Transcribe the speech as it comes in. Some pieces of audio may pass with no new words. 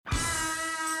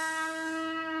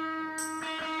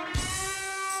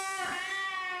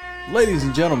Ladies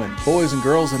and gentlemen, boys and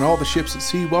girls, and all the ships at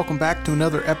sea, welcome back to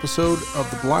another episode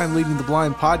of the Blind Leading the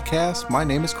Blind podcast. My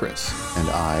name is Chris. And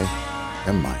I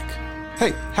am Mike.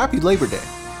 Hey, happy Labor Day.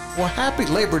 Well, happy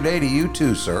Labor Day to you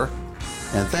too, sir.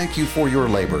 And thank you for your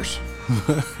labors.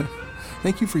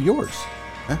 Thank you for yours.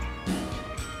 Huh?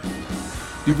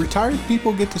 Do retired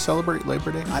people get to celebrate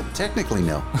Labor Day? Technically,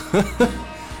 no.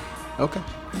 Okay.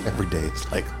 Every day is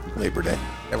like Labor Day.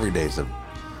 Every day is a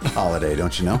holiday,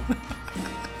 don't you know?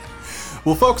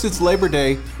 Well, folks, it's Labor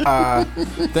Day.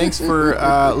 Thanks for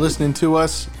listening to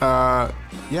us.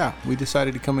 We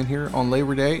decided to come in here on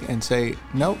Labor Day and say,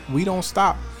 nope, we don't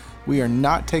stop. We are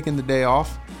not taking the day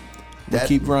off. We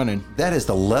keep running. That is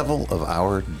the level of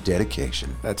our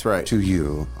dedication. That's right. To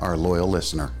you, our loyal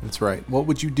listener. That's right. What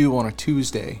would you do on a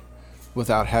Tuesday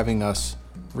without having us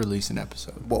release an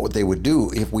episode? What they would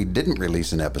do if we didn't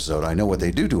release an episode, I know what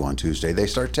they do on Tuesday. They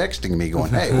start texting me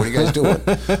going, hey, what are you guys doing?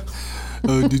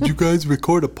 Did you guys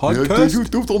record a podcast? Yeah, did you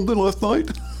do something last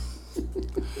night?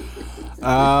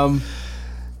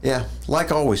 Yeah,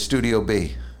 like always, Studio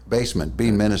B, basement,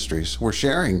 B Ministries. We're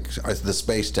sharing the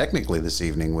space technically this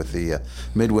evening with the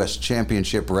Midwest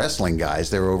Championship Wrestling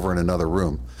guys. They're over in another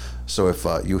room. So if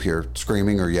you hear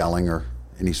screaming or yelling or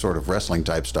any sort of wrestling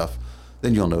type stuff,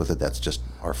 then you'll know that that's just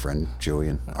our friend Joey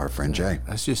and our friend Jay.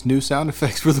 That's just new sound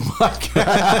effects for the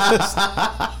podcast.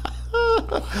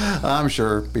 I'm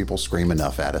sure people scream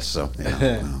enough at us, so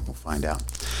we'll find out.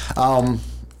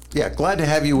 Glad to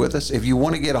have you with us. If you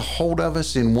want to get a hold of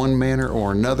us in one manner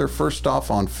or another, first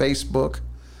off on Facebook,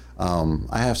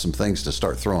 I have some things to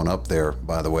start throwing up there,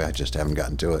 by the way. I just haven't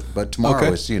gotten to it. But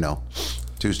tomorrow is,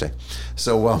 Tuesday.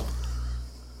 So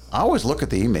I always look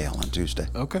at the email on Tuesday.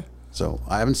 Okay. So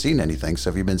I haven't seen anything. So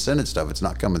if you've been sending stuff, it's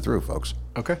not coming through, folks.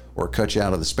 Okay. Or cut you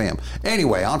out of the spam.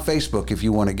 Anyway, on Facebook, if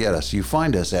you want to get us, you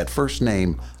find us at first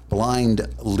name Blind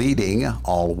Leading,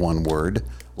 all one word.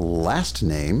 Last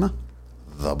name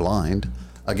The Blind,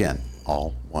 again,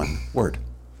 all one word.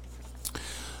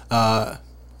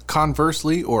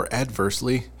 Conversely or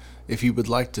adversely, if you would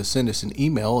like to send us an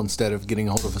email instead of getting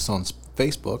a hold of us on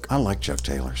Facebook. I like Chuck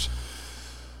Taylor's.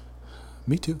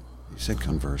 Me too. You said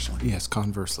conversely. Yes,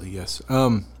 conversely, yes.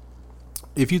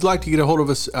 If you'd like to get a hold of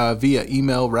us via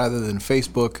email rather than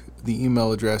Facebook, the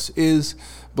email address is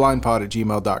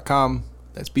blindpod@gmail.com.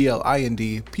 That's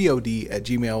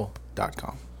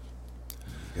blindpod@gmail.com.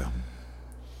 Yeah.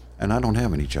 And I don't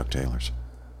have any Chuck Taylors.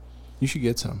 You should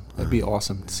get some. That'd be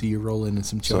awesome to see you roll in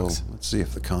some Chucks. So let's see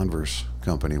if the Converse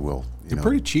company will, They're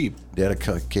pretty cheap.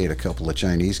 Dedicate a couple of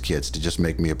Chinese kids to just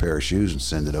make me a pair of shoes and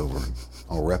send it over. And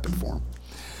I'll rep it for them.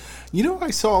 You know,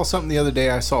 I saw something the other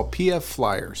day. I saw PF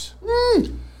Flyers.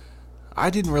 I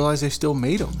didn't realize they still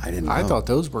made them. I didn't know. I thought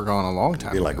those were gone a long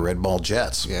time It'd be like ago. Red Ball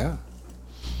Jets. Yeah.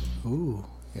 Ooh,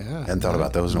 yeah. Hadn't thought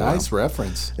about those in a while. Nice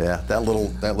reference. Yeah, that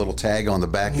little tag on the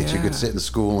back that you could sit in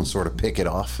school and sort of pick it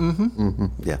off. Mm-hmm.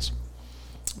 Yes.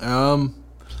 All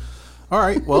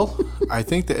right. Well, I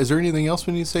think that. Is there anything else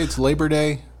we need to say? It's Labor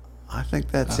Day. I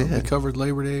think that's it. We covered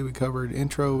Labor Day. We covered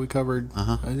intro. We covered.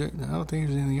 I don't think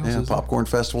there's anything else. Yeah, Popcorn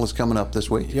Festival is coming up this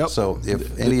week. Yep. So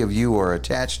if any of you are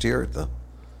attached here at the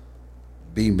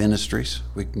B Ministries,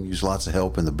 we can use lots of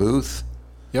help in the booth.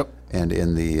 Yep. And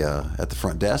in the at the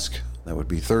front desk. That would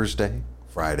be Thursday,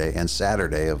 Friday, and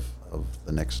Saturday of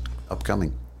the next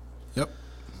upcoming. Yep.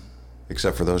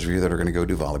 Except for those of you that are going to go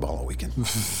do volleyball all weekend.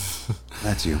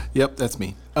 That's you. Yep, that's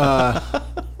me.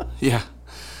 Yeah.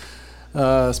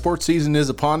 Sports season is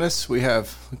upon us. We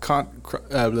have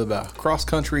cross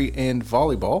country and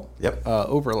volleyball. Yep.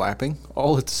 Overlapping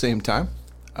all at the same time.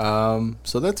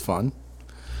 So that's fun.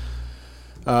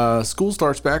 School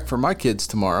starts back for my kids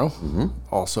tomorrow. Mm-hmm.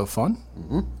 Also fun.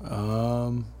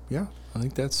 Mm-hmm. Yeah, I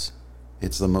think that's...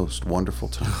 It's the most wonderful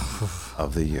time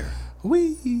of the year.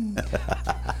 Whee!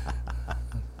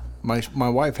 My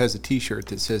wife has a T-shirt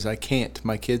that says, I can't.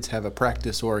 My kids have a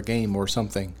practice or a game or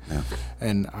something. Yeah.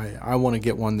 And I want to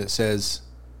get one that says,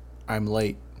 I'm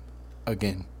late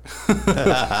again.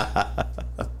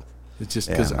 It's just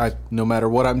because no matter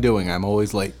what I'm doing, I'm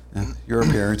always late. Your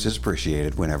appearance is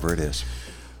appreciated whenever it is.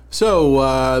 So,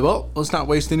 let's not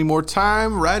waste any more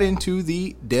time. Right into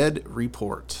the Dead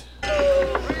Report.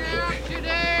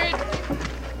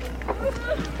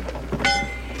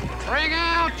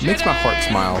 It makes my heart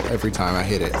smile every time I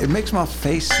hit it. It makes my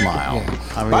face smile. Yeah.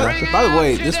 I mean, by the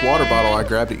way, this water bottle I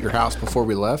grabbed at your house before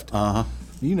we left,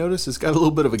 you notice it's got a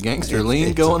little bit of a gangster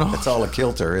lean going on? It's all a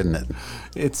kilter, isn't it?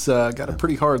 It's got a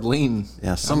pretty hard lean.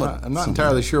 Yeah, I'm not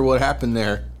entirely sure what happened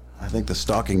there. I think the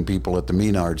stocking people at the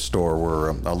Menard store were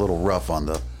a little rough on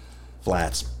the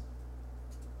flats.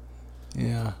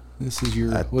 Yeah, this is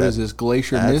your, what is this,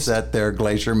 Glacier Mist? That's that there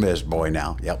Glacier Mist boy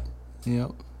now, yep.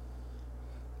 Yep.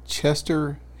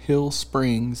 Chester Hill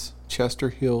Springs, Chester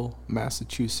Hill,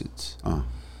 Massachusetts.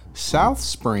 South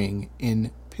Spring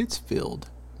in Pittsfield,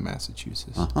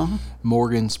 Massachusetts.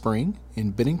 Morgan Spring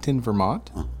in Bennington, Vermont.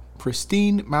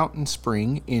 Pristine Mountain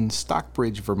Spring in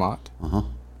Stockbridge, Vermont.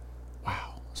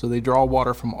 Wow. So they draw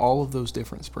water from all of those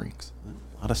different springs.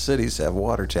 A lot of cities have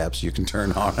water taps you can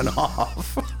turn on and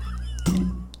off.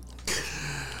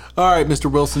 All right,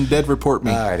 Mr. Wilson, dead report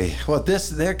me. All righty. Well,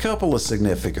 there are a couple of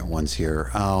significant ones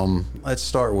here. Let's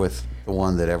start with the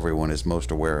one that everyone is most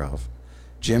aware of.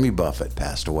 Jimmy Buffett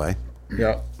passed away.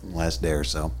 Yep. Last day or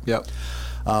so. Yep.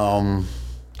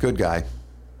 Good guy.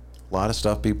 A lot of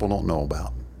stuff people don't know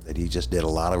about. That he just did a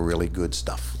lot of really good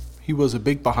stuff. He was a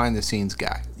big behind-the-scenes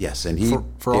guy. Yes, and he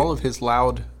for all of his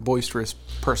loud, boisterous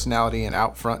personality and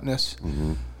out frontness,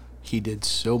 he did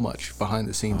so much behind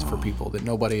the scenes for people that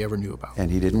nobody ever knew about.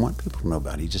 And he didn't want people to know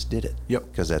about it. He just did it.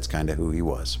 Yep. Because that's kind of who he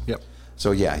was. Yep.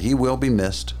 So, yeah, he will be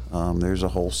missed. There's a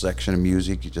whole section of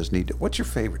music. You just need to... What's your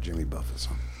favorite Jimmy Buffett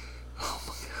song? Oh,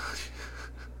 my gosh.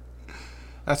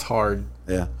 That's hard.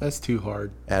 Yeah. That's too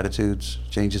hard. Attitudes.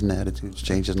 Changes in attitudes.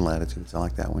 Changes in latitudes. I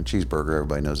like that one. Cheeseburger.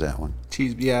 Everybody knows that one.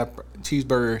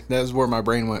 Cheeseburger. That was where my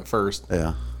brain went first.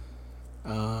 Yeah.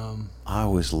 I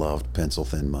always loved Pencil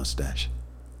Thin Mustache.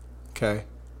 Okay.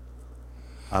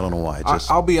 I don't know why.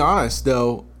 I'll be honest,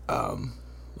 though. And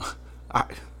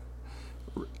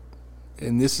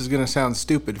this is going to sound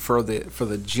stupid for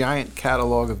the giant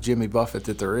catalog of Jimmy Buffett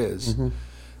that there is.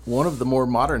 One of the more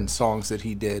modern songs that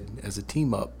he did as a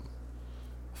team up,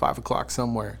 5 O'Clock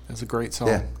Somewhere. That's a great song.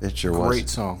 Yeah, it sure was. Great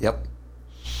song. Yep.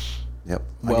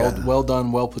 Well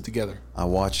done, well put together. I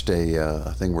watched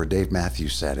a thing where Dave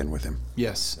Matthews sat in with him.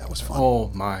 Yes. That was fun.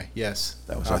 Oh, my, yes.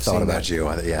 I thought about you.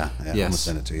 Yeah, I'm going to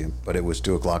send it to you. But it was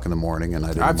 2 o'clock in the morning, and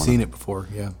I've seen it before,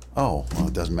 yeah. Oh, well,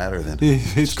 it doesn't matter then.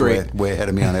 It's great. Way ahead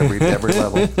of me on every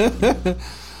level.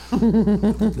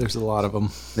 There's a lot of them.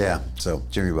 Yeah, so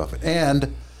Jimmy Buffett.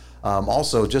 And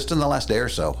also, just in the last day or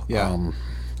so, a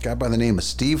guy by the name of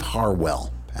Steve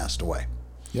Harwell passed away.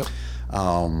 Yep.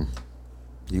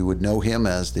 You would know him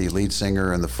as the lead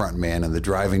singer and the front man and the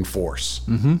driving force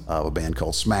of a band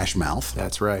called Smash Mouth.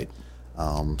 That's right.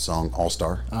 Song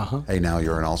All-Star. Hey, Now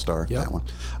You're an All-Star. Yep. That one.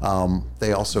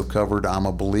 They also covered I'm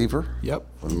a Believer. Yep.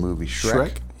 From the movie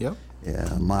Shrek. Yep.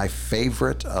 Yeah, my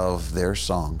favorite of their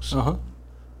songs,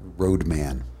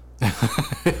 Roadman.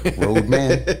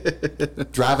 Roadman.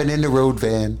 Driving in the road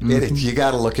van. You got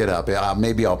to look it up.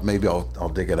 Maybe I'll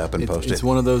dig it up and post it. It's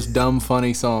one of those dumb,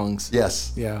 funny songs.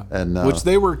 Yes. Yeah. And which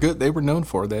they were good. They were known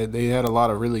for. They had a lot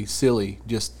of really silly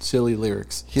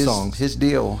lyrics. Songs. His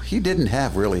deal. He didn't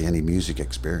have really any music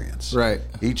experience. Right.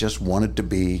 He just wanted to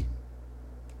be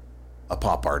a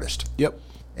pop artist. Yep.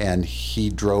 And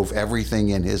he drove everything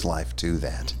in his life to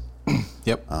that.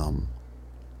 Yep.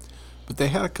 But they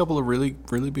had a couple of really,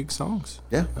 really big songs.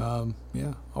 Yeah.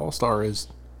 All Star is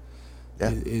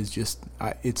just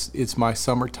it's my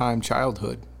summertime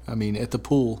childhood. I mean, at the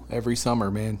pool every summer,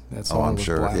 man. That song was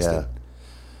blasted.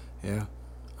 Yeah.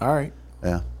 All right.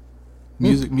 Yeah.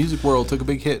 Music world took a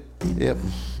big hit. Yep.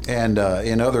 And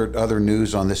in other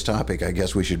news on this topic, I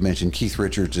guess we should mention Keith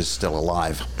Richards is still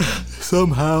alive.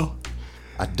 Somehow.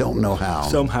 I don't know how.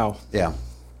 Somehow. Yeah.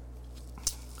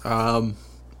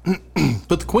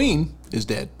 But the Queen is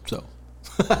dead, so.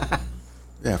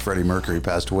 Yeah, Freddie Mercury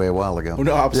passed away a while ago. Oh,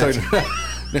 no, I'm sorry.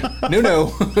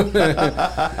 No.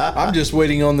 I'm just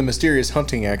waiting on the mysterious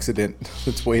hunting accident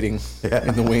that's waiting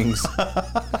in the wings.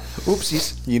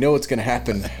 Oopsies. You know what's going to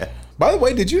happen. By the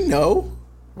way, did you know,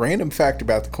 random fact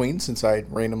about the Queen, since I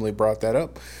randomly brought that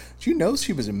up, did you know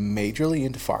she was majorly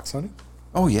into fox hunting?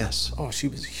 Oh, yes. Oh, she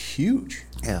was huge.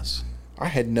 Yes. I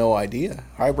had no idea.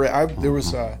 There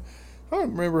was I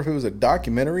don't remember if it was a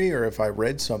documentary or if I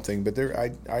read something, but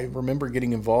I remember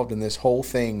getting involved in this whole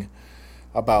thing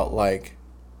about like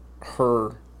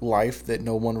her life that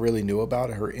no one really knew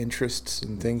about, her interests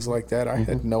and things like that. I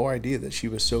had no idea that she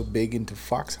was so big into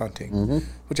fox hunting,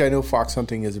 which I know fox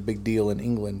hunting is a big deal in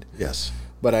England. Yes.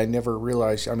 But I never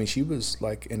realized, I mean, she was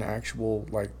like an actual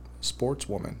like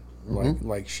sportswoman.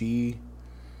 Like she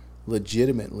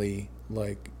legitimately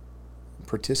like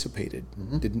participated,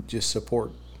 didn't just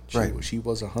support. She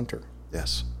was a hunter.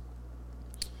 Yes.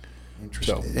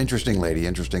 Interesting lady,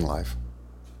 interesting life.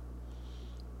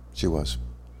 She was.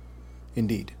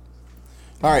 Indeed.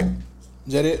 All right.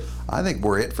 Is that it? I think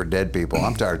we're it for dead people.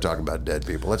 I'm tired of talking about dead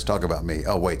people. Let's talk about me.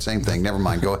 Oh, wait, same thing. Never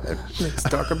mind. Go ahead. Let's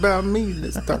talk about me.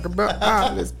 Let's talk about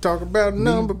I. Let's talk about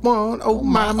number one. Oh,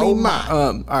 my, me, my.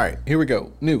 All right. Here we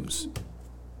go. News.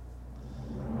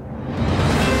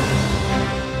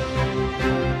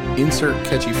 Insert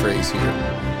catchy phrase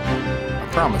here.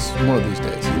 promise. One of these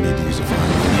days. You need to use a fine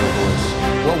radio voice.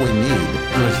 What we need,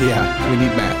 Yeah, we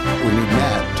need Matt. we need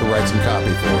Matt to write some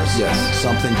copy for us. Yes.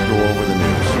 Something to go over the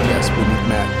news. Yes, we need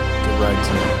Matt to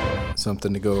write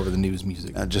something to go over the news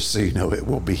music. Just so you know, it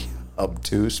will be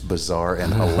obtuse, bizarre,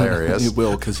 and hilarious. It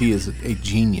will, because he is a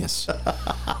genius.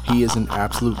 He is an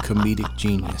absolute comedic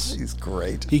genius. He's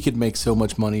great. He could make so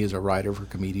much money as a writer for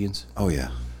comedians. Oh, yeah.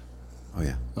 Oh,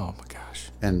 yeah. Oh my gosh.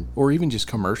 And Or even just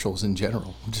commercials in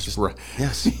general.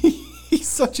 yes. He's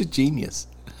such a genius.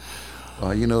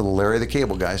 You know, Larry the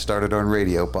Cable Guy started on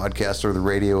radio. Podcasts are the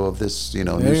radio of this, new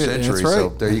century. That's right. So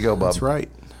there you go, bub. That's right.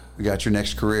 We got your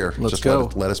next career. Let's Just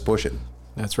go. Let us push it.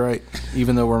 That's right.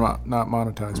 Even though we're not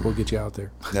monetized, we'll get you out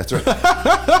there. That's right.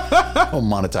 We'll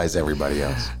monetize everybody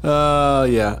else.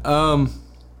 Yeah. All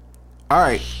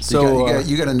right. So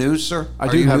you got a news, sir? I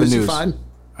do have a news. Fine?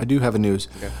 I do have a news.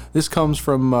 Okay. This comes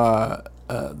from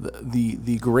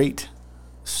the great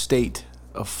state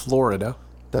of Florida.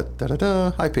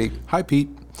 Hi, Pete. Hi, Pete.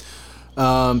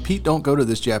 Pete, don't go to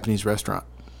this Japanese restaurant.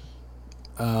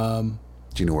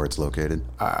 Do you know where it's located?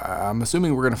 I'm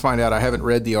assuming we're going to find out. I haven't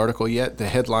read the article yet. The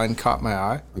headline caught my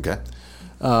eye. Okay.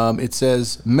 It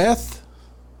says meth,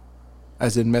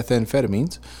 as in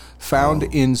methamphetamines, found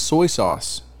in soy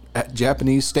sauce at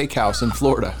Japanese steakhouse in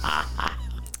Florida.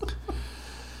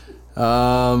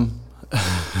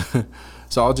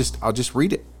 So I'll just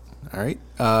read it. All right.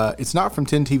 It's not from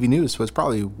 10 TV News, so it's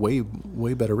probably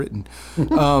way better written.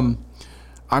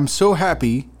 I'm so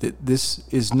happy that this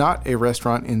is not a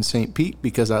restaurant in St. Pete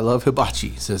because I love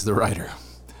hibachi, says the writer.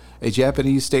 A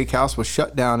Japanese steakhouse was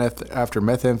shut down after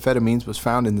methamphetamines was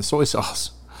found in the soy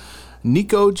sauce.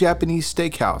 Nico Japanese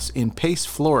Steakhouse in Pace,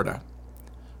 Florida,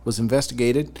 was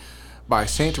investigated by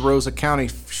Santa Rosa County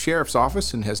Sheriff's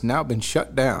Office and has now been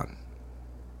shut down.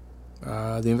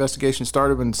 The investigation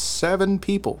started when 7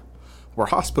 people were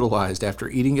hospitalized after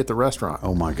eating at the restaurant.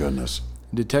 Oh, my goodness.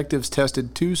 Detectives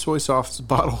tested 2 soy sauce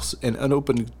bottles and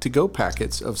unopened to-go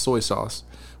packets of soy sauce,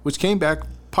 which came back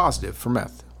positive for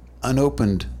meth.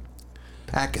 Unopened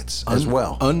packets as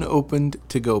well. Unopened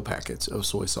to-go packets of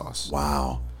soy sauce.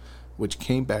 Wow. Which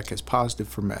came back as positive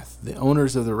for meth. The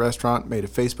owners of the restaurant made a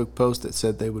Facebook post that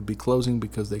said they would be closing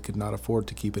because they could not afford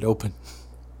to keep it open.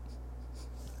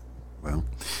 Well,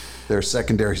 their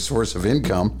secondary source of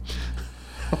income.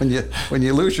 When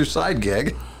you lose your side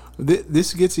gig.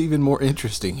 This gets even more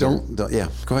interesting here. Yeah,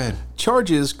 go ahead.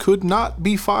 Charges could not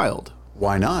be filed,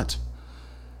 Why not?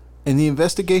 and the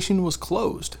investigation was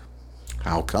closed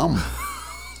How come?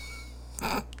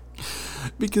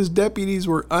 because deputies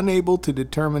were unable to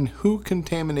determine who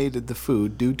contaminated the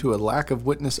food due to a lack of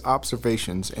witness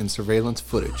observations and surveillance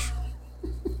footage.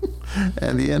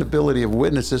 And the inability of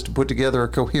witnesses to put together a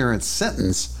coherent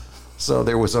sentence. So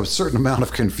there was a certain amount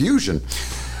of confusion.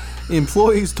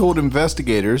 Employees told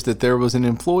investigators that there was an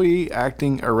employee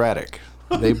acting erratic.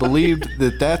 They believed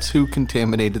that that's who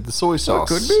contaminated the soy sauce.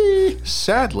 Could be.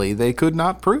 Sadly, they could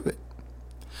not prove it.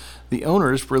 The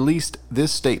owners released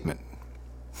this statement.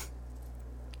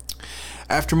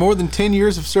 After more than 10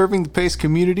 years of serving the Pace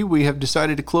community, we have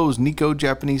decided to close Nico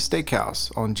Japanese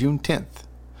Steakhouse on June 10th.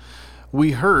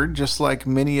 We heard, just like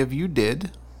many of you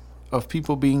did, of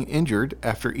people being injured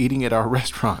after eating at our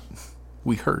restaurant.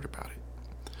 We heard about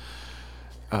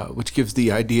it. Which gives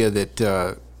the idea that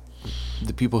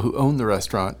the people who own the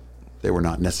restaurant They were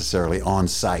not necessarily on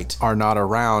site. are not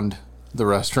around the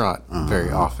restaurant very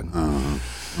often.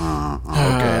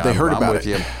 Okay, They heard I'm about with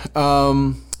it.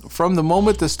 you. From the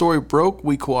moment the story broke,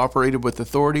 we cooperated with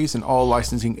authorities and all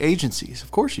licensing agencies. Of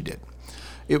course you did.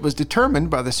 It was determined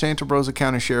by the Santa Rosa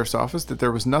County Sheriff's Office that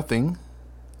there was nothing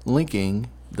linking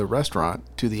the restaurant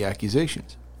to the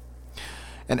accusations.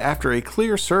 And after a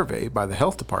clear survey by the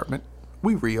health department,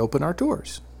 we reopened our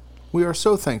doors. We are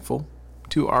so thankful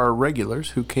to our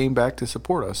regulars who came back to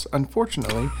support us.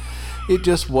 Unfortunately, it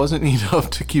just wasn't enough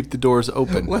to keep the doors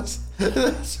open.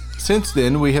 Since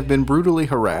then, we have been brutally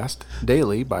harassed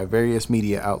daily by various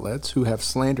media outlets who have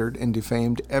slandered and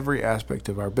defamed every aspect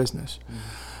of our business.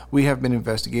 We have been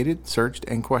investigated, searched,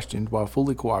 and questioned while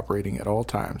fully cooperating at all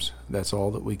times. That's all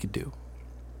that we could do.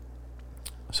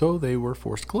 So they were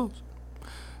forced to close.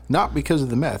 Not because of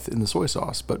the meth in the soy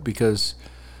sauce, but because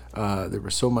there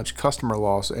was so much customer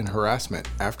loss and harassment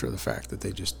after the fact that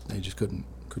they just couldn't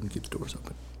keep the doors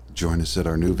open. Join us at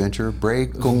our new venture,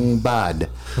 Breaking Bad.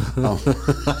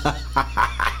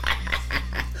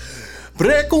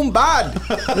 Breaking Bad!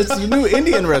 That's the new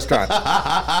Indian restaurant.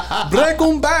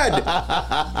 Breaking Bad!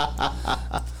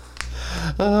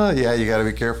 Yeah, you got to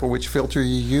be careful which filter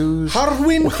you use.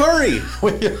 Harwin Curry!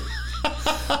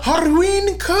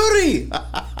 Harwin Curry!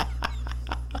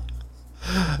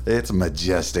 It's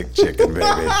majestic chicken,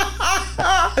 baby.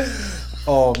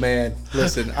 Oh man,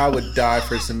 listen, I would die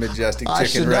for some majestic I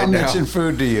chicken should right not now. mention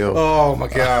food to you. Oh my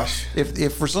gosh.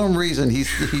 If for some reason he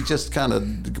just kind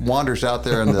of wanders out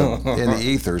there in the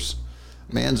ethers,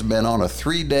 man's been on a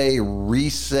 3-day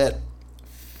reset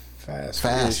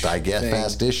fast, I guess,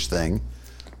 fast-ish thing,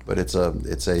 but it's a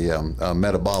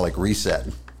metabolic reset.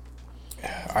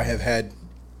 I have had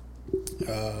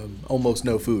almost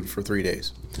no food for 3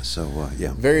 days. So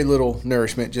yeah, Very little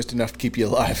nourishment, just enough to keep you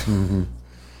alive. Mm-hmm.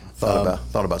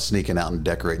 Thought about sneaking out and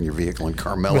decorating your vehicle in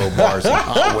Carmelo bars and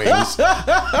hot wings.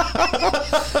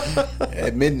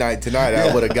 At midnight tonight,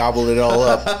 I would have gobbled it all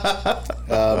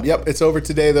up. Yep, it's over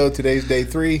today though. Today's day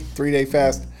 3-day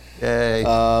fast. Yay!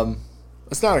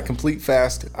 It's not a complete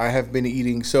fast. I have been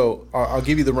eating. So I'll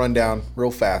give you the rundown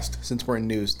real fast since we're in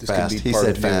news. This fast. can be He part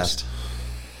said of fast.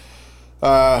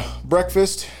 news.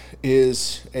 Breakfast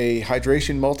is a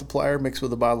hydration multiplier mixed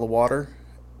with a bottle of water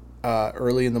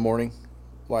early in the morning,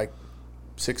 like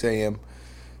 6 a.m.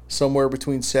 Somewhere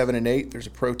between 7 and 8, there's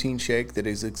a protein shake that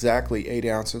is exactly 8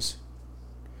 ounces.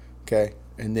 Okay.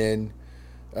 And then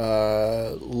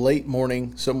late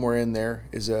morning, somewhere in there,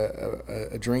 is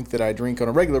a drink that I drink on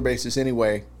a regular basis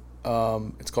anyway.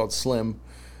 It's called Slim.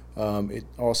 It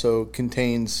also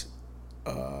contains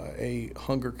a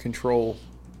hunger control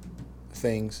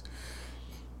things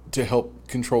to help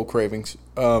control cravings.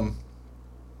 And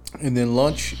then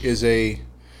lunch is a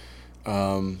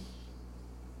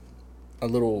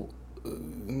little,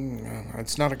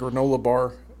 it's not a granola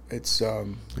bar. It's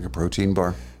Like a protein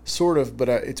bar. sort of, but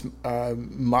it's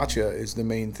matcha is the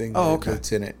main thing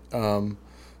that's in it. And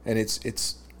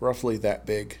it's roughly that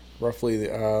big, roughly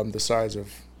the size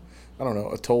of, I don't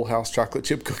know, a Toll House chocolate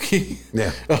chip cookie.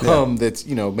 Yeah. That's,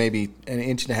 maybe an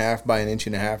inch and a half by an inch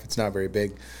and a half. It's not very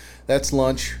big. That's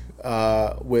lunch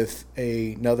with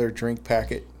another drink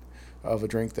packet of a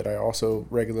drink that I also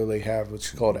regularly have, which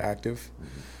is called Active.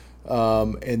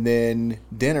 And then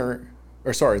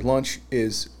lunch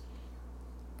is,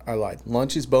 I lied.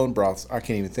 Lunch is bone broth. I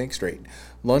can't even think straight.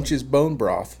 Lunch is bone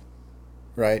broth,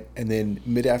 right? And then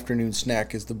mid-afternoon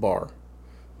snack is the bar,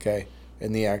 okay,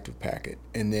 and the Active packet.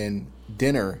 And then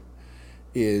dinner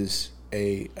is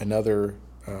another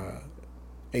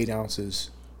 8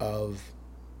 ounces of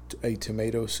a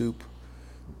tomato soup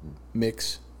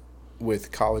mix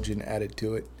with collagen added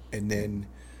to it. And then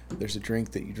there's a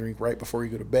drink that you drink right before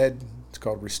you go to bed. It's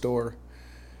called Restore.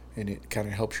 And it kind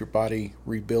of helps your body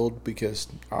rebuild because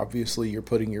obviously you're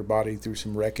putting your body through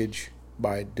some wreckage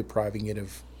by depriving it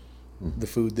of the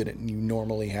food that you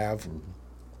normally have.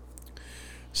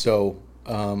 So,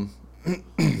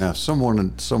 now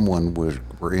someone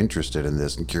were interested in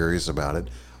this and curious about it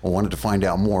or wanted to find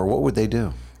out more. What would they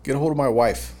do? get a hold of my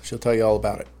wife. She'll tell you all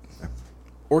about it.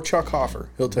 Or Chuck Hoffer.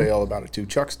 He'll tell you all about it too.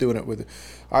 Chuck's doing it with.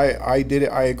 I did it.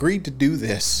 I agreed to do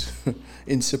this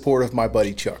in support of my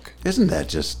buddy Chuck. Isn't that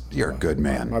just, you're a good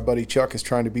man. My buddy Chuck is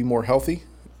trying to be more healthy,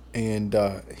 and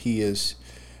he is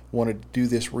wanted to do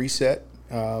this reset.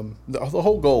 The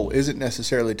whole goal isn't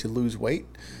necessarily to lose weight.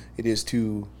 It is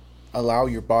to allow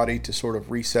your body to sort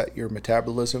of reset your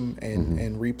metabolism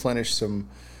and replenish some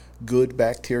good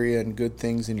bacteria and good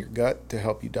things in your gut to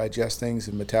help you digest things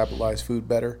and metabolize food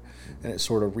better. And it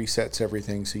sort of resets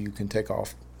everything so you can take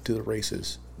off to the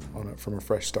races from a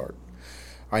fresh start.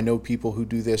 I know people who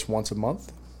do this once a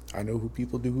month. I know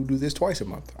people who do this twice a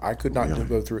month. I could not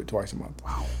go through it twice a month.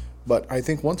 Wow. But I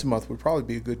think once a month would probably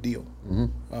be a good deal.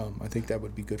 I think that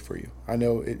would be good for you. I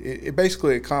know it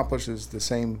basically accomplishes the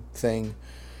same thing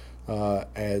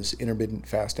as intermittent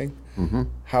fasting.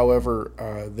 However,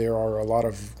 there are a lot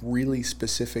of really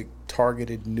specific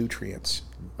targeted nutrients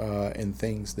and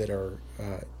things that are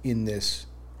in this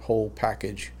whole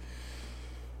package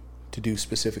to do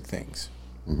specific things.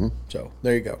 So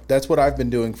there you go. That's what I've been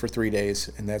doing for 3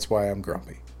 days, and that's why I'm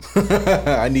grumpy.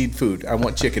 I need food. I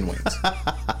want chicken wings.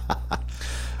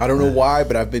 I don't know why,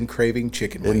 but I've been craving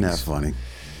chicken wings. Isn't that funny?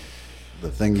 The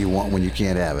thing you want when you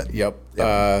can't have it. Yep.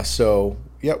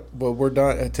 Well, we're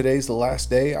done. Today's the last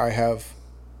day. I have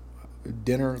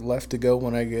dinner left to go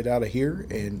when I get out of here,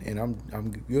 and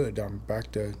I'm good. I'm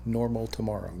back to normal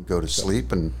tomorrow. Go to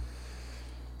sleep and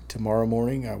tomorrow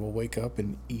morning I will wake up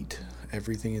and eat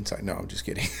everything inside. No, I'm just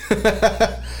kidding.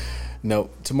 No,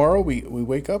 tomorrow we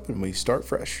wake up and we start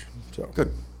fresh. So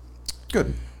good.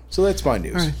 So that's my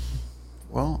news. All right.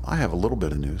 Well, I have a little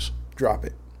bit of news. Drop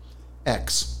it.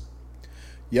 X.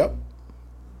 Yep.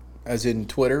 As in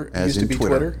Twitter. As used in to be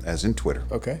Twitter. As in Twitter.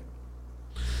 Okay.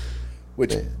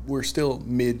 Which we're still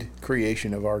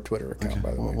mid-creation of our Twitter account,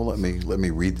 by the way. Well, let me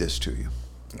read this to you.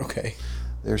 Okay.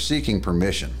 They're seeking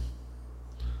permission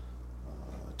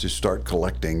to start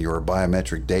collecting your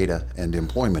biometric data and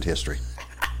employment history.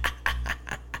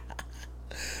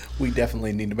 We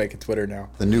definitely need to make a Twitter now.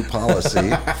 The new policy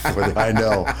I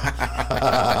know.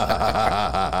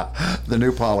 The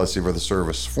new policy for the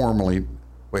service formally,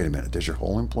 wait a minute, does your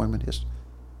whole employment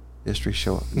history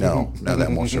show up? No,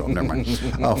 that won't show up. Never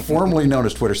mind. Formerly known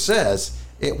as Twitter says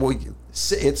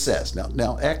it says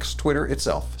now X, Twitter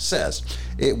itself says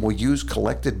it will use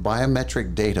collected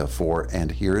biometric data for,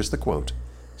 and here is the quote,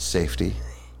 safety,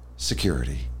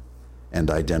 security, and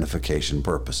identification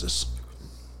purposes.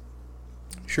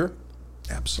 Sure.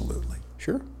 Absolutely.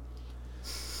 Sure.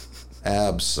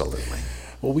 Absolutely.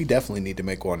 Well, we definitely need to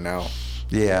make one now.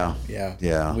 Yeah. Yeah.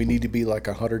 Yeah. We need to be like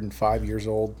 105 years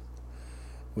old.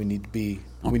 We need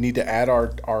to add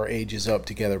our ages up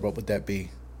together. What would that be?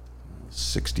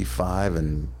 65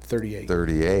 and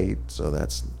 38. So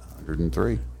that's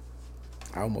 103.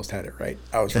 I almost had it right.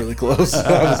 I was really close.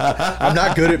 I'm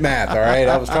not good at math, all right?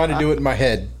 I was trying to do it in my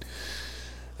head.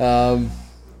 All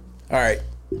right.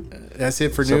 That's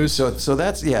it for news. So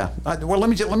that's, yeah. Well, let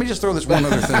me just throw this one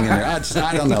other thing in there.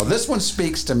 I don't know. This one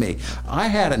speaks to me. I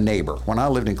had a neighbor when I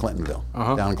lived in Clintonville,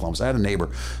 down in Columbus. I had a neighbor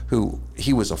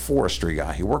he was a forestry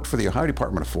guy. He worked for the Ohio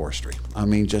Department of Forestry. I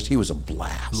mean, he was a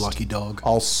blast. Lucky dog.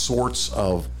 All sorts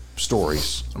of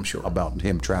stories, I'm sure, about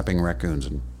him trapping raccoons.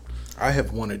 And I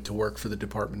have wanted to work for the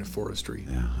Department of Forestry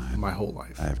my whole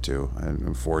life. I have too. I had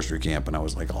a forestry camp, and I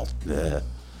was like, bleh.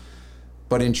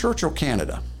 But in Churchill,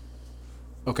 Canada.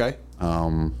 Okay.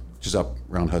 Which is up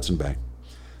around Hudson Bay.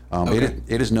 Okay.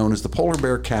 It is known as the polar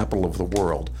bear capital of the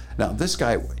world. Now, this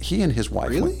guy, he and his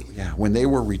wife, Really? when they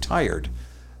were retired,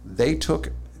 they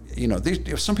took,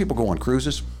 some people go on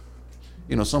cruises.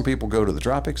 Some people go to the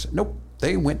tropics. Nope.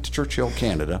 They went to Churchill,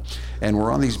 Canada, and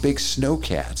were on these big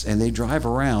snowcats, and they drive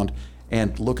around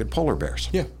and look at polar bears.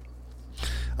 Yeah.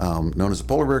 Known as the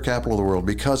polar bear capital of the world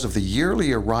because of the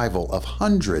yearly arrival of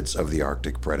hundreds of the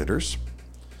Arctic predators.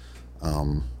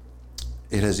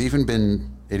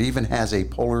 It even has a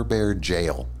polar bear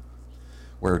jail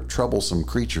where troublesome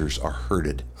creatures are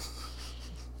herded.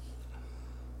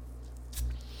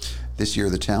 This year,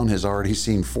 the town has already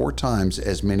seen 4 times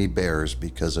as many bears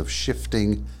because of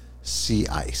shifting sea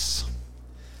ice.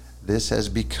 This has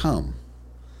become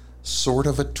sort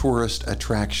of a tourist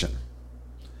attraction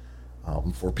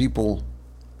for people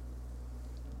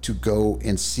to go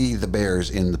and see the bears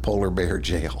in the polar bear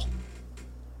jail.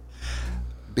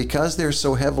 Because they're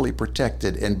so heavily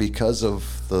protected, and because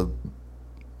of the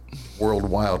World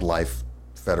Wildlife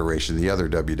Federation, the other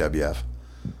WWF,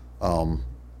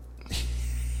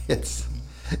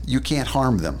 you can't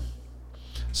harm them.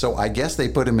 So I guess they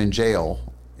put them in jail,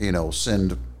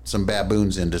 send some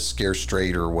baboons in to scare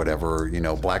straight or whatever,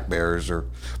 black bears or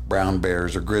brown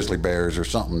bears or grizzly bears or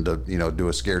something to, do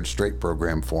a scared straight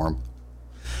program for them.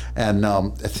 And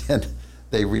then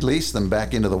they release them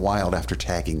back into the wild after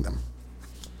tagging them.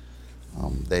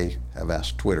 They have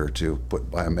asked Twitter to put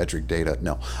biometric data.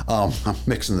 No, I'm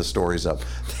mixing the stories up.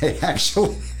 They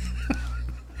actually,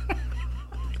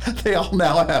 they all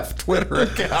now have Twitter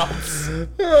accounts.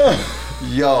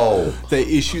 Yo.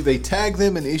 They tag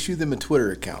them and issue them a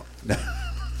Twitter account.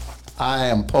 I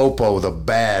am Popo the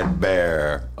bad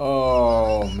bear.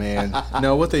 Oh, man.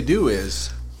 No, what they do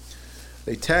is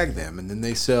they tag them and then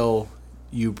they sell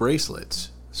you bracelets.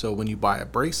 So when you buy a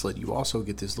bracelet, you also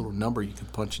get this little number you can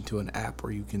punch into an app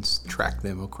where you can track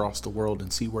them across the world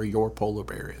and see where your polar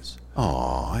bear is.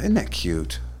 Oh, isn't that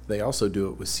cute? They also do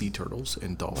it with sea turtles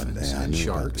and dolphins and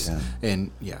sharks.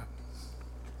 And yeah.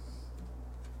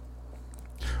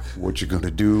 What you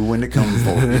gonna do when they come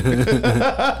for you?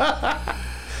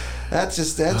 That's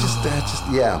just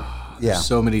yeah.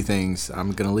 So many things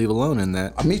I'm gonna leave alone in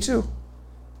that. Me too.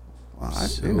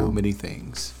 Well, many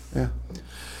things. Yeah.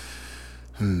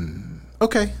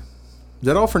 Okay. Is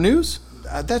that all for news?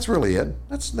 That's really it.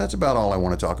 That's about all I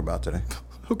want to talk about today.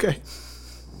 Okay.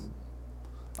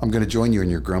 I'm going to join you in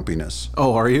your grumpiness.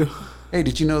 Oh, are you? Hey,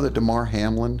 did you know that Damar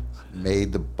Hamlin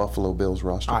made the Buffalo Bills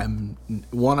roster? I'm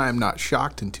not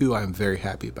shocked, and 2, I'm very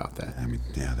happy about that. I mean,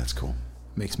 yeah, that's cool.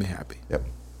 Makes me happy. Yep.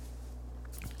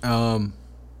 All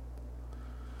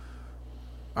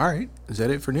right. Is that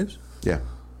it for news? Yeah.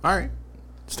 All right.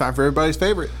 It's time for everybody's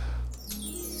favorite.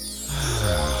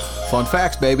 Fun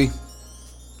facts, baby.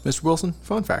 Mr. Wilson,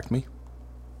 fun fact me.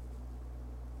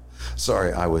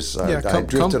 Sorry, I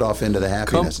drifted off into the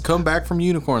happiness. Come back from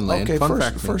Unicorn Land. Okay, fun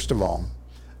first of all,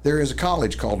 there is a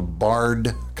college called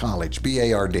Bard College,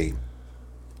 B-A-R-D.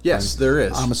 Yes, there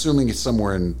is. I'm assuming it's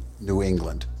somewhere in New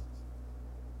England.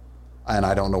 And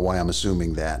I don't know why I'm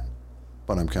assuming that,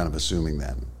 but I'm kind of assuming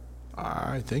that.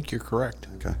 I think you're correct.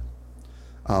 Okay.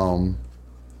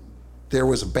 there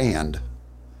was a band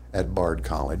at Bard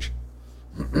College.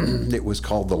 It was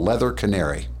called the Leather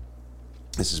Canary.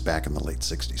 This is back in the late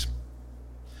 60s.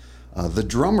 The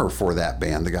drummer for that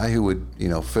band, the guy who would,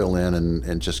 fill in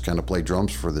and just kind of play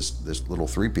drums for this little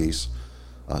 3-piece,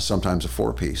 sometimes a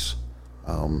 4-piece,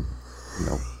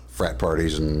 frat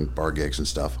parties and bar gigs and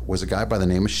stuff, was a guy by the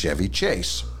name of Chevy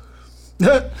Chase.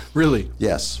 Really?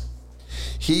 Yes.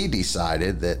 He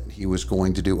decided that he was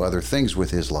going to do other things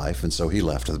with his life, and so he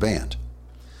left the band.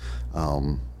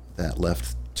 That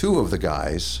left 2 of the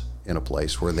guys in a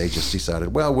place where they just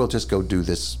decided, well, we'll just go do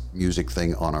this music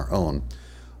thing on our own.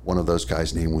 One of those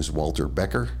guys' name was Walter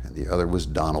Becker, and the other was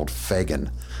Donald Fagen.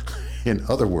 In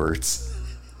other words,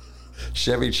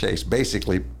 Chevy Chase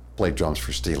basically played drums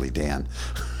for Steely Dan.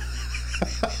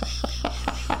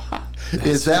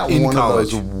 Is that in one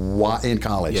college. of those in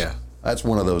college? Yeah. That's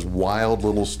one of those wild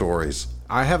little stories.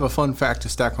 I have a fun fact to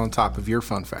stack on top of your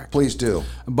fun fact. Please do.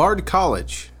 Bard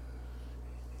College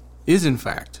is, in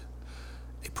fact,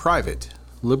 a private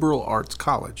liberal arts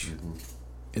college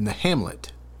in the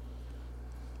hamlet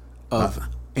of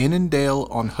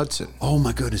Annandale-on-Hudson Oh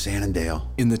my goodness, Annandale.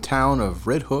 in the town of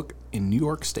Red Hook in New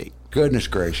York State. Goodness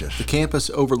gracious. The campus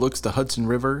overlooks the Hudson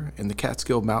River and the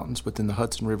Catskill Mountains within the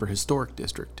Hudson River Historic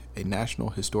District, a National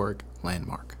Historic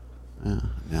Landmark. Now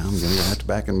I'm going to have to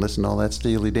back and listen to all that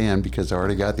Steely Dan because I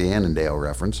already got the Annandale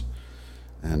reference.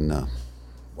 And,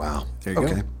 wow. There you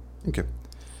go. Okay.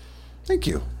 Thank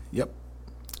you. Yep.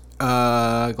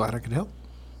 Glad I could help.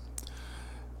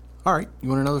 All right. You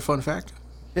want another fun fact?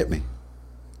 Hit me.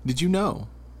 Did you know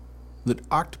that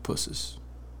octopuses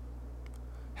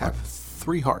have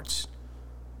 3 hearts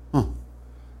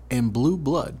and blue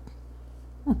blood?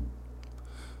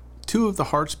 2 of the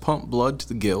hearts pump blood to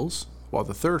the gills, while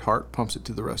the 3rd heart pumps it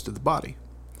to the rest of the body.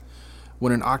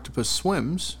 When an octopus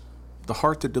swims, the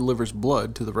heart that delivers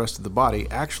blood to the rest of the body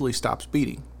actually stops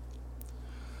beating.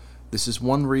 This is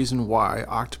one reason why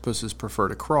octopuses prefer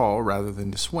to crawl rather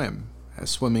than to swim, as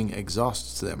swimming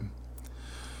exhausts them.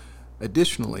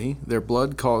 Additionally, their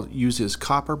blood uses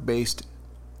copper-based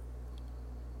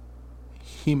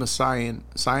hemocyanin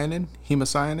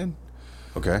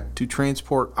Okay. to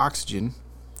transport oxygen,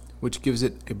 which gives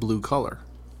it a blue color,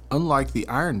 unlike the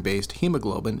iron-based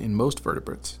hemoglobin in most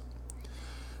vertebrates,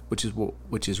 which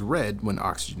is red when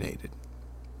oxygenated.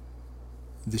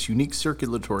 This unique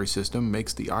circulatory system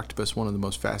makes the octopus one of the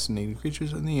most fascinating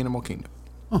creatures in the animal kingdom.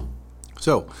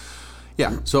 So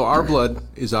our blood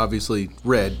is obviously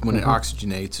red when it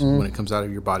oxygenates, when it comes out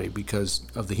of your body because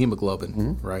of the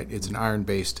hemoglobin, right? It's an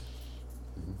iron-based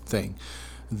thing.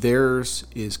 Theirs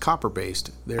is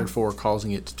copper-based, therefore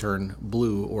causing it to turn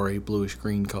blue or a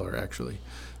bluish-green color, actually,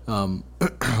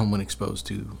 when exposed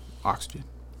to oxygen.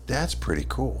 That's pretty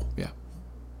cool. Yeah.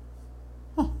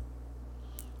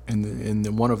 And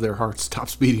then one of their hearts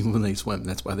stops beating when they swim.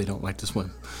 That's why they don't like to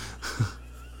swim.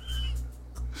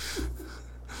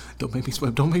 Don't make me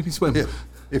swim. Don't make me swim. Yeah.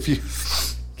 If you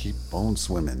keep on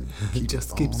swimming.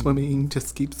 Keep swimming.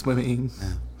 Just keep swimming.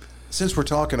 Yeah. Since we're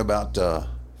talking about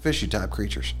fishy type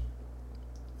creatures,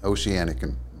 oceanic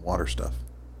and water stuff,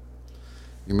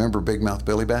 you remember Big Mouth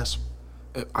Billy Bass?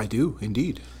 I do,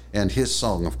 indeed. And his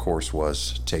song, of course,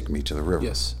 was Take Me to the River.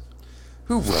 Yes.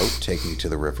 Who wrote Take Me to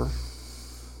the River?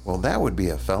 Well, that would be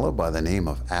a fellow by the name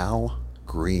of Al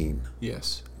Green.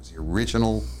 Yes. It was the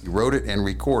original, he wrote it and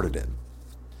recorded it.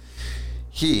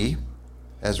 He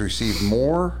has received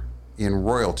more in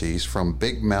royalties from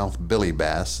Big Mouth Billy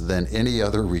Bass than any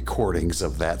other recordings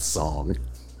of that song.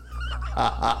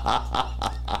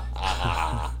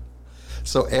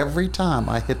 So every time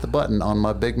I hit the button on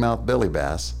my Big Mouth Billy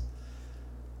Bass,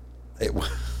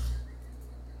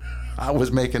 I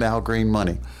was making Al Green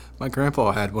money. My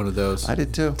grandpa had one of those. I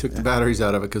did too. Took the batteries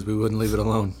out of it because we wouldn't leave it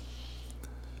alone.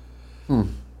 I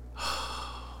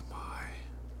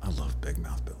love Big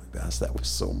Mouth Billy Bass. That was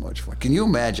so much fun. Can you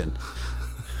imagine?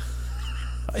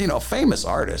 Famous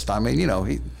artist. I mean, he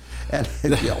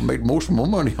made most of my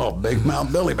money off Big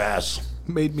Mouth Billy Bass.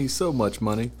 Made me so much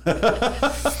money. I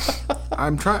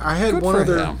had Good one for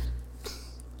other. him.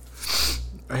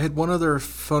 I had one other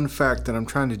fun fact that I'm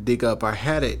trying to dig up. I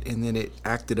had it and then it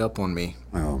acted up on me.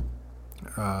 Oh,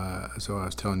 So I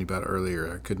was telling you about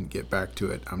earlier. I couldn't get back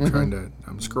to it. I'm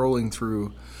scrolling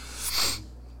through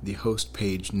the host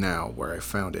page now where I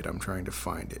found it. I'm trying to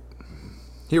find it.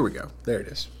 Here we go. There it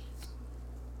is.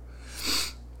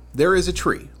 There is a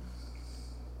tree.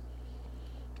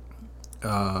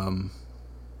 On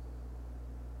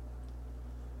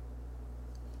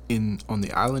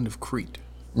the island of Crete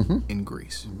in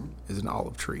Greece is an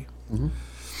olive tree.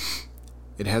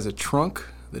 It has a trunk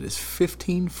that is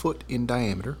 15 foot in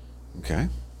diameter. okay.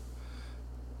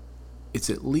 It's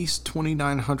at least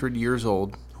 2,900 years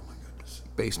old, Oh my goodness.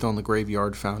 based on the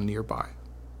graveyard found nearby.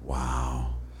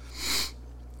 Wow.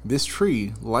 This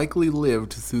tree likely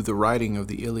lived through the writing of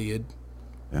the Iliad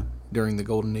Yeah. during the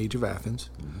Golden Age of Athens,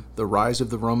 the rise of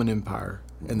the Roman Empire,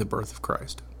 and the birth of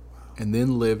Christ, and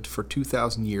then lived for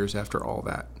 2,000 years after all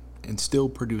that, and still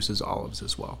produces olives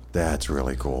as well. That's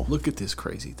really cool. Look at this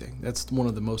crazy thing. That's one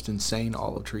of the most insane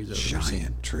olive trees I've ever seen.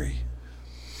 Giant tree.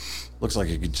 Looks like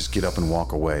you could just get up and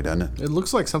walk away, doesn't it? It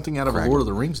looks like something out of a Lord of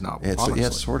the Rings novel, honestly. Yeah,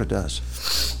 it sort of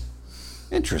does.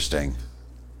 Interesting.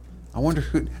 I wonder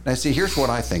who. Now, see, here's what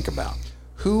I think about.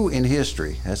 Who in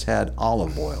history has had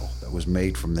olive oil that was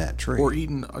made from that tree? Or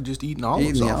just eating olives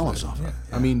Eating the off olives of it. off of it,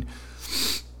 Yeah.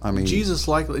 I mean, Jesus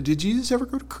did Jesus ever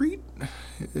go to Crete?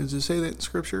 Does it say that in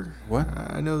Scripture? What?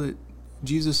 I know that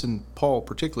Jesus and Paul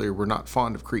particularly were not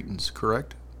fond of Cretans,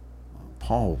 correct?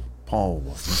 Paul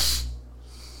wasn't.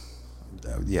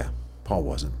 Yeah, Paul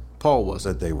wasn't. Paul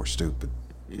wasn't. That they were stupid.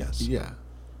 Yes. Yeah,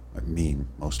 Like mean,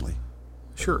 mostly.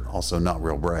 sure. Also not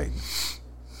real bright.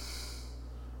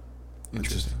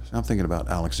 Interesting. I'm thinking about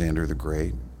Alexander the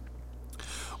Great.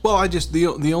 Well,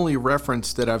 the only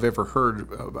reference that I've ever heard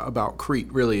about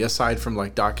Crete, really, aside from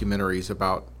like documentaries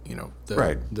about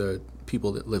Right. the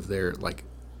people that lived there, like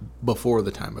before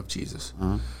the time of Jesus,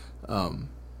 and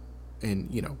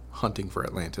hunting for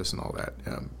Atlantis and all that.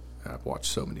 I've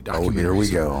watched so many documentaries. Oh, here we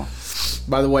go.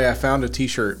 By the way, I found a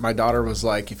T-shirt. My daughter was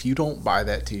like, "If you don't buy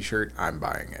that T-shirt, I'm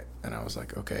buying it." And I was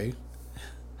like, "Okay."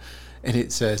 And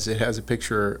it has a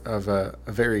picture of a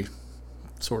very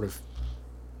sort of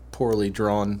poorly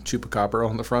drawn chupacabra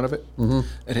on the front of it, and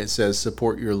it says,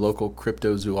 "Support your local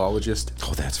cryptozoologist."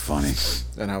 Oh, that's funny.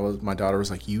 And my daughter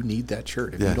was like, "You need that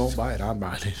shirt. If Yeah. you don't buy it, I'm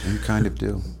buying it." You kind of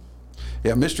do.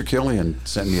 Yeah, Mr. Killian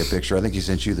sent me a picture. I think he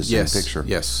sent you the same Yes, picture.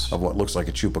 yes. Of what looks like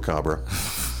a chupacabra.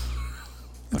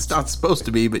 It's not supposed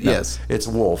to be, but yes, It's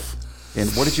wolf.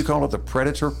 And what did you call it? The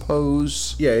predator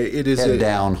pose? yeah, it is. Head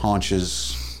down,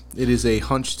 haunches. It is a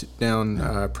hunched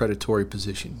down predatory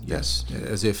position. Yes,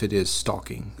 as if it is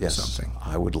stalking Yes. something.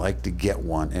 I would like to get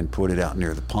one and put it out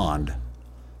near the pond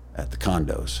at the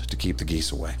condos to keep the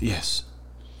geese away. Yes,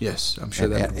 I'm sure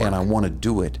that. And I want to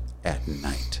do it at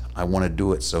night. I want to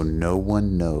do it so no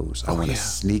one knows. I want to yeah.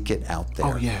 sneak it out there.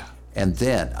 Oh, yeah. And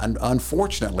then,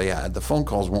 unfortunately, the phone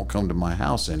calls won't come to my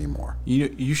house anymore.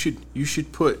 You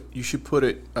should put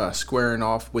it squaring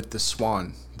off with the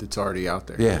swan that's already out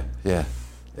there.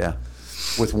 Yeah.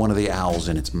 With one of the owls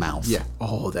in its mouth. Yeah.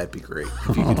 Oh, that'd be great.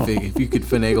 If you could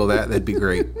finagle that, that'd be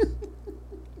great.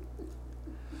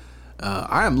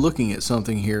 I am looking at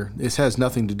something here. This has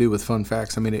nothing to do with fun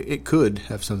facts. I mean, it could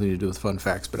have something to do with fun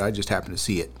facts, but I just happen to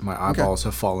see it. My eyeballs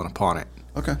have fallen upon it.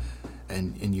 Okay.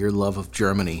 And your love of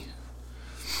Germany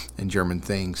and German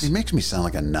things. It makes me sound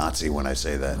like a Nazi when I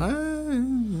say that.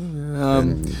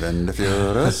 Wenn der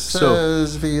Führer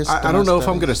says, wie ist I don't know if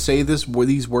I'm das? going to say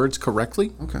these words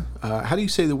correctly. Okay. How do you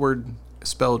say the word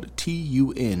spelled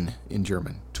T-U-N in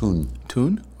German? Tun.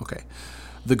 Tun? Okay.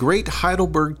 The Great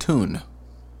Heidelberg Tun.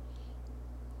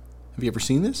 Have you ever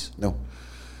seen this? No.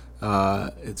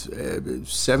 It's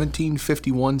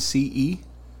 1751 CE.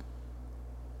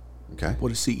 Okay. What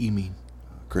does CE mean?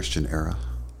 Christian era.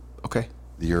 Okay.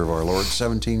 The year of our Lord,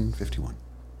 1751.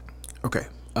 Okay.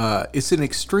 It's an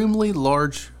extremely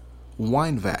large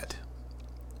wine vat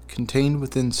contained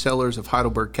within cellars of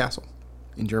Heidelberg Castle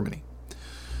in Germany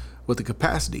with a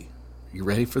capacity, are you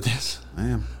ready for this? I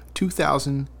am.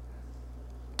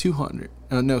 2,200.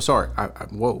 No, sorry.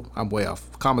 I'm way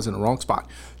off. Comma's in the wrong spot.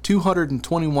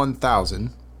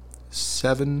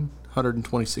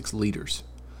 221,726 liters.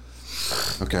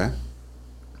 Okay.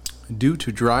 Due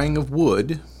to drying of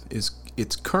wood, its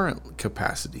current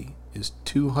capacity is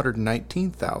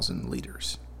 219,000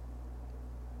 liters.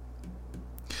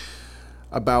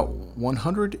 About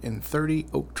 130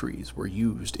 oak trees were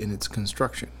used in its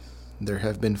construction. There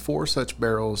have been 4 such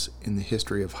barrels in the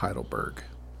history of Heidelberg.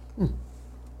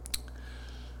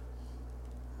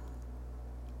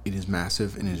 It is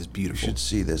massive and it is You beautiful. should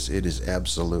see this. It is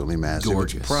absolutely massive.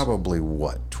 Gorgeous. It's probably,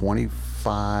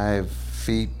 25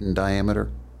 feet in diameter?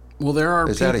 Well, there are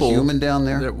Is people. that a human down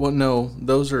there? Well, no,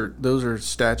 those are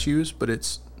statues. But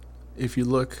if you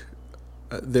look,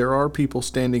 there are people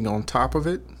standing on top of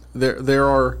it.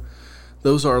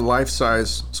 Those are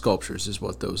life-size sculptures, is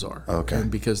what those are. Okay. And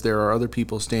because there are other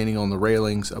people standing on the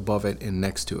railings above it and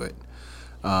next to it,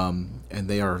 and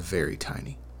they are very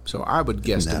tiny. So I would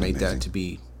guesstimate amazing? that to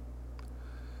be,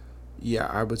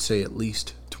 I would say at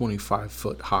least 25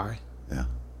 foot high, Yeah.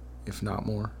 if not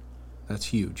more. That's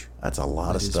huge. That's a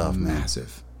lot of It is stuff, man.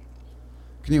 massive.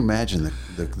 Can you imagine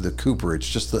the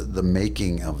cooperage, just the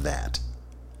making of that?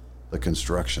 the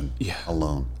construction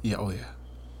alone. Yeah. Oh, yeah.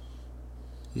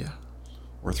 Yeah.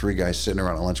 We're 3 guys sitting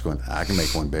around at lunch going, I can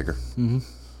make one bigger. Mm-hmm.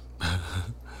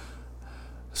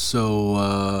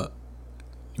 So,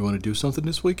 you want to do something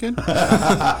this weekend?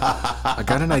 I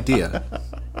got an idea.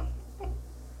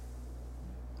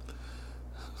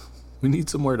 We need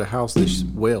somewhere to house this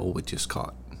whale we just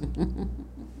caught.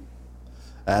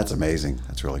 That's amazing.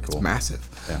 That's really cool. It's massive.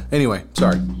 Yeah. Anyway,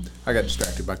 sorry. I got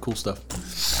distracted by cool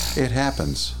stuff. It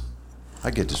happens. I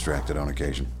get distracted on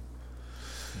occasion.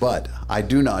 But I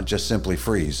do not just simply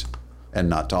freeze and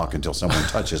not talk until someone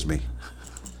touches me.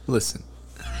 Listen.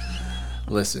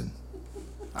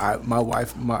 My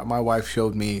wife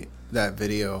showed me that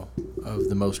video of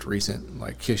the most recent,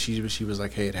 like, she was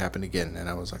like, hey, it happened again. And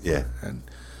I was like, yeah.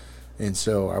 And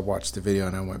so I watched the video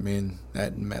and I went, man,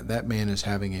 that man is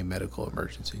having a medical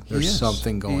emergency. There's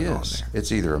something going on there.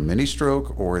 It's either a mini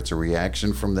stroke or it's a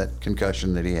reaction from that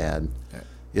concussion that he had. Yeah.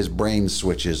 His brain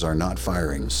switches are not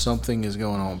firing. Something is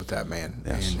going on with that man.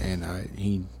 Yes. And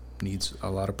he needs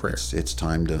a lot of prayer. It's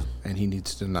time to... And he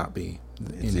needs to not be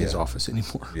in his office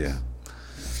anymore. Yeah.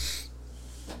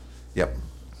 Yep.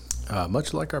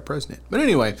 Much like our president. But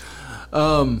anyway.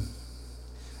 You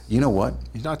know what?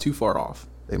 He's not too far off.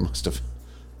 They must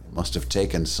have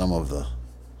taken some of the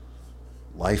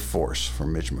life force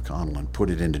from Mitch McConnell and put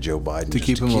it into Joe Biden to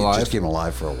keep him alive. Just keep him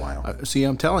alive for a while. See,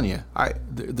 I'm telling you,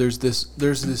 there's this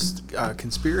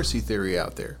conspiracy theory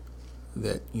out there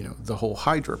that, you know, the whole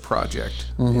Hydra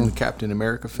project in the Captain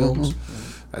America films,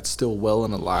 that's still well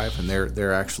and alive, and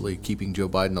they're actually keeping Joe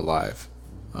Biden alive.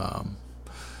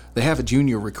 They have a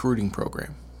junior recruiting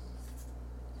program.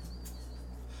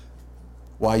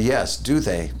 Why, yes, do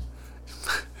they?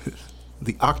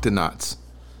 The Octonauts.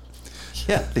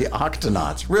 Yeah, the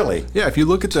Octonauts. Really? Yeah, if you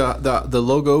look at the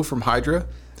logo from Hydra,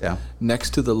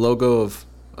 next to the logo for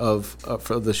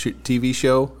the TV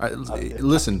show,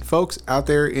 listen, folks out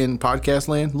there in podcast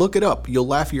land, look it up. You'll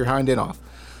laugh your hind end off.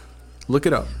 Look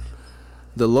it up.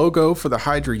 The logo for the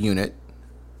Hydra unit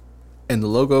and the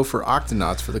logo for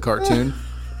Octonauts for the cartoon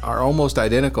are almost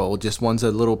identical. Just one's a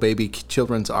little baby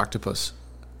children's octopus.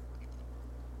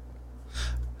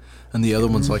 And the other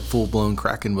one's like full-blown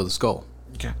kraken with a skull.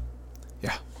 Okay.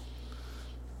 Yeah.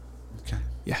 Okay.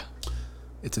 Yeah.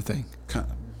 It's a thing.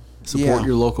 Support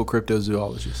your local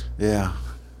cryptozoologist. Yeah.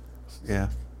 Yeah.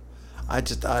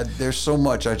 There's so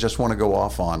much I just want to go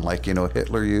off on, like, you know,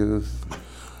 Hitler Youth,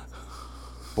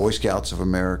 Boy Scouts of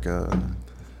America,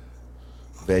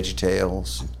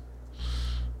 VeggieTales.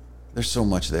 There's so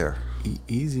much there.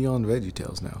 Easy on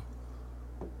VeggieTales now.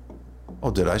 Oh,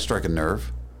 did I strike a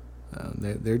nerve?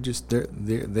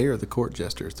 They are the court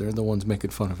jesters. They're the ones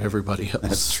making fun of everybody else.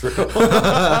 That's true.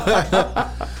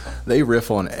 They riff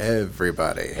on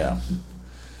everybody. Yeah.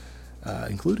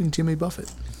 Including Jimmy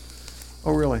Buffett.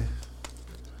 Oh, really?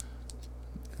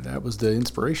 That was the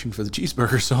inspiration for the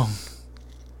cheeseburger song.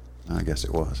 I guess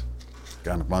it was.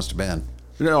 Kind of must have been.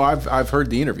 No, I've heard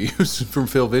the interviews from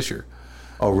Phil Vischer.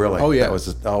 Oh, really? Oh, yeah.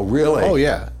 Oh, really? Oh,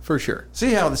 yeah, for sure.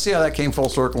 See how that came full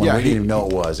circle, and we didn't even know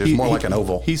it was. It was more like an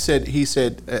oval. He said, it's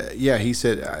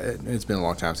been a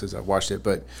long time since I've watched it,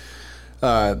 but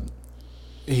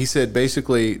he said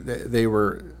basically they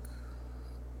were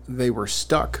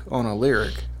stuck on a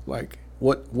lyric. Like,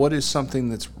 what is something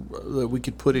that we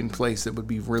could put in place that would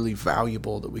be really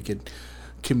valuable, that we could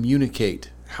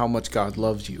communicate how much God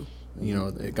loves you, you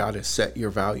know, that God has set your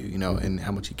value, you know, and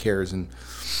how much He cares, and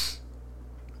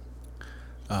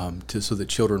so that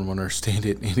children will understand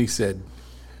it. And he said,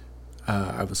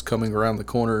 I was coming around the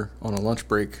corner on a lunch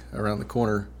break around the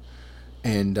corner,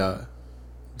 and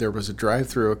there was a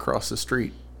drive-through across the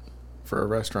street for a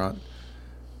restaurant,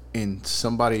 and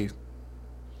something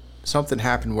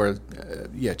happened where,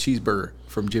 Cheeseburger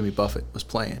from Jimmy Buffett was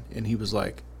playing, and he was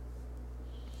like,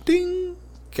 ding,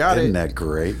 got it. Isn't that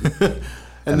great?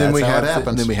 And then we have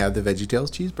the VeggieTales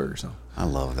cheeseburger song. I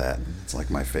love that. It's like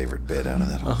my favorite bit out of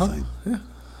that whole thing. Yeah.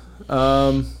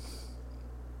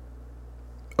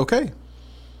 Okay.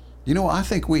 You know, I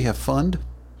think we have funned.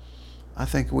 I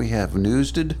think we have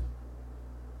newsed.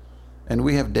 And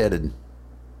we have deaded.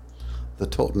 The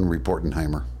Toten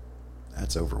Reportenheimer.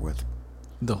 That's over with.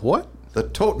 The what? The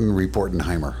Toten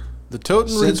Reportenheimer. The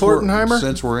Toten Reportenheimer?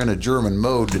 Since we're in a German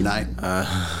mode tonight.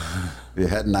 Wir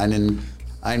hatten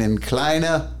einen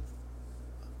kleine...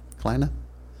 Kleine?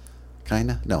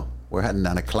 No. We're hatten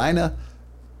eine kleine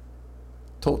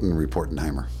Toten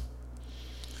Reportenheimer.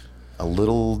 A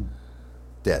little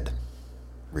dead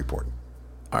report.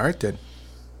 All right, then.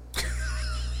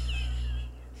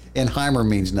 And Heimer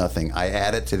means nothing. I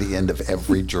add it to the end of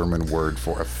every German word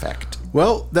for effect.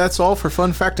 Well, that's all for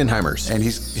Fun Factenheimers. And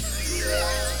he's...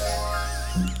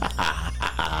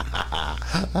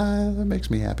 That makes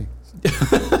me happy.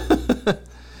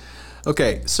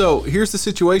 Okay, so here's the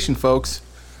situation, folks.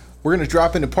 We're going to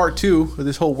drop into part 2 of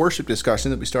this whole worship discussion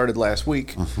that we started last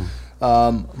week.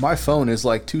 My phone is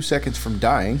like 2 seconds from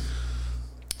dying.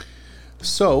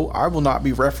 So I will not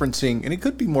be referencing, and it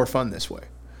could be more fun this way.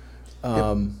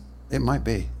 It might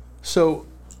be. So,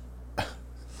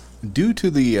 due to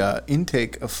the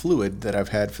intake of fluid that I've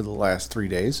had for the last 3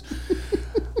 days,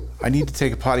 I need to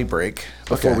take a potty break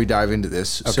before we dive into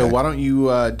this. So why don't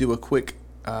you do a quick,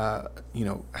 couple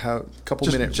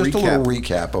minute just recap, a little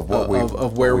recap of what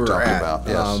of where we're talking at. about.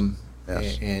 Yes.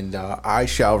 Yes. And I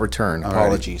shall return.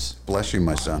 Apologies. Bless you,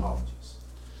 my son.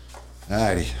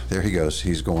 Alrighty, there he goes.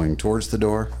 He's going towards the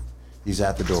door. He's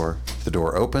at the door. The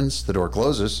door opens. The door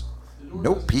closes.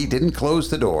 Nope, he didn't close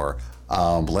the door.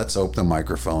 Let's hope the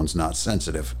microphone's not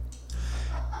sensitive.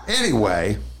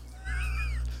 Anyway,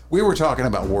 we were talking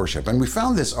about worship, and we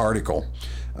found this article.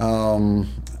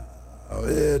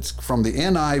 It's from the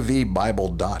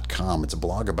NIVBible.com. It's a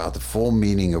blog about the full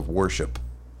meaning of worship.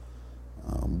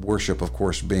 Worship, of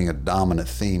course, being a dominant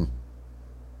theme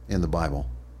in the Bible.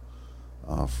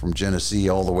 From Genesis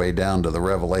all the way down to the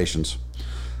Revelations.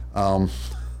 And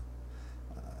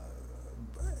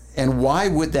why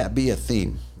would that be a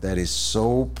theme that is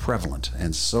so prevalent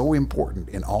and so important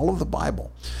in all of the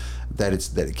Bible that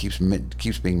it keeps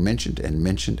being mentioned and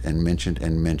mentioned and mentioned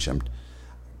and mentioned?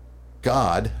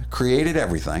 God created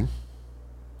everything,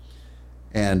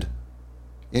 and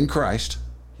in Christ,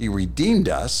 He redeemed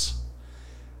us,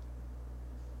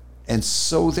 and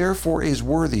so therefore is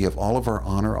worthy of all of our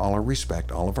honor, all our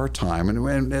respect, all of our time,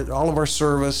 and all of our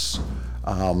service,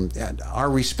 and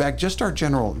our respect, just our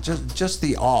general, just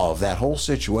the awe of that whole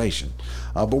situation.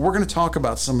 But we're going to talk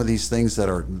about some of these things that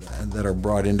are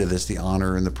brought into this, the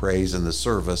honor and the praise and the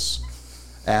service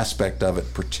aspect of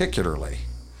it particularly.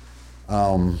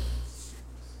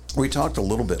 We talked a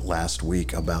little bit last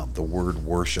week about the word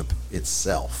worship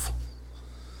itself.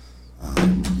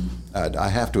 I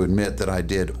have to admit that I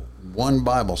did one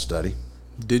Bible study.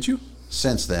 Did you?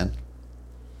 Since then.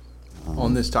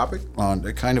 On this topic? On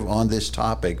this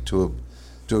topic to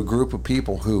a group of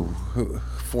people who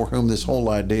for whom this whole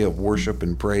idea of worship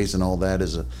and praise and all that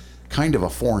is a kind of a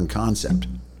foreign concept.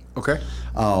 Okay.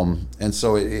 And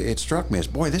so it struck me as,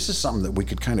 boy, this is something that we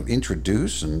could kind of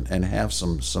introduce and have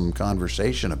some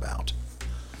conversation about.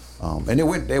 And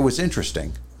it was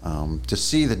interesting to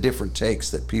see the different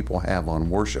takes that people have on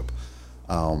worship.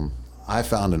 I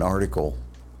found an article,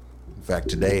 in fact,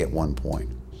 today at one point,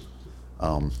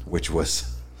 which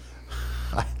was,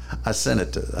 I sent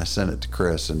it to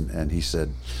Chris, and he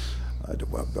said,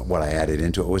 what I added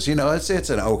into it was, it's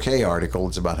an okay article.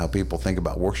 It's about how people think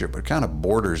about worship, but it kind of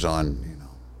borders on,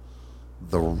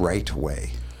 the right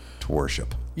way to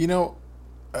worship. I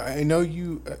know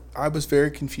I was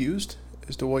very confused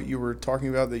as to what you were talking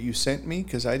about that you sent me,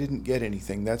 because I didn't get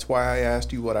anything. That's why I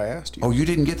asked you what I asked you. Oh, you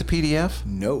didn't get the PDF?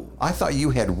 No. I thought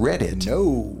you had read it.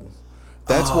 No.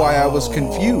 That's why I was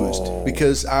confused,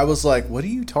 because I was like, what are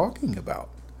you talking about?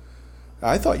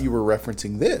 I thought you were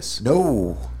referencing this.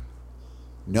 No,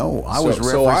 I was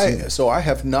referencing. So I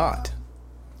have not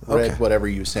read whatever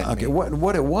you sent me. Okay,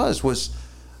 what it was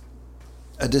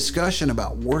a discussion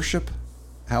about worship,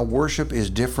 how worship is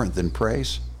different than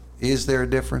praise. Is there a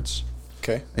difference?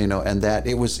 Okay. And that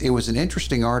it was an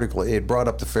interesting article. It brought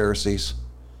up the Pharisees.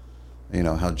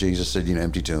 How Jesus said,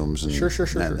 empty tombs and sure.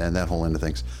 And that whole end of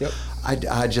things. Yep.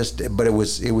 But it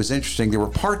was interesting. There were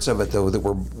parts of it though that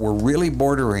were really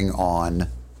bordering on,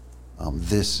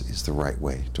 this is the right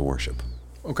way to worship.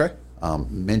 Okay.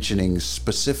 Mentioning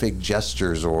specific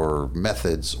gestures or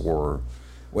methods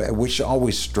which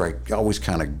always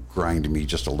kind of grind me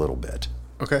just a little bit.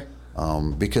 Okay.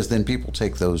 Because then people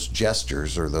take those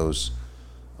gestures or those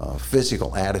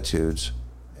physical attitudes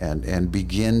and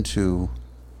begin to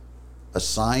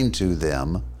assign to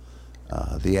them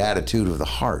the attitude of the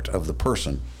heart of the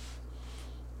person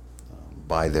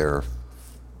by their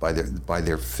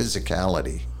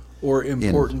physicality or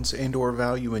importance and or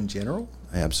value in general.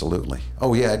 Absolutely.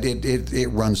 Oh yeah, it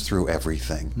runs through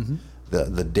everything. Mm-hmm.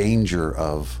 The danger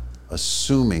of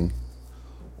assuming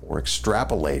or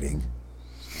extrapolating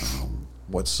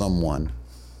what someone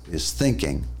is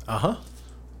thinking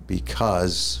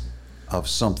because of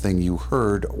something you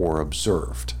heard or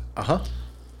observed.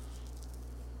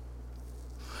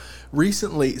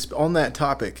 Recently, on that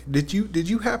topic, did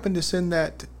you happen to send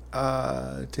that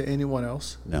to anyone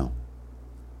else? No.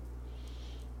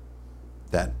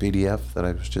 That PDF that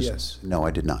I was just... Yes. No,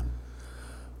 I did not.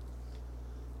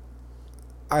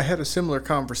 I had a similar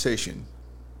conversation.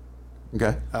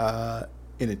 Okay.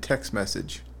 In a text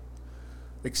message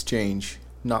exchange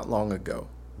not long ago,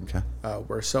 Okay.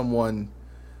 where someone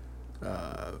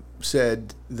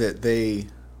said that they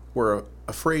were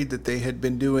afraid that they had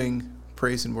been doing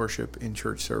praise and worship in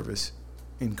church service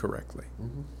incorrectly.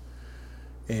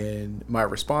 And my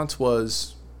response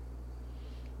was,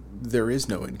 there is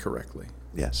no incorrectly.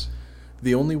 Yes.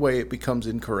 The only way it becomes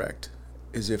incorrect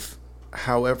is if,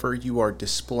 however you are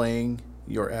displaying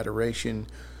your adoration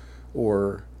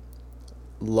or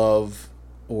love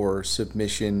or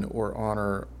submission or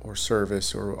honor or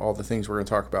service or all the things we're going to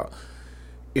talk about,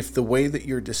 if the way that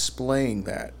you're displaying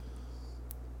that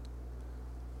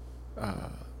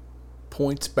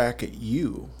points back at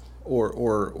you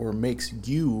or makes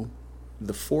you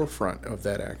the forefront of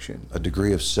that action, A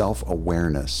degree of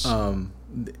self-awareness.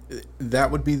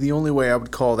 that would be the only way I would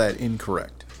call that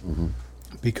incorrect.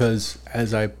 Because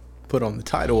as I put on the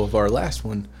title of our last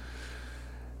one,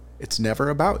 it's never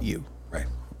about you. Right.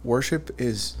 Worship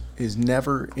is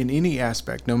never in any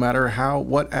aspect, no matter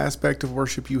what aspect of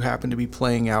worship you happen to be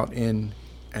playing out in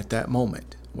at that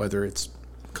moment, whether it's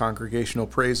congregational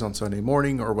praise on Sunday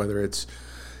morning, or whether it's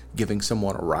giving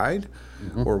someone a ride,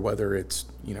 or whether it's,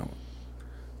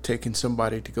 taking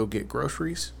somebody to go get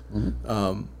groceries,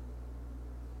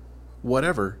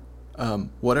 whatever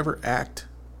act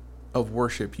of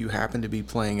worship you happen to be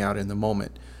playing out in the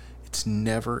moment, it's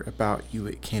never about you.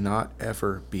 It cannot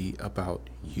ever be about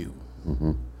you.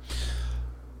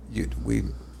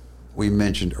 We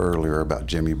mentioned earlier about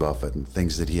Jimmy Buffett and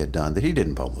things that he had done that he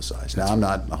didn't publicize. Now, I'm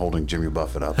not holding Jimmy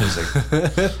Buffett up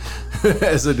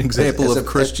as an example of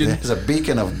Christian, as a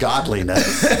beacon of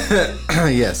godliness.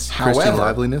 Yes, Christian However,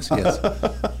 liveliness. Yes,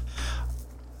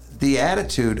 the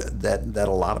attitude that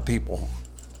a lot of people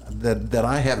that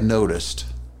I have noticed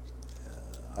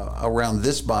around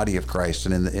this body of Christ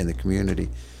and in the community,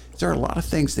 there are a lot of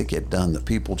things that get done that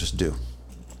people just do.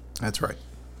 that's right.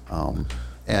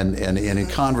 And in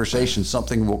conversation,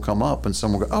 something will come up, and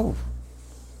someone will go, "Oh,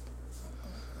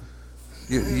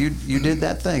 you did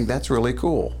that thing. That's really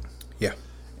cool." Yeah,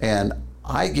 And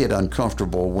I get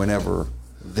uncomfortable whenever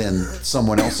then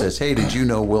someone else says, "Hey, did you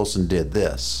know Wilson did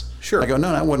this?" Sure. I go,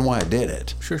 "No, that wasn't why I did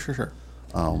it." sure.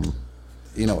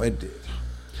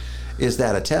 Is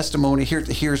that a testimony?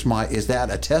 Is that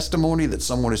a testimony that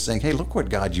someone is saying, "Hey, look what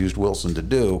God used Wilson to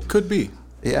do"? Could be.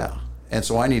 Yeah. And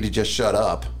so I need to just shut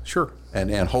up. Sure.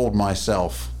 And hold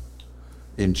myself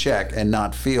in check and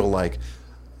not feel like,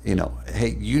 hey,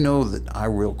 that I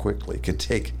real quickly can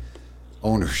take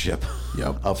ownership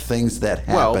Yep. of things that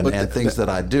Well, happen but and things that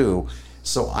I do.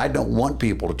 So I don't want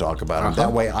people to talk about them.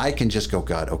 That way I can just go,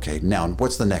 God, okay, now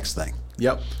what's the next thing?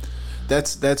 Yep.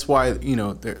 That's why,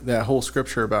 that whole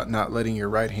scripture about not letting your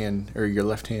right hand or your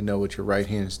left hand know what your right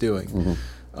hand is doing.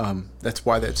 That's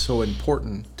why that's so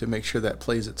important, to make sure that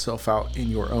plays itself out in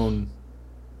your own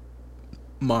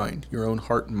mind, your own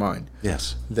heart and mind.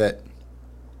 Yes. That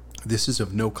this is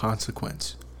of no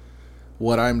consequence.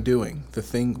 What I'm doing,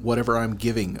 whatever I'm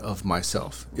giving of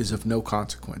myself, is of no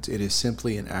consequence. It is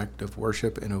simply an act of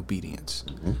worship and obedience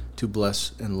to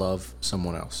bless and love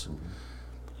someone else.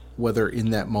 Whether in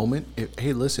that moment,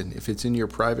 hey, listen, if it's in your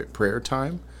private prayer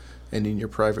time and in your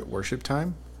private worship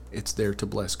time, it's there to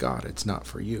bless God. It's not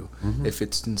for you. If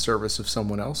it's in service of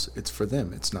someone else, it's for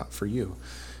them. It's not for you.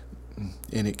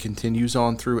 And it continues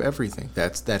on through everything.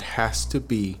 That has to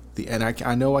be and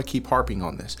I know I keep harping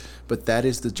on this, but that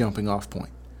is the jumping off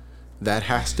point. That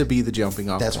has to be the jumping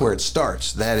off point. That's where it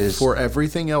starts. That is For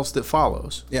everything else that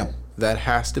follows. Yeah. That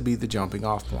has to be the jumping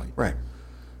off point. Right.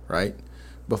 Right?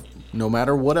 But no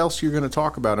matter what else you're going to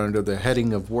talk about under the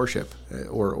heading of worship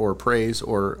or praise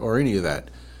or any of that,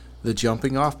 the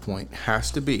jumping off point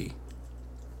has to be,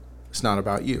 it's not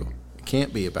about you. It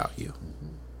can't be about you.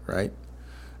 Right?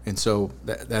 And so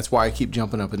that's why I keep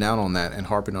jumping up and down on that and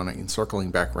harping on it and circling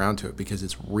back around to it, because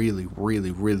it's really, really,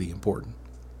 really important.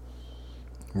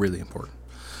 Really important.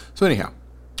 So anyhow,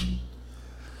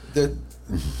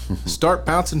 start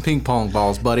bouncing ping pong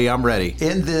balls, buddy. I'm ready.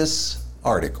 In this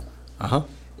article,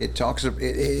 It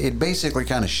it basically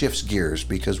kind of shifts gears,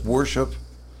 because worship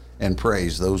and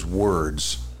praise, those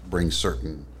words bring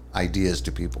certain ideas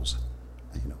to people's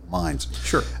minds.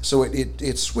 Sure. So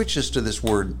it switches to this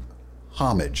word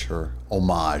homage or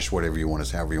homage, however you want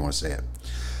to say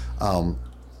it.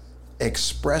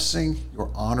 Expressing your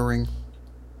honoring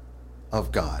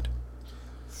of God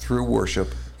through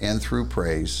worship and through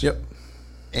praise. Yep.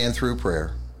 And through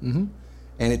prayer. And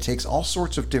it takes all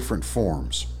sorts of different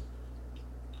forms.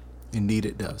 Indeed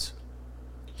it does.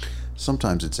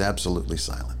 Sometimes it's absolutely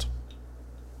silent.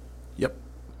 Yep.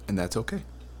 And that's okay.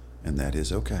 And that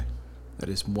is okay. That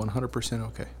is 100%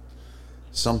 okay.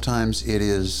 Sometimes it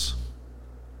is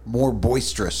more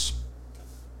boisterous.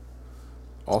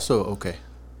 Also okay.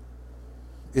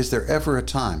 Is there ever a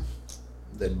time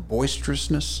that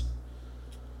boisterousness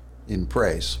in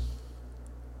praise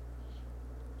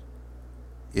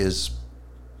is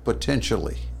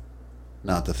potentially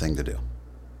not the thing to do?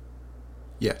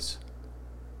 Yes.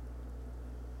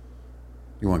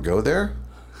 You want to go there?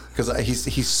 Because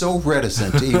he's so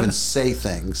reticent to even say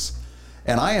things.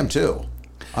 And I am too.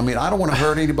 I mean, I don't want to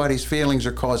hurt anybody's feelings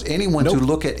or cause anyone to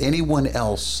look at anyone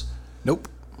else Nope.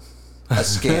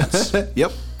 askance.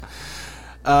 Yep.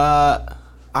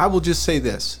 I will just say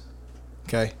this,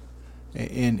 okay?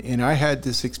 And I had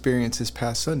this experience this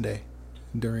past Sunday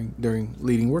during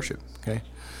leading worship, okay?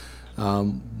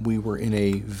 We were in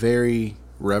a very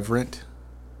reverent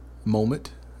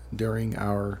moment during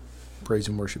our praise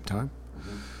and worship time.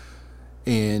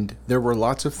 And there were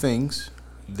lots of things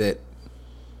that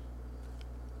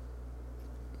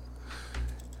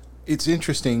it's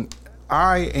interesting.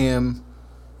 I'm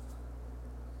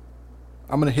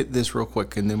going to hit this real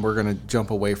quick, and then we're going to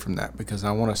jump away from that because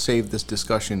I want to save this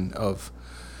discussion of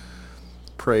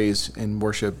praise and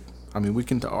worship. I mean,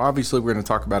 obviously we're going to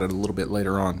talk about it a little bit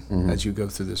later on as you go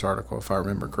through this article, if I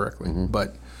remember correctly.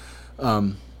 But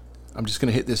I'm just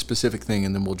going to hit this specific thing,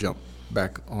 and then we'll jump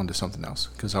back onto something else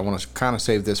because I want to kind of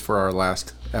save this for our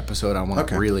last episode. I want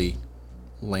to really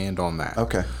land on that.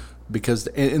 Okay. Because,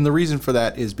 and the reason for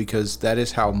that is because that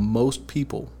is how most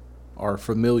people are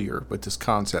familiar with this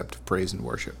concept of praise and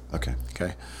worship. Okay.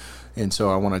 Okay. And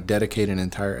so I want to dedicate an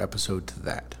entire episode to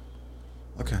that.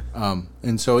 Okay.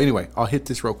 And so anyway, I'll hit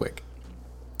this real quick.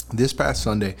 This past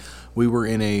Sunday, we were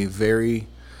in a very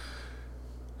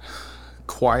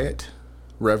quiet,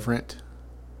 reverent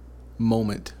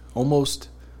moment, almost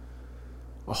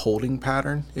a holding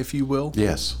pattern, if you will.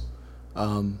 Yes.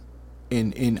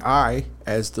 And I,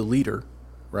 as the leader,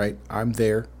 right, I'm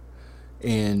there,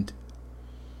 and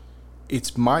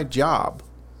it's my job,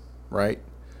 right,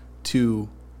 to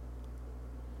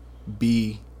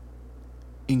be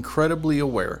incredibly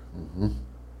aware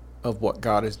of what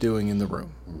God is doing in the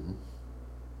room,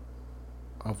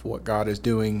 of what God is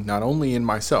doing not only in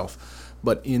myself,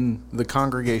 but in the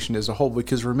congregation as a whole.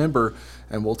 Because remember,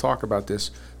 and we'll talk about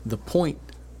this, the point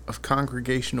of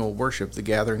congregational worship, the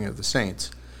gathering of the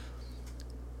saints,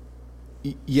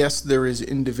 yes, there is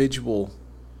individual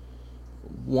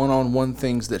one-on-one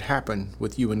things that happen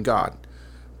with you and God,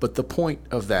 but the point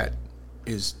of that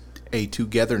is a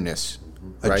togetherness,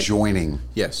 right? A joining.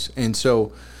 Yes. And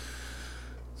so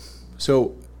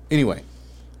anyway,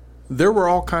 there were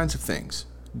all kinds of things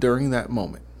during that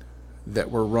moment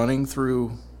that were running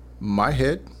through my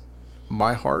head,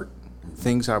 my heart,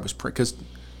 things I was praying, because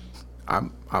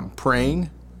I'm praying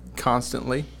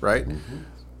constantly, right?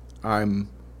 I'm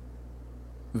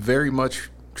very much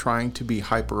trying to be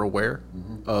hyper aware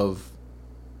of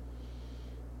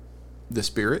the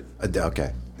Spirit.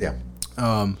 Okay. Yeah.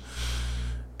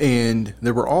 And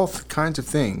there were all kinds of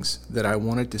things that I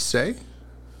wanted to say,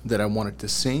 that I wanted to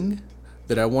sing,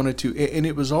 that I wanted to, and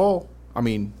it was all, I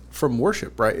mean, from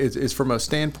worship, right? It's from a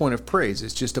standpoint of praise.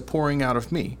 It's just a pouring out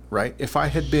of me, right? If I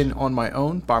had been on my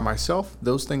own, by myself,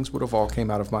 those things would have all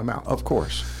came out of my mouth. Of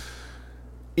course.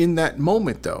 In that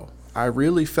moment, though, I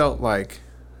really felt like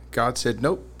God said,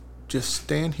 nope, just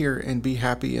stand here and be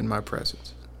happy in my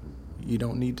presence. You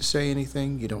don't need to say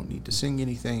anything. You don't need to sing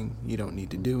anything. You don't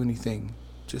need to do anything.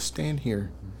 Just stand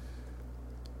here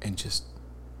and just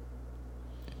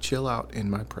chill out in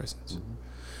my presence.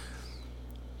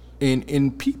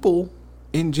 And people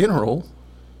in general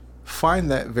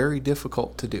find that very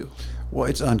difficult to do. Well,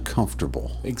 it's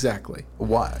uncomfortable. Exactly.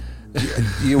 Why?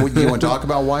 You want to talk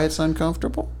about why it's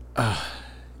uncomfortable?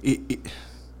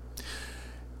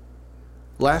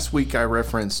 Last week I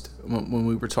referenced when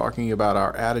we were talking about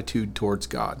our attitude towards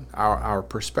God, our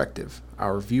perspective,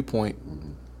 our viewpoint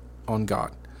on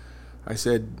God. I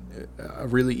said a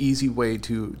really easy way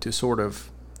to sort of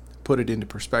put it into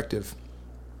perspective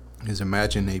is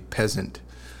imagine a peasant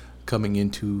coming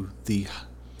into the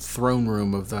throne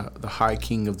room of the high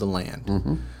king of the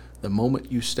land. The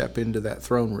moment you step into that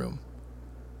throne room,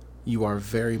 you are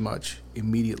very much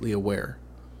immediately aware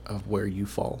of where you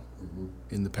fall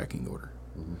in the pecking order.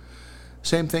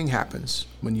 Same thing happens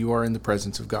when you are in the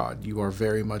presence of God. You are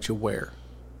very much aware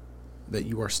that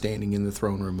you are standing in the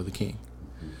throne room of the King.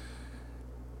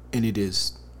 And it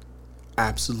is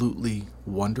absolutely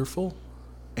wonderful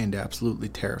and absolutely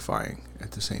terrifying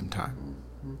at the same time.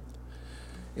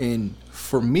 And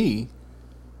for me,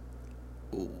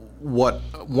 what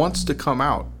wants to come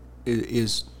out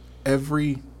is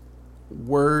every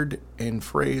word and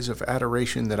phrase of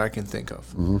adoration that I can think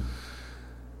of.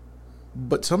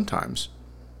 But sometimes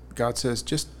God says,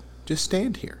 just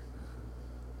stand here.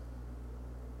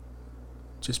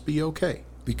 Just be okay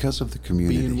Because of the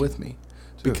community. being with me.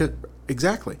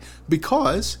 Exactly.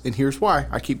 Because, and here's why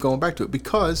I keep going back to it,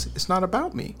 because it's not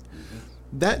about me.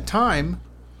 That time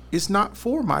is not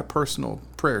for my personal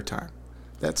prayer time.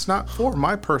 That's not for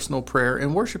my personal prayer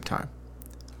and worship time.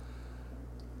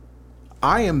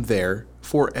 I am there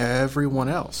for everyone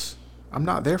else. I'm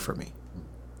not there for me.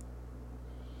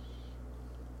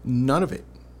 None of it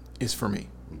is for me.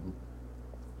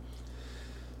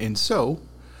 And so,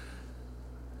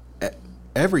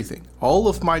 everything, all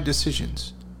of my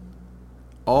decisions,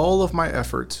 all of my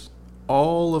efforts,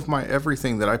 all of my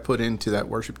everything that I put into that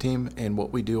worship team and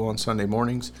what we do on Sunday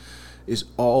mornings is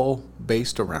all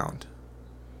based around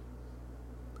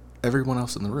everyone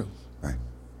else in the room. Right.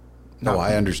 Not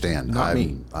I me. understand. Not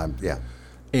me. Yeah.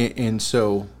 And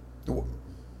so,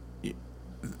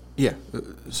 yeah.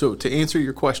 So to answer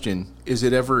your question, is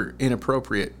it ever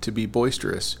inappropriate to be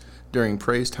boisterous during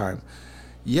praise time?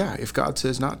 Yeah, if God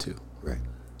says not to. Right.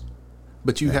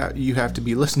 But you have to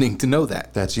be listening to know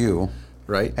that. That's you.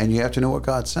 Right? And you have to know what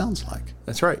God sounds like.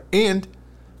 That's right. And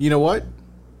you know what?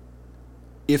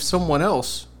 If someone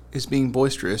else is being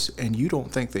boisterous and you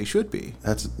don't think they should be,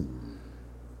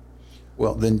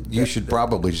 well, then you should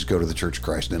probably just go to the Church of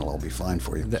Christ and it'll all be fine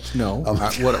for you.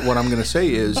 What I'm going to say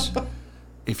is,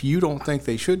 if you don't think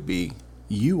they should be,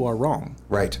 you are wrong.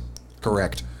 Right.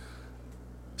 Correct.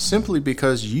 Simply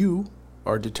because you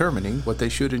are determining what they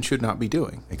should and should not be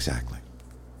doing. Exactly.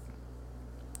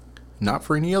 Not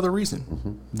for any other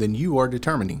reason than you are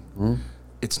determining.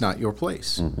 It's not your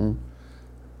place.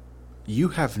 You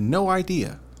have no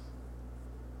idea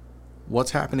what's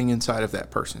happening inside of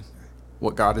that person,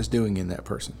 what God is doing in that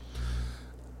person.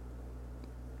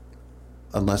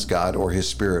 Unless God or His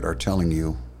Spirit are telling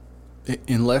you.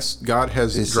 Unless God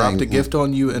has dropped a gift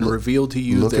on you and revealed to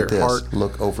you their heart.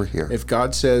 Look over here. If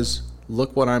God says,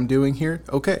 look what I'm doing here,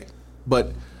 okay.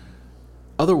 But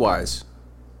otherwise,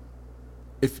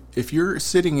 if you're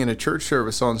sitting in a church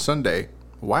service on Sunday,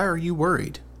 why are you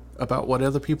worried about what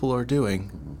other people are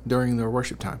doing during their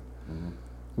worship time?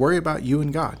 Worry about you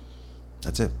and God.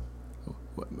 That's it.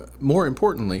 More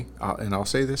importantly, and I'll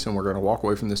say this and we're going to walk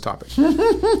away from this topic.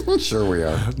 Sure we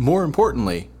are. More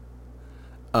importantly,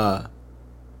 God,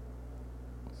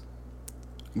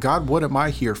 what am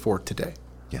I here for today?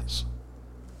 Yes.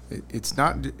 It's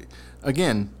not,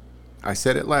 again, I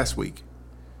said it last week.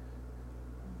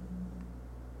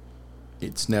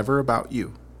 It's never about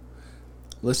you.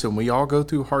 Listen, we all go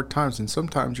through hard times, and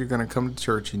sometimes you're going to come to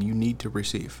church and you need to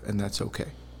receive, and that's okay.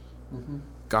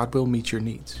 God will meet your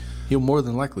needs. He'll more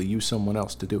than likely use someone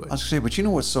else to do it. I was going to say, but you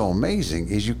know what's so amazing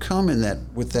is you come in that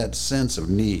with that sense of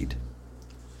need.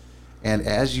 And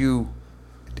as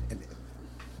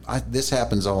this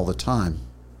happens all the time.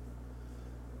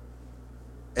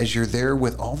 As you're there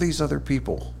with all these other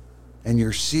people and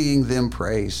you're seeing them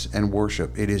praise and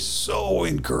worship, it is so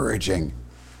encouraging.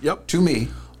 Yep. To me.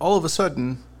 All of a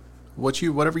sudden,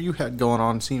 whatever you had going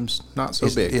on seems not so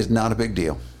big. It's not a big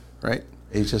deal. Right?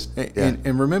 It's just,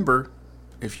 and remember,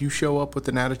 if you show up with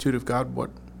an attitude of, God,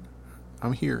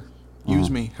 I'm here. Use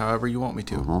me however you want me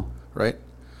to. Right?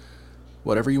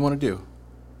 Whatever you want to do.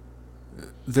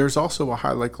 There's also a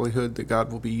high likelihood that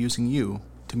God will be using you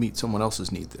to meet someone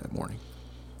else's need that morning.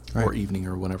 Right. Or evening,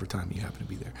 or whenever time you happen to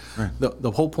be there. Right.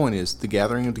 The whole point is the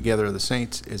gathering together of the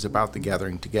saints is about the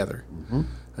gathering together.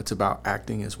 It's about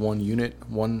acting as one unit,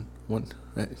 one.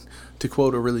 To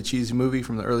quote a really cheesy movie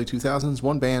from the early 2000s,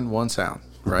 one band, one sound.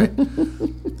 Right?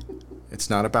 It's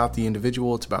not about the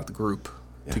individual; it's about the group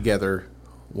together,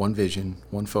 one vision,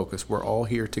 one focus. We're all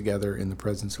here together in the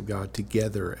presence of God,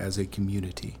 together as a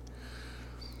community.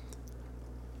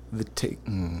 The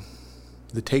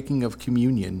taking of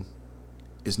communion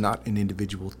is not an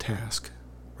individual task.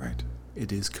 Right.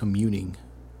 It is communing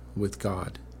with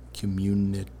God.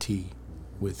 Community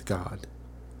with God.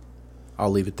 I'll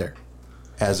leave it there.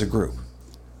 As a group.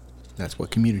 That's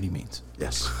what community means.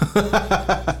 Yes.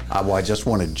 I just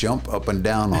want to jump up and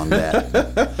down on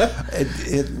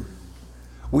that.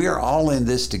 We are all in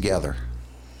this together.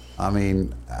 I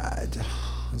mean...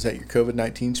 Is that your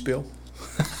COVID-19 spiel?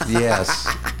 Yes.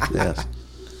 Yes.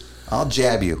 I'll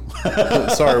jab you.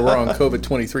 Sorry, we're on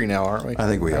COVID-23 now, aren't we? I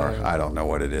think we are. I don't know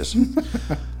what it is.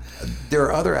 There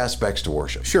are other aspects to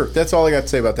worship. Sure, that's all I got to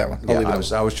say about that one.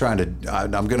 I was trying to.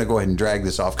 I'm going to go ahead and drag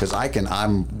this off because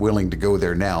I'm willing to go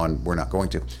there now, and we're not going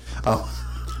to.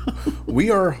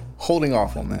 We are holding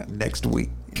off on that next week.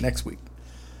 Next week.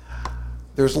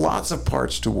 There's lots of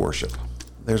parts to worship.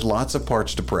 There's lots of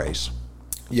parts to praise.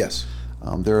 Yes.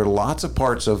 There are lots of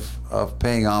parts of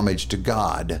paying homage to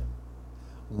God.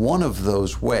 One of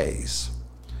those ways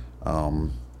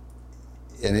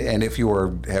and if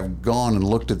you have gone and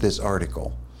looked at this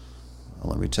article,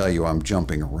 let me tell you, I'm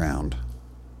jumping around.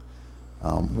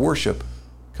 Worship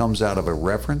comes out of a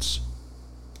reverence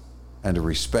and a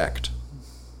respect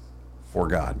for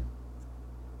God.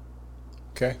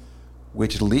 Okay.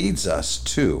 Which leads us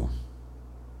to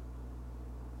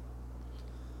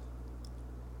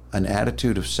an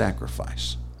attitude of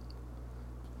sacrifice,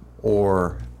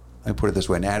 or I put it this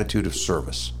way, an attitude of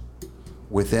service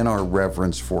within our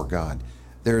reverence for God.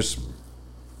 There's,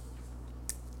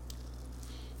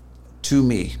 to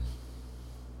me,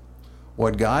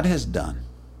 what God has done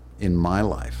in my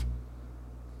life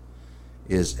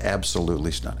is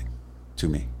absolutely stunning to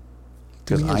me.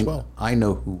 Because I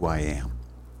know who I am.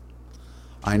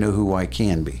 I know who I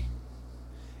can be.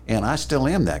 And I still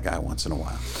am that guy once in a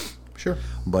while. Sure.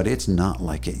 But it's not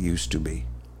like it used to be.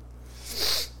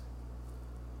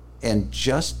 And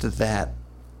just that,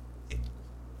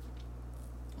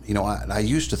 you know, I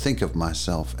used to think of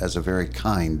myself as a very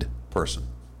kind person.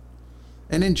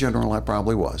 And in general, I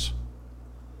probably was.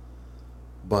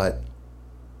 But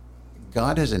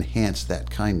God has enhanced that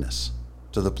kindness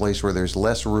to the place where there's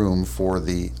less room for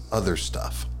the other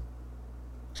stuff.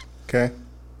 Okay.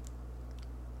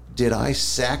 Did I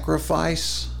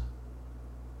sacrifice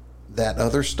that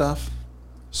other stuff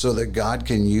so that God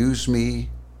can use me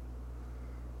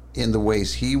in the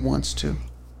ways He wants to?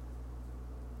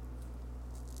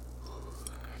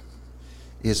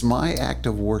 Is my act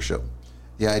of worship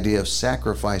the idea of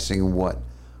sacrificing what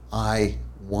I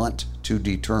want to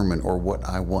determine or what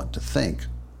I want to think?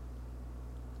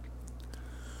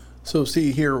 So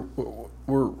see here,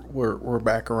 we're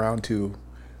back around to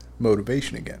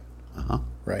motivation again.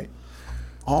 Right.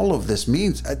 All of this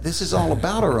means this is all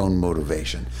about our own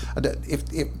motivation. If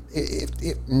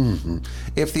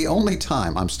the only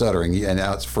time I'm stuttering, and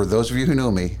now it's for those of you who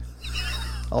know me,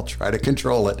 I'll try to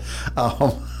control it,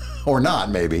 or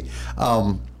not maybe.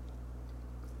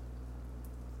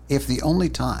 If the only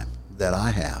time that I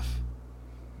have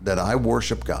that I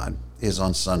worship God is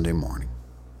on Sunday morning,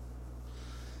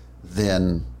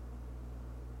 then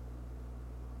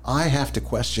I have to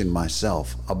question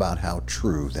myself about how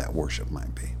true that worship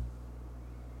might be.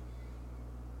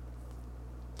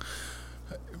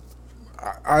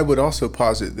 I would also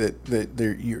posit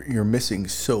that you're missing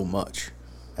so much.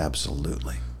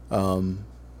 Absolutely.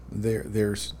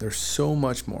 There's so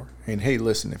much more. And hey,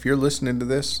 listen, if you're listening to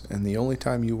this and the only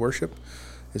time you worship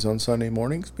is on Sunday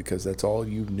mornings because that's all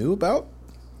you knew about,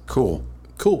 cool,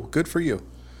 good for you,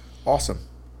 awesome.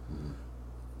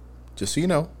 Just so you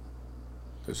know,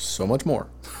 there's so much more.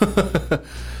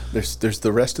 there's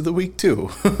the rest of the week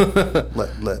too.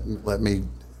 let me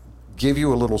give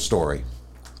you a little story.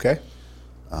 Okay.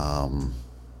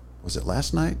 Was it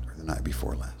last night or the night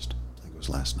before last? I think it was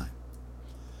last night.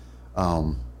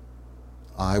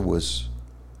 I was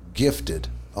gifted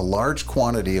a large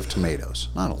quantity of tomatoes.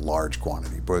 Not a large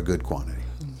quantity, but a good quantity.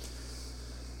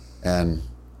 And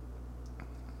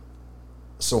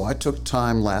so I took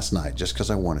time last night just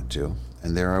because I wanted to.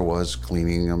 And there I was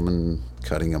cleaning them and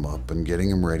cutting them up and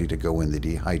getting them ready to go in the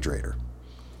dehydrator,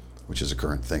 which is a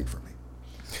current thing for me.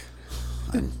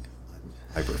 I'm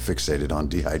hyper fixated on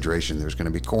dehydration. There's going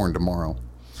to be corn tomorrow.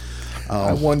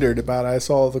 I wondered about. I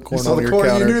saw the corn on your corn,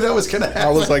 counter. You knew that was going to happen. I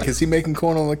was like, is he making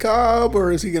corn on the cob,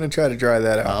 or is he going to try to dry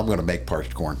that out? I'm going to make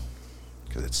parched corn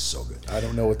because it's so good. I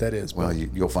don't know what that is. Well,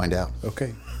 you'll find out.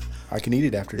 Okay, I can eat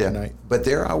it after tonight. But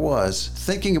there I was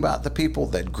thinking about the people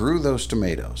that grew those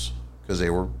tomatoes, because they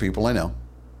were people I know,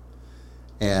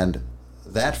 and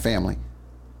that family,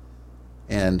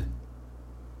 and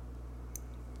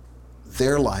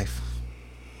their life,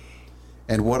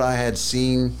 and what I had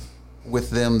seen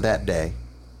with them that day.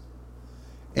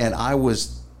 And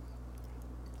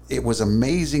it was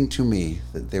amazing to me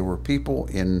that there were people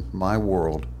in my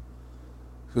world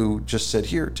who just said,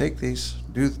 here, take these,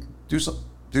 do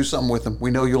something with them. We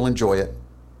know you'll enjoy it.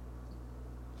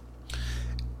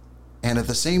 And at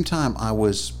the same time, I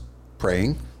was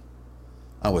praying.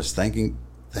 I was thanking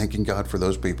God for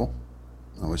those people.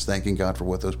 I was thanking God for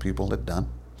what those people had done,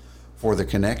 for the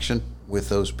connection with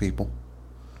those people,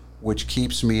 which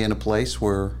keeps me in a place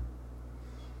where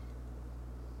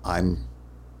I don't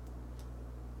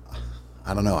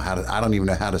even know how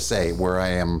to say where I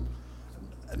am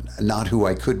not who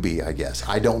I could be, I guess.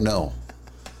 I don't know.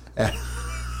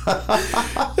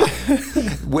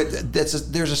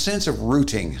 There's a sense of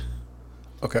rooting.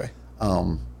 Okay.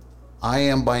 I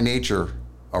am by nature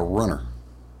a runner.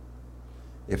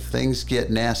 If things get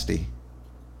nasty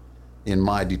in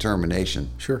my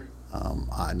determination, sure,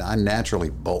 I naturally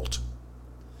bolt.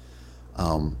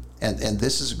 And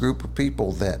this is a group of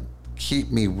people that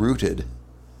keep me rooted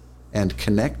and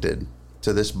connected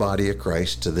to this body of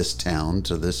Christ, to this town,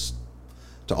 to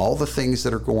all the things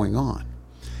that are going on.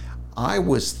 I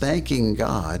was thanking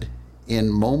God in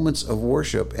moments of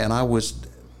worship, and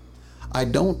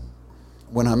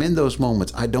when I'm in those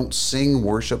moments, I don't sing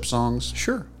worship songs.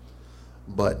 Sure.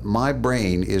 But my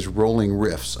brain is rolling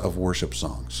riffs of worship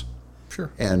songs.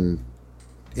 Sure. And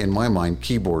in my mind,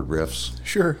 keyboard riffs.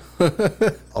 Sure.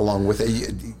 Along with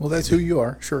it. Well, that's who you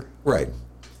are. Sure. Right.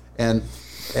 And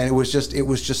it was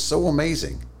just so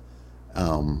amazing.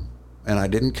 And I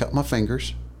didn't cut my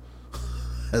fingers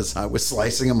as I was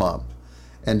slicing them up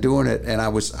and doing it. And I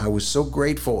was so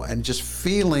grateful and just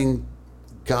feeling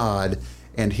God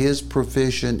and his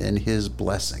provision and his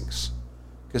blessings.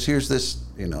 Because here's this,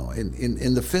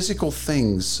 in the physical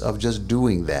things of just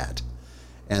doing that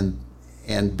and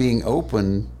being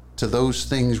open to those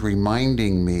things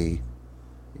reminding me,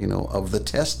 of the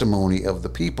testimony of the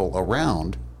people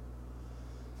around,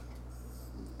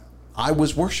 I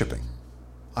was worshiping.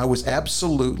 I was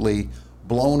absolutely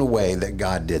blown away that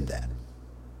God did that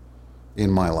in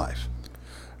my life.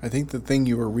 I think the thing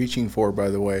you were reaching for, by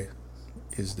the way,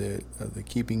 is the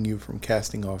keeping you from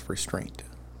casting off restraint.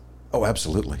 Oh,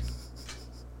 absolutely.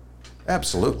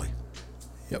 Absolutely.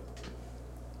 Yep.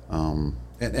 And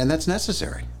that's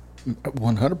necessary.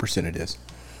 100% it is.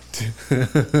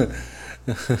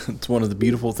 It's one of the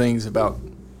beautiful things about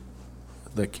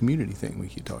the community thing we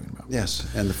keep talking about. Yes,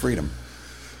 and the freedom.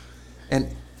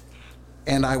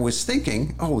 And I was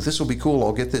thinking, this will be cool.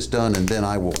 I'll get this done, and then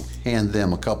I will hand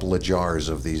them a couple of jars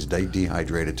of these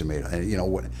dehydrated tomatoes.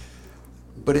 And what?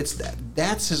 But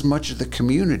that's as much of the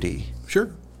community.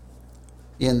 Sure.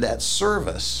 In that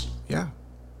service. Yeah.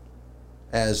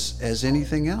 As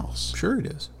anything else. Sure it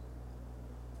is.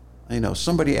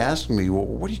 Somebody asked me, well,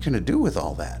 what are you going to do with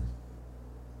all that?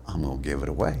 I'm going to give it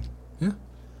away. Yeah.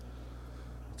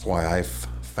 That's why I've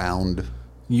found...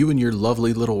 You and your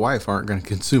lovely little wife aren't going to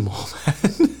consume all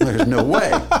that. There's no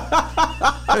way.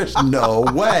 There's no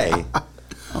way.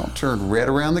 I'll turn red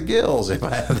around the gills if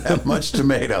I have that much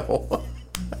tomato.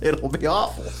 It'll be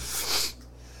awful.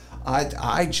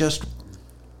 I just...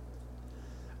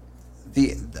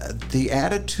 The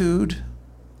attitude,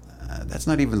 that's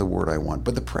not even the word I want,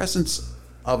 but the presence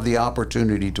of the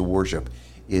opportunity to worship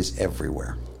is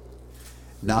everywhere.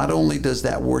 Not only does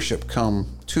that worship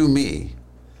come to me,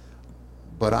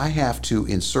 but I have to,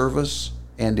 in service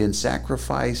and in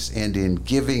sacrifice and in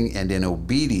giving and in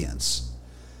obedience,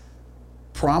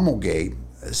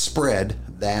 spread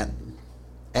that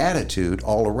attitude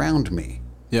all around me.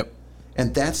 Yep.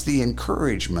 And that's the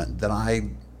encouragement that I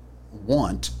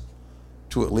want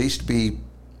to at least be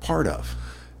part of.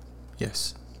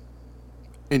 Yes.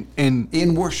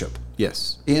 In worship.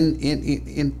 Yes.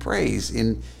 In praise,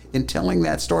 in telling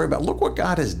that story about look what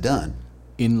God has done.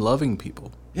 In loving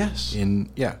people. Yes.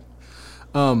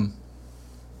 So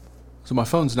my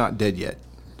phone's not dead yet.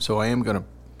 So I am going to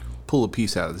pull a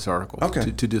piece out of this article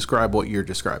to describe what you're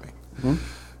describing.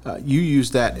 Mm-hmm. You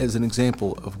use that as an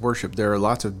example of worship. There are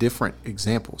lots of different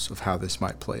examples of how this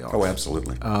might play off. Oh,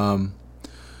 absolutely.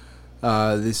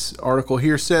 This article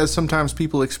here says sometimes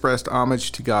people expressed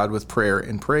homage to God with prayer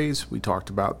and praise. We talked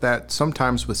about that.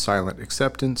 Sometimes with silent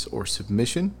acceptance or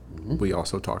submission. Mm-hmm. We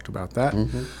also talked about that.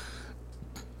 Mm-hmm.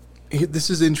 This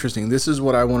is interesting. This is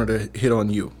what I wanted to hit on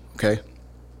you, okay?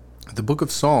 The book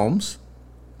of Psalms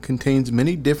contains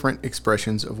many different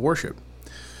expressions of worship,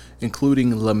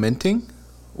 including lamenting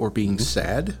or being mm-hmm.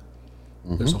 sad.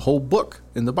 Mm-hmm. There's a whole book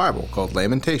in the Bible called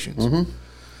Lamentations. Mm-hmm.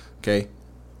 Okay?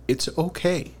 It's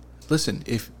okay. Listen,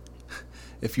 if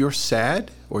you're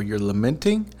sad or you're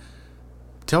lamenting,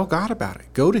 tell God about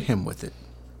it. Go to him with it,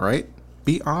 right?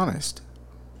 Be honest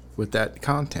with that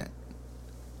content,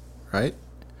 right?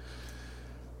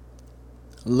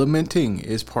 Lamenting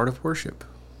is part of worship.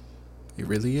 It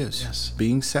really is. Yes.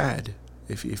 Being sad.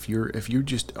 If you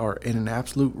just are in an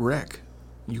absolute wreck,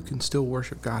 you can still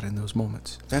worship God in those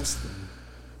moments. That's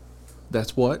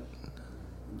what?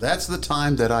 That's the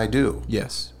time that I do.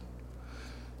 Yes.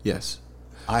 Yes.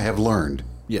 I have learned.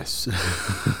 Yes.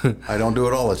 I don't do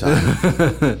it all the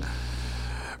time.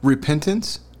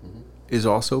 Repentance mm-hmm. is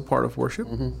also part of worship.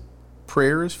 Mm-hmm.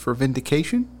 Prayers for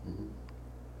vindication. Mm-hmm.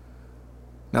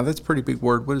 Now, that's a pretty big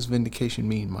word. What does vindication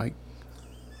mean, Mike?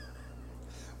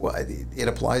 Well, it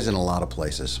applies in a lot of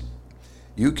places.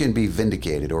 You can be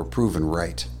vindicated or proven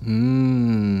right.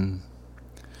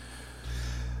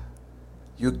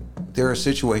 There are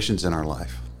situations in our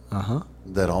life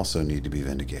that also need to be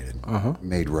vindicated,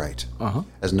 made right.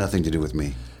 Has nothing to do with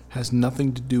me. Has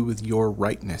nothing to do with your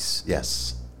rightness.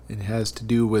 Yes. It has to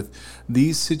do with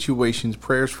these situations,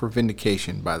 prayers for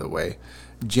vindication, by the way.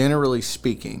 Generally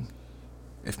speaking,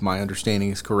 if my understanding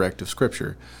is correct of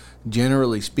Scripture,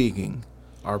 generally speaking,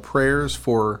 are prayers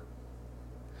for,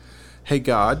 hey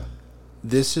God,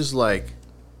 this is like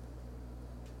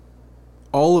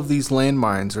all of these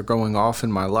landmines are going off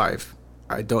in my life.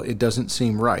 It doesn't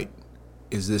seem right.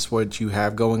 Is this what you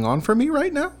have going on for me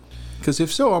right now? Because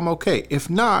if so, I'm okay. If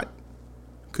not,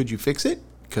 could you fix it?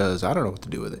 Because I don't know what to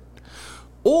do with it.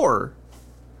 Or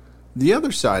the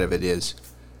other side of it is,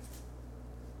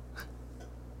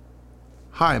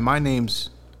 hi, my name's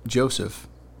Joseph.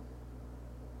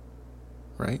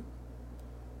 Right?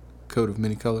 Coat of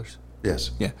many colors.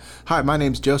 Yes. Yeah. Hi, my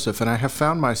name's Joseph, and I have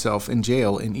found myself in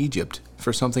jail in Egypt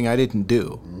for something I didn't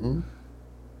do. Mm-hmm.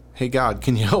 Hey, God,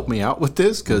 can you help me out with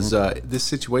this? Because this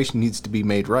situation needs to be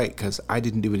made right because I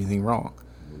didn't do anything wrong.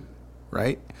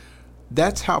 Right?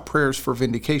 That's how prayers for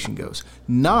vindication goes.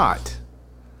 Not,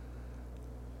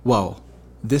 well,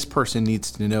 this person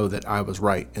needs to know that I was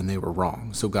right and they were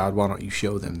wrong. So, God, why don't you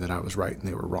show them that I was right and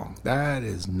they were wrong? That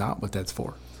is not what that's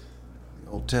for.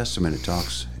 The Old Testament, it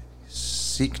talks,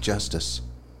 seek justice,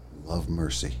 love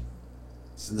mercy.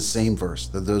 It's in the same verse.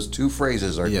 Those two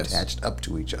phrases are attached up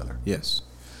to each other. Yes.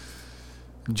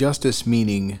 Justice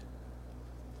meaning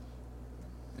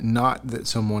not that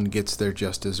someone gets their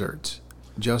just desserts.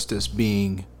 Justice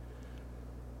being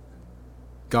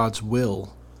God's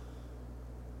will.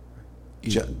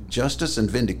 Justice and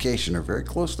vindication are very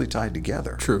closely tied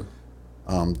together. True.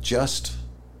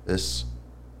 Justice,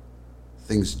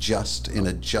 things just in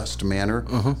a just manner,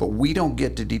 but we don't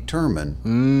get to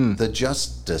determine the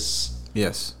justice.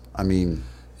 Yes. I mean,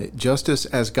 justice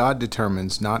as God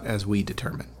determines, not as we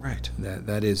determine. Right.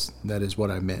 That is what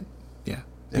I meant. Yeah.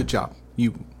 Good job.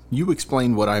 You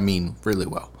explained what I mean really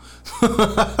well.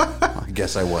 I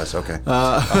guess I was. Okay.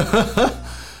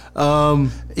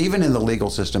 Even in the legal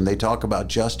system, they talk about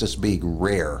justice being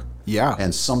rare. Yeah.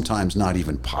 And sometimes not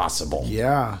even possible.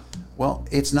 Yeah. Well,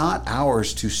 it's not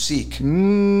ours to seek.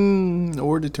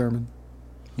 Or determine.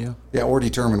 Yeah. Yeah, or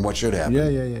determine what should happen.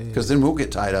 Yeah. Because then we'll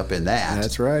get tied up in that.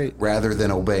 That's right. Rather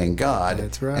than obeying God.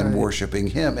 That's right. And worshiping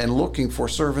Him and looking for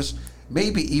service,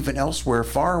 maybe even elsewhere,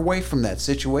 far away from that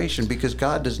situation, because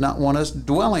God does not want us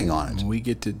dwelling on it. We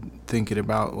get to thinking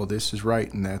about, well, this is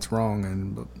right and that's wrong,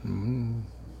 and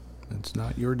it's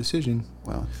not your decision.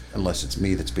 Well, unless it's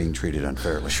me that's being treated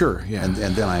unfairly. Sure, yeah. And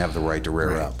then I have the right to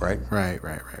rear up, right? Right.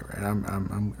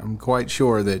 I'm quite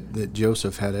sure that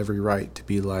Joseph had every right to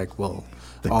be like, well,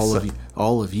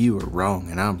 all of you are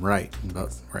wrong and I'm right.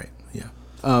 Right. Yeah.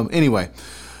 Anyway,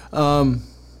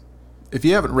 if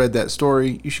you haven't read that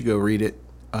story, you should go read it.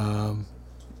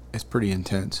 It's pretty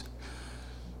intense.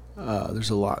 There's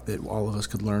a lot that all of us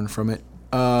could learn from it.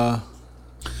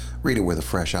 Read it with a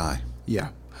fresh eye. Yeah.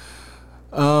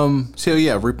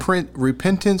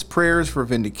 Repentance, prayers for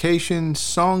vindication,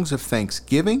 songs of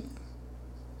thanksgiving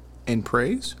and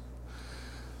praise,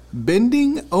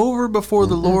 bending over before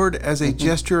the Lord as a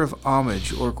gesture of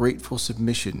homage or grateful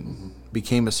submission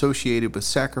became associated with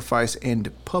sacrifice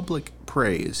and public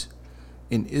praise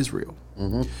in Israel.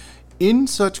 In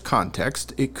such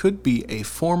context, it could be a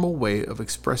formal way of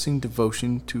expressing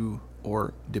devotion to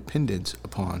or dependence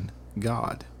upon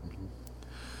God.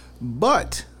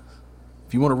 But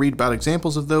if you want to read about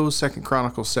examples of those, 2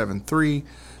 Chronicles 7:3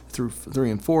 through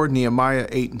 3 and 4, Nehemiah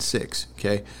 8 and 6.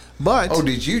 Okay, but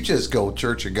did you just go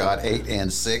Church of God 8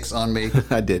 and 6 on me?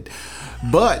 I did.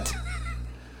 But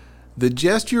the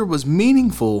gesture was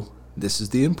meaningful. This is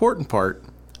the important part.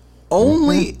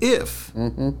 Only if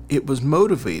it was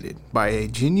motivated by a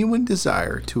genuine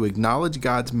desire to acknowledge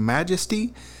God's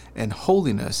majesty and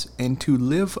holiness and to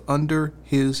live under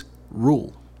His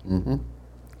rule.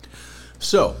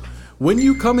 So, when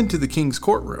you come into the king's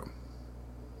courtroom,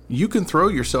 you can throw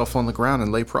yourself on the ground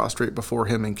and lay prostrate before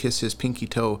him and kiss his pinky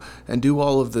toe and do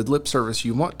all of the lip service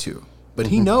you want to. But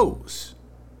he knows.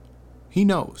 He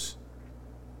knows.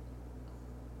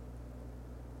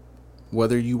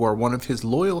 Whether you are one of his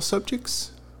loyal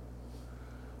subjects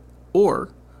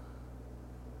or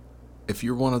if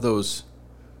you're one of those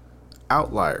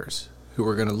outliers who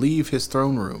are going to leave his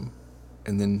throne room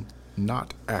and then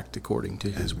not act according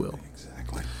to his will.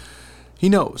 Exactly. He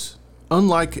knows.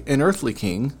 Unlike an earthly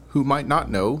king who might not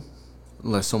know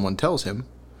unless someone tells him,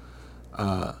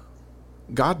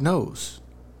 God knows.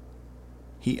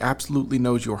 He absolutely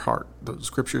knows your heart. The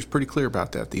scripture is pretty clear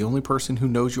about that. The only person who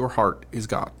knows your heart is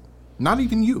God. Not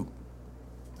even you.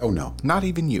 Oh, no. Not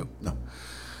even you. No.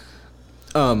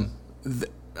 I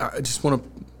just want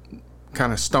to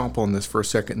kind of stomp on this for a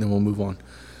second and then we'll move on.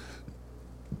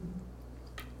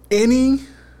 Any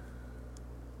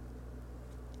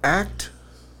act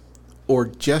or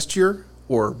gesture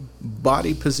or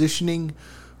body positioning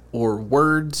or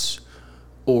words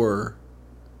or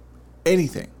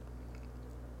anything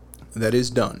that is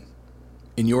done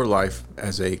in your life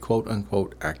as a quote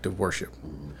unquote act of worship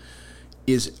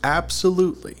is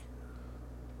absolutely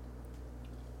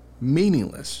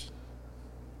meaningless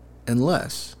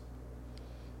unless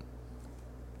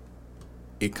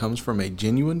it comes from a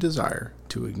genuine desire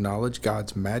to acknowledge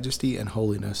God's majesty and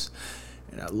holiness.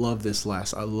 And I love this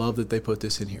I love that they put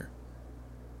this in here.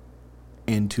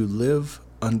 And to live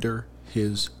under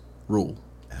his rule.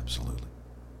 Absolutely.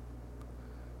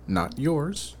 Not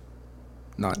yours,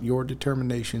 not your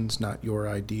determinations, not your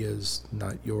ideas,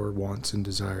 not your wants and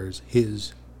desires,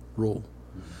 his rule.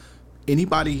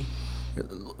 Anybody,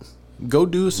 go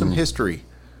do some history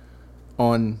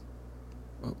on,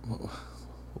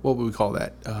 what would we call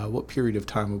that? What period of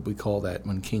time would we call that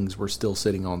when kings were still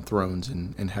sitting on thrones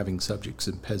and having subjects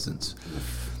and peasants?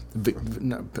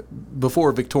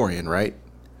 Before Victorian, right?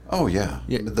 Oh, yeah.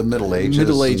 The Middle Ages.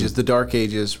 Middle Ages, the Dark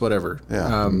Ages, whatever.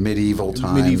 Yeah, medieval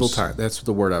times. Medieval time. That's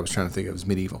the word I was trying to think of, is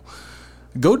medieval.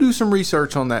 Go do some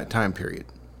research on that time period,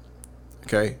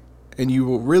 okay? And you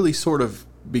will really sort of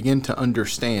begin to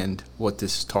understand what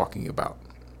this is talking about.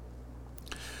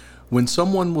 When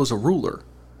someone was a ruler,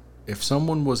 if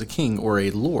someone was a king or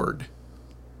a lord,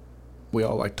 we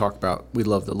all like to talk about, we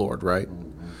love the Lord, right?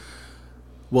 Mm-hmm.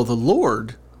 Well, the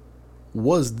Lord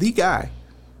was the guy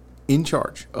in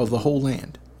charge of the whole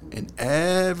land and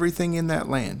everything in that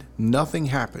land. Nothing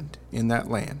happened in that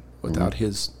land without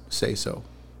his say so.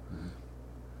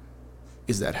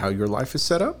 Is that how your life is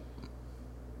set up?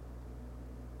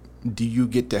 Do you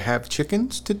get to have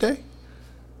chickens today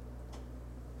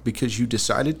because you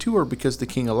decided to, or because the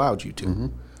king allowed you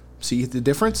to? See the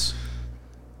difference?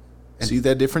 See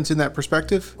that difference in that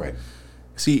perspective? Right.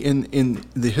 See, in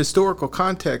the historical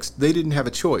context, they didn't have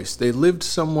a choice. They lived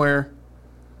somewhere.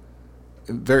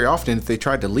 Very often, if they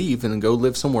tried to leave and go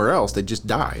live somewhere else, they'd just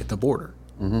die at the border.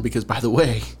 Because, by the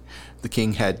way, the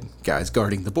king had guys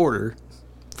guarding the border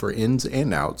for ins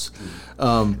and outs.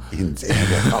 Ins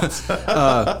and outs.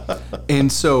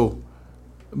 And so,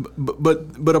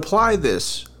 but apply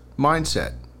this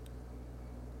mindset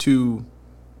to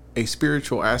a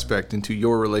spiritual aspect and to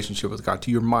your relationship with God,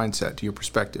 to your mindset, to your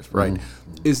perspective, right?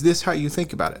 Is this how you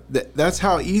think about it? That's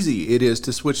how easy it is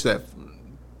to switch that,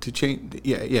 to change,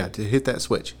 to hit that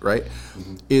switch, right?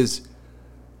 Is,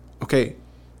 okay,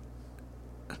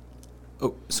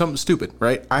 something stupid,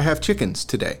 right? I have chickens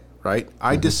today, right?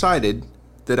 I decided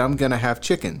that I'm going to have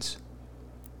chickens.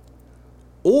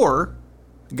 Or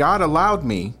God allowed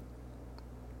me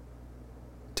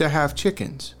to have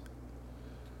chickens.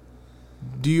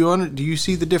 Do you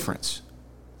see the difference?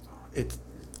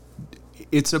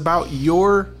 It's about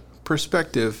your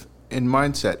perspective and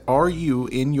mindset. Are you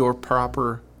in your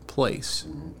proper place?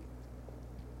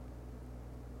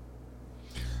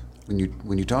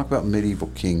 When you talk about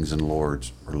medieval kings and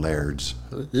lords or lairds,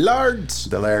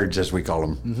 the lairds as we call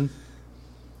them,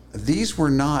 these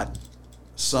were not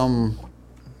some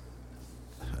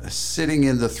sitting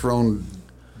in the throne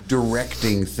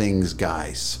directing things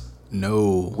guys.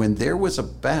 No. When there was a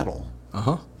battle,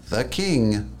 the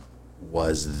king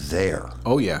was there.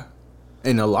 Oh, yeah.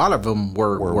 And a lot of them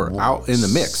were out in the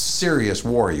mix. Serious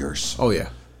warriors. Oh, yeah.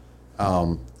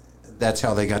 That's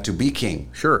how they got to be king.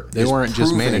 Sure. They weren't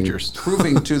just managers.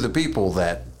 Proving to the people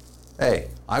that, hey,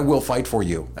 I will fight for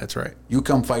you. That's right. You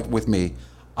come fight with me.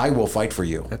 I will fight for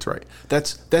you. That's right.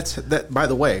 That's by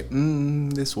the way,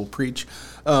 this will preach.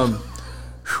 That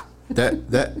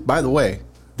by the way,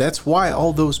 that's why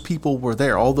all those people were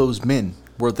there. All those men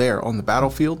were there on the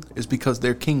battlefield, is because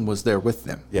their king was there with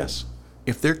them. Yes.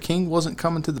 If their king wasn't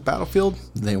coming to the battlefield,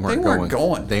 they weren't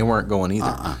going. They weren't going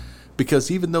either. Because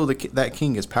even though that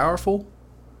king is powerful,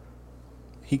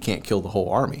 he can't kill the whole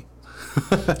army.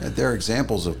 There are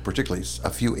examples of particularly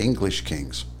a few English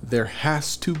kings. There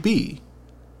has to be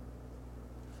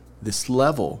this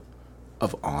level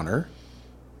of honor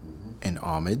and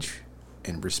homage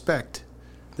and respect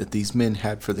that these men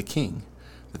had for the king,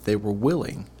 that they were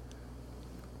willing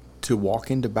to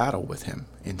walk into battle with him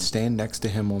and stand next to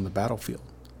him on the battlefield,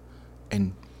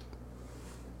 and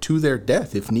to their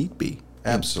death if need be.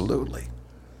 Absolutely.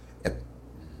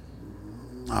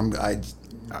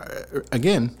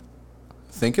 Again,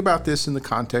 think about this in the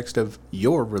context of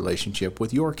your relationship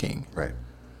with your king. Right.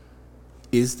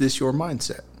 Is this your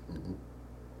mindset?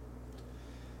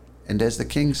 And as the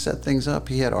king set things up,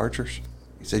 he had archers.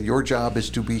 He said, your job is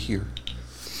to be here.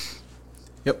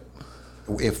 Yep.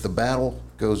 If the battle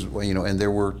goes, and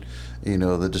there were,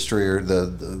 the destroyer,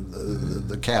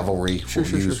 the cavalry,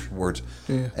 words,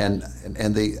 yeah. and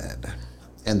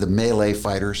the melee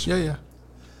fighters. Yeah.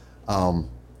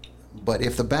 But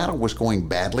if the battle was going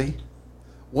badly,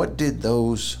 what did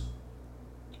those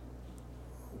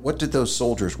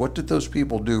soldiers, what did those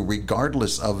people do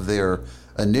regardless of their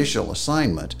initial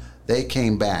assignment? They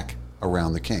came back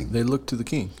around the king. They looked to the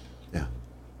king. Yeah.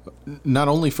 Not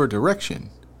only for direction.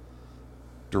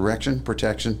 Direction,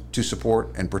 protection, to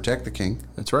support and protect the king.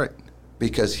 That's right.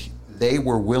 Because they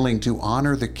were willing to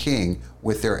honor the king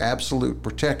with their absolute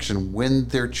protection when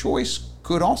their choice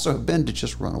could also have been to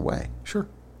just run away. Sure.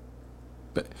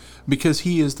 But because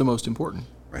he is the most important.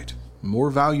 Right. More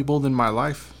valuable than my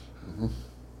life. Mm-hmm.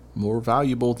 More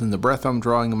valuable than the breath I'm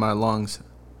drawing in my lungs.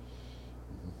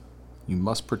 You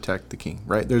must protect the king,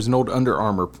 right? There's an old Under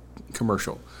Armour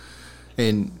commercial.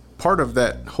 And part of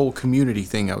that whole community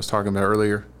thing I was talking about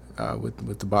earlier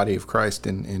with the body of Christ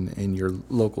and your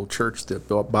local church, the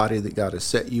body that God has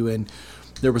set you in,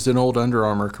 there was an old Under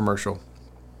Armour commercial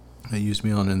they used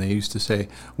me on, and they used to say,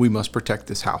 "We must protect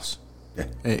this house." Yeah.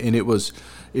 And it was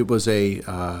a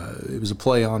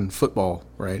play on football,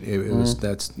 right? It was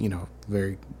that's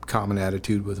very common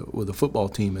attitude with a football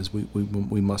team is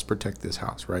we must protect this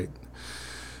house, right?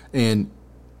 And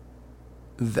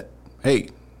hey,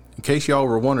 in case y'all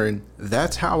were wondering,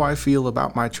 that's how I feel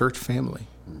about my church family.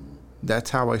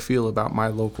 That's how I feel about my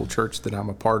local church that I'm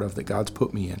a part of, that God's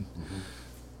put me in. Mm-hmm.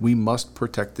 We must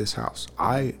protect this house.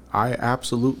 I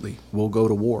absolutely will go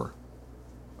to war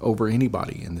over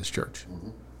anybody in this church. Mm-hmm.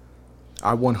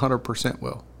 I 100%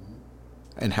 will,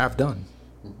 and have done.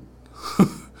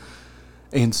 Mm-hmm.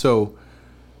 And so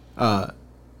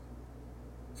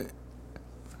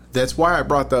that's why I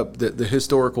brought up the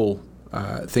historical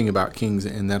thing about kings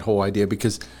and that whole idea,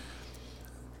 because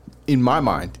in my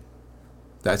mind,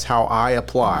 that's how I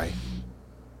apply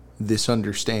this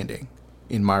understanding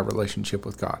in my relationship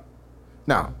with God.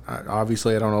 Now,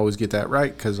 obviously, I don't always get that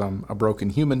right because I'm a broken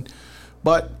human,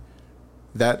 but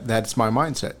that's my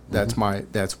mindset.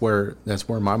 Mm-hmm. That's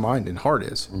where my mind and heart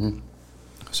is. Mm-hmm.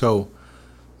 So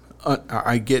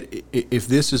I get, if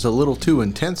this is a little too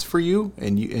intense for you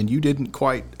and you didn't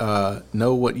quite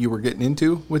know what you were getting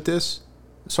into with this,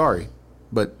 sorry,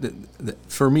 but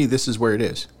for me, this is where it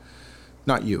is,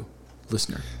 not you,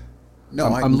 listener. No,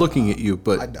 I'm looking at you,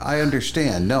 but I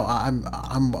understand. No, I'm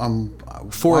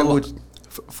for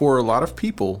a lot of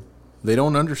people, they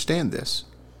don't understand this.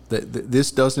 That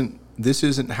this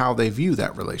isn't how they view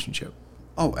that relationship.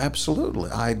 Oh, absolutely.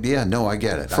 I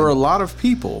get it. For a lot of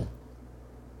people,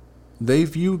 they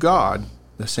view God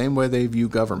the same way they view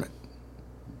government.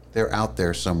 They're out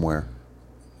there somewhere.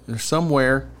 They're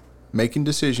somewhere making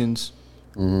decisions,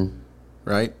 mm-hmm.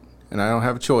 right? And I don't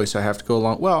have a choice. I have to go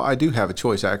along. Well, I do have a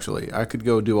choice, actually. I could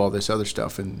go do all this other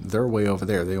stuff, and they're way over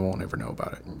there. They won't ever know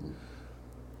about it. Mm-hmm.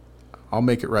 I'll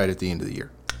make it right at the end of the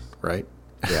year, right?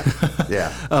 Yeah,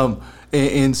 yeah.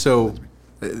 And so,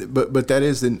 but that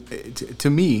is, to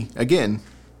me, again,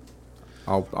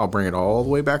 I'll bring it all the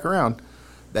way back around.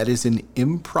 That is an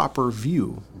improper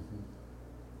view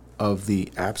of the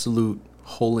absolute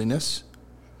holiness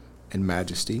and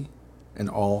majesty and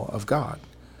awe of God,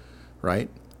 right?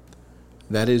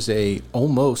 That is a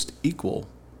almost equal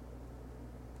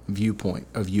viewpoint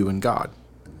of you and God.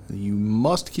 You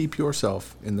must keep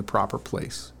yourself in the proper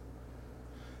place.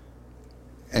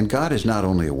 And God is not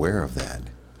only aware of that,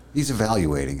 He's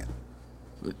evaluating it.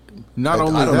 I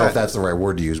don't know if that's the right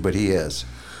word to use, but He is.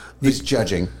 He's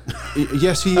judging.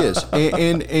 Yes, He is.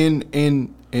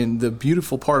 And the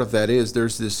beautiful part of that is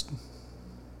there's this,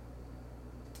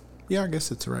 I guess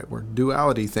that's the right word,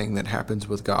 duality thing that happens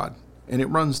with God. And it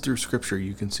runs through Scripture.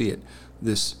 You can see it.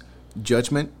 This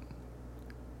judgment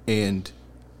and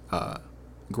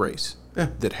grace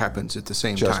that happens at the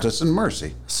same time. Justice and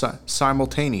mercy.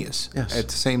 Simultaneous. Yes. At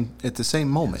the same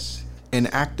moment. Yes. An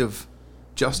act of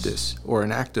justice or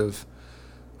an act of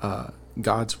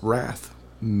God's wrath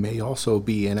may also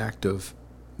be an act of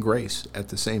grace at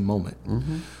the same moment.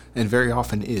 Mm-hmm. And very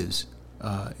often is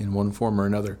in one form or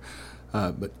another.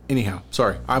 But anyhow,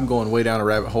 sorry, I'm going way down a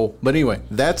rabbit hole. But anyway,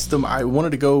 I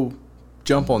wanted to go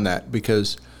jump on that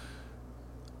because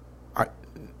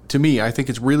to me, I think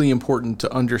it's really important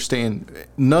to understand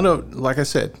like I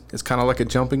said, it's kind of like a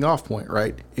jumping off point,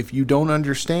 right? If you don't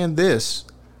understand this,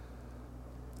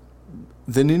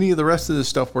 then any of the rest of the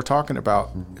stuff we're talking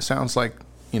about sounds like,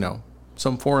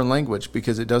 some foreign language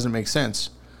because it doesn't make sense.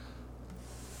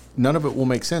 None of it will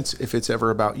make sense if it's ever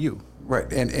about you.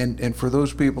 Right. And for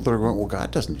those people that are going, well,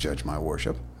 God doesn't judge my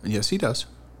worship. Yes, He does.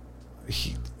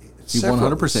 He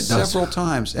 100% does. Several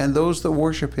times. And those that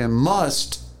worship Him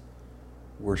must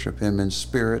worship Him in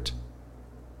spirit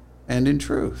and in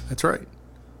truth. That's right.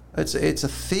 It's a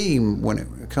theme when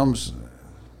it comes,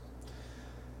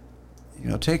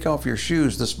 take off your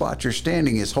shoes. The spot you're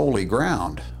standing is holy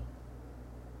ground.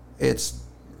 It's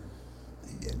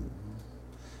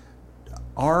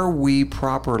are we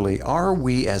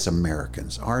as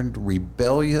Americans, are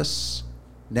rebellious,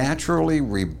 naturally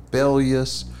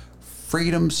rebellious,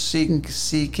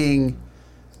 freedom-seeking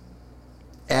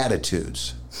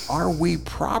attitudes, are we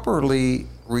properly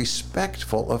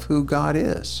respectful of who God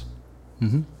is?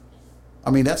 Mm-hmm.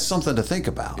 I mean, that's something to think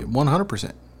about.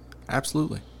 100%.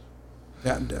 Absolutely.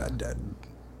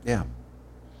 Yeah.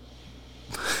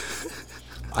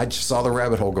 I just saw the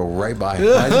rabbit hole go right by.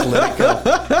 I just let it go.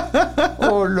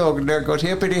 Oh, look, there goes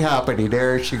hippity hoppity.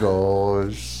 There she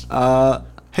goes.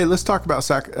 Hey, let's talk about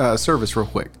service real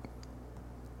quick.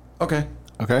 Okay.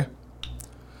 Okay.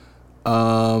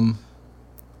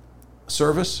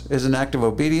 Service is an act of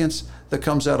obedience that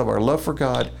comes out of our love for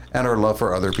God and our love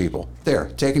for other people. There,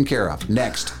 taken care of.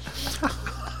 Next.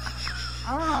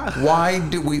 Why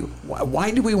do we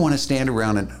want to stand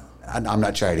around and I'm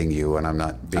not chiding you, and I'm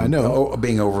not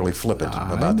being overly flippant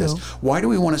about this. Why do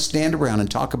we want to stand around and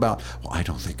talk about, well, I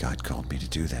don't think God called me to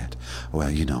do that. Well,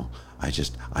 I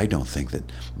don't think that,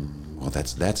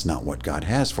 that's not what God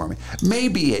has for me.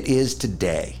 Maybe it is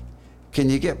today. Can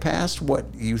you get past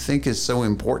what you think is so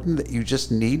important that you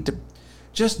just need to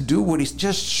just do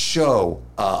just show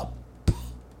up?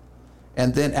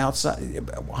 And then outside,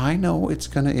 I know it's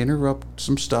going to interrupt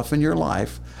some stuff in your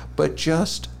life, but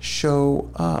just show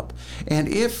up. And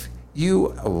go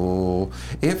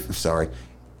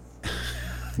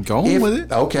on with it.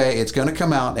 Okay, it's going to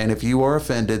come out, and if you are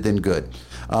offended, then good.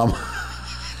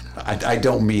 I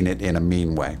don't mean it in a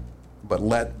mean way, but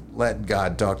let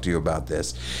God talk to you about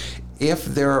this. If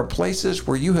there are places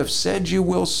where you have said you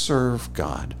will serve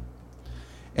God,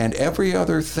 and every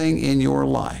other thing in your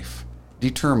life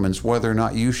determines whether or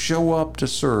not you show up to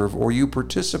serve or you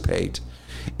participate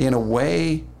in a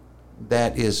way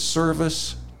that is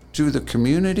service to the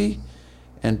community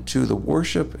and to the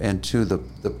worship and to the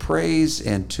praise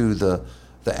and to the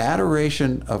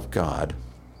adoration of God,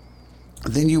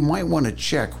 then you might want to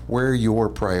check where your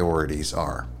priorities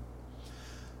are.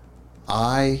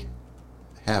 I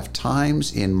have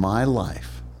times in my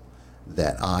life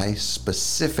that I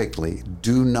specifically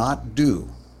do not do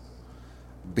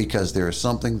because there is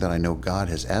something that I know God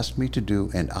has asked me to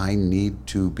do, and I need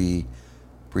to be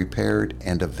prepared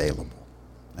and available.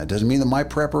 That doesn't mean that my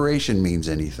preparation means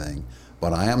anything,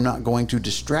 but I am not going to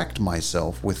distract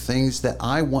myself with things that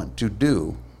I want to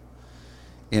do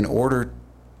in order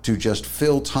to just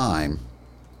fill time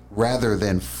rather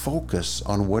than focus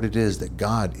on what it is that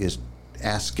God is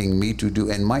asking me to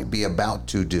do and might be about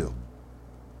to do.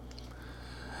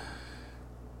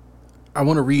 I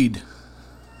want to read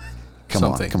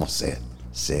something. Come on, say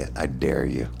it. I dare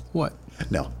you. What?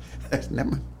 No.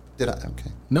 Never. Did I?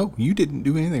 Okay. No, you didn't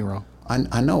do anything wrong.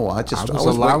 I know. I was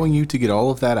allowing you to get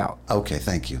all of that out. Okay,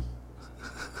 thank you.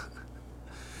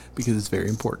 Because it's very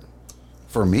important.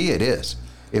 For me, it is.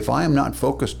 If I am not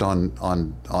focused on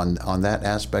that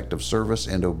aspect of service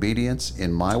and obedience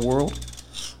in my world,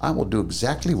 I will do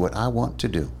exactly what I want to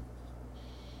do.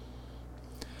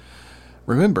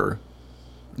 Remember,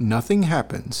 nothing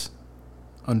happens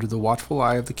under the watchful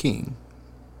eye of the king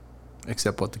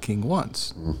except what the king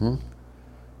wants. Mm-hmm.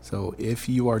 So if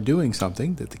you are doing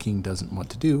something that the king doesn't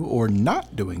want to do, or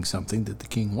not doing something that the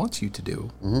king wants you to do,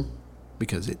 mm-hmm.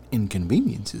 because it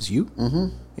inconveniences you mm-hmm.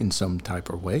 in some type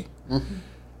of way, mm-hmm.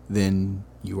 then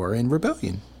you are in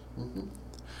rebellion. Mm-hmm.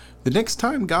 The next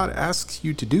time God asks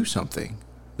you to do something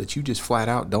that you just flat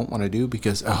out don't want to do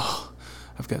because,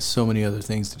 I've got so many other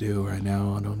things to do right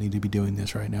now, I don't need to be doing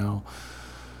this right now,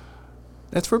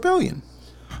 that's rebellion.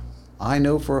 I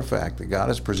know for a fact that God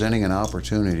is presenting an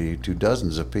opportunity to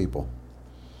dozens of people,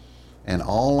 and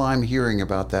all I'm hearing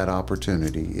about that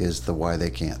opportunity is the why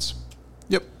they can'ts.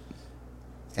 Yep.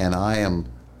 And I am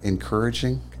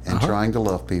encouraging and trying to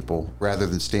love people rather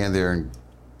than stand there and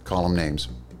call them names.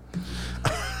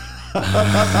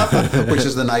 Which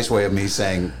is the nice way of me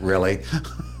saying, really?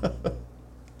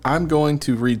 I'm going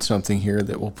to read something here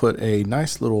that will put a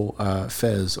nice little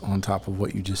fez on top of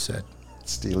what you just said.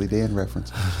 Steely Dan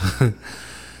reference. Here,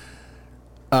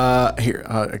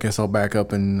 I guess I'll back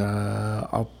up and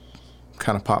I'll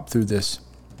kind of pop through this.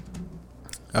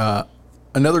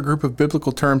 Another group of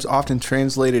biblical terms often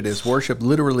translated as worship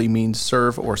literally means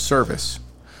serve or service.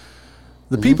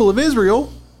 The people of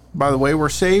Israel, by the way, were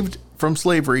saved from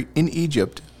slavery in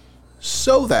Egypt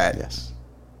so that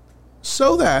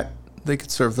they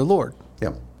could serve the Lord.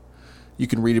 Yep. You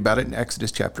can read about it in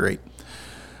Exodus chapter 8.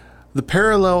 The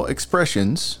parallel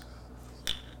expressions.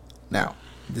 Now,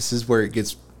 this is where it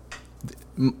gets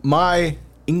my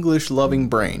English-loving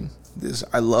brain.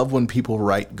 I love when people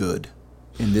write good,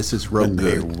 and this is wrote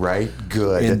good. They write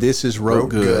good, and this is wrote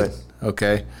good.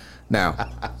 Okay. Now,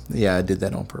 yeah, I did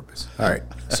that on purpose. All right.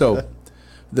 So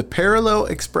the parallel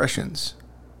expressions,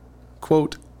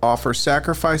 quote, offer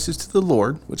sacrifices to the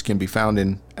Lord, which can be found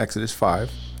in Exodus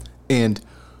 5, and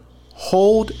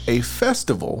hold a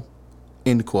festival,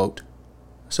 end quote.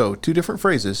 So two different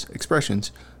phrases,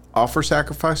 expressions, offer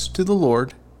sacrifice to the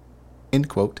Lord, end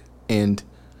quote, and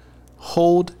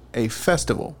hold a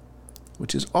festival,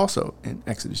 which is also in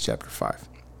Exodus chapter 5.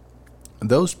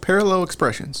 Those parallel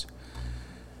expressions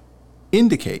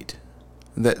indicate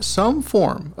that some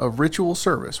form of ritual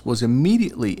service was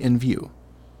immediately in view.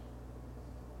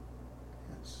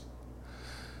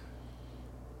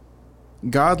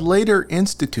 God later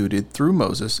instituted through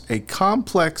Moses a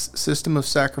complex system of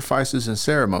sacrifices and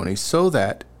ceremonies so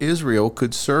that Israel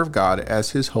could serve God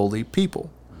as his holy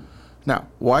people. Now,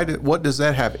 what does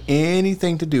that have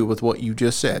anything to do with what you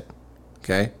just said?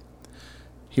 Okay,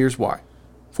 here's why.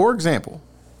 For example,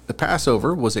 the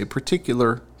Passover was a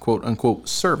particular quote-unquote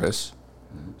service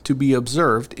to be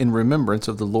observed in remembrance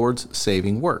of the Lord's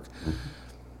saving work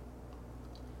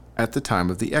at the time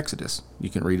of the Exodus. You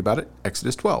can read about it,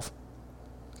 Exodus 12.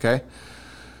 Okay?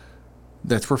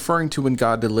 That's referring to when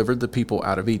God delivered the people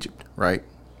out of Egypt, right?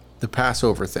 The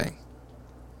Passover thing.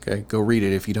 Okay? Go read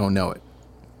it if you don't know it.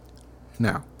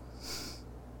 Now,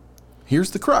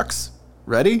 here's the crux.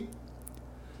 Ready?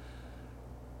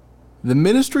 The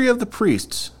ministry of the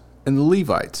priests and the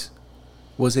Levites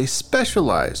was a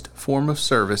specialized form of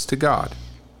service to God.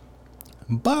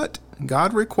 But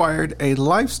God required a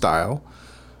lifestyle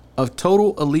of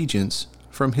total allegiance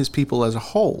from his people as a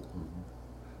whole.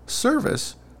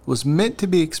 Service was meant to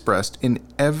be expressed in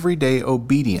everyday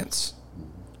obedience.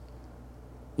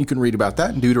 You can read about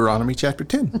that in Deuteronomy chapter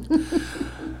 10.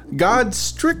 God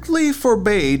strictly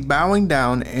forbade bowing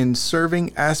down and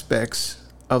serving aspects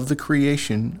of the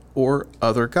creation or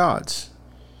other gods.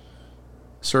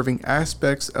 Serving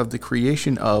aspects of the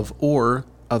creation of or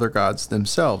other gods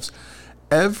themselves.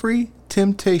 Every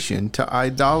temptation to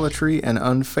idolatry and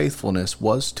unfaithfulness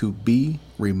was to be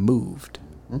removed.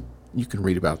 You can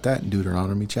read about that in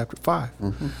Deuteronomy chapter 5.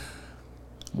 Mm-hmm.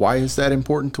 Why is that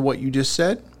important to what you just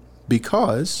said?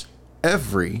 Because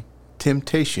every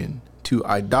temptation to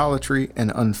idolatry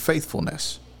and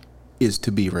unfaithfulness is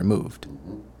to be removed.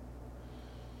 Mm-hmm.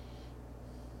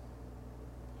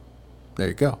 There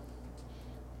you go.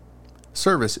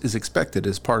 Service is expected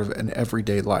as part of an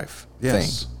everyday life thing.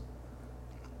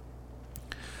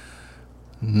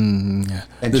 And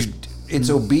it's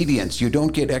obedience. You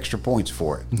don't get extra points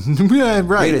for it. Yeah,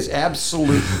 right. It is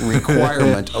absolute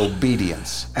requirement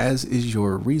obedience. As is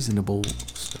your reasonable...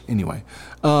 Anyway.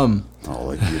 The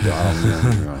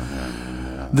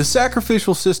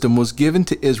sacrificial system was given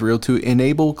to Israel to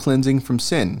enable cleansing from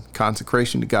sin,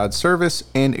 consecration to God's service,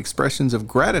 and expressions of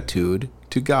gratitude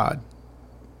to God.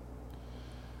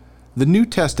 The New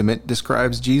Testament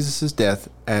describes Jesus' death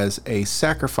as a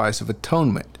sacrifice of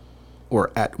atonement,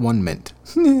 or at-one-ment.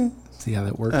 See how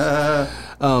that works?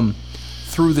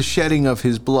 Through the shedding of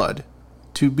his blood,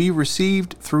 to be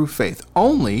received through faith.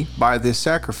 Only by this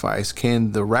sacrifice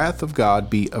can the wrath of God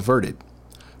be averted.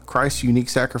 Christ's unique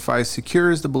sacrifice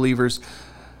secures the believers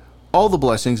all the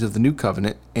blessings of the new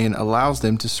covenant and allows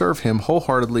them to serve him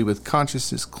wholeheartedly with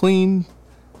consciousness clean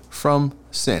from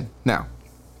sin. Now,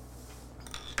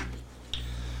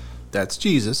 that's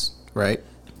Jesus, right?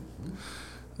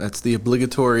 That's the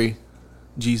obligatory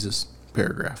Jesus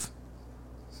paragraph.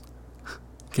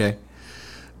 Okay.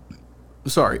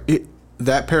 Sorry.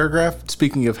 That paragraph,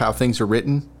 speaking of how things are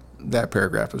written, that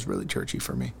paragraph was really churchy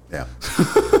for me. Yeah.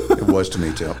 It was to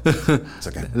me too. It's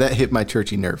okay. That hit my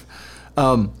churchy nerve.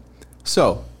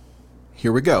 So,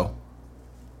 here we go.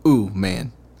 Ooh,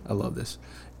 man. I love this.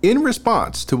 In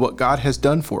response to what God has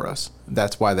done for us,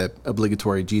 that's why that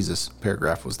obligatory Jesus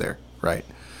paragraph was there, right?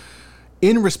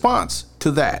 In response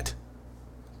to that,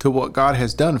 to what God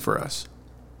has done for us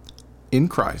in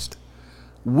Christ,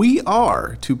 we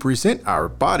are to present our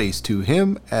bodies to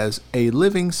him as a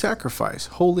living sacrifice,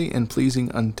 holy and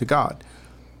pleasing unto God.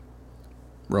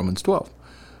 Romans 12.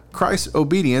 Christ's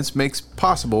obedience makes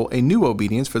possible a new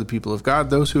obedience for the people of God,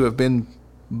 those who have been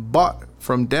bought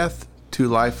from death to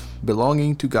life,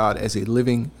 belonging to God as a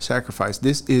living sacrifice.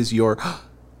 This is your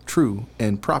true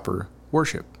and proper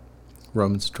worship.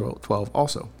 Romans 12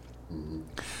 also.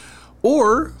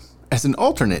 Or, as an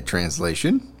alternate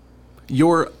translation,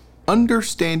 your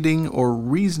understanding or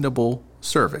reasonable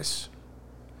service.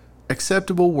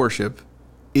 Acceptable worship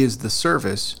is the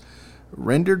service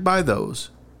rendered by those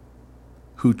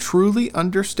who truly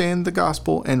understand the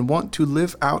gospel and want to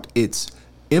live out its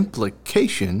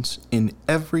implications in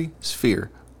every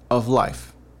sphere of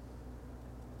life.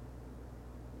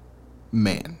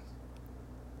 Man.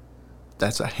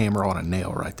 That's a hammer on a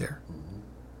nail right there.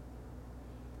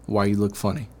 Why you look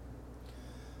funny?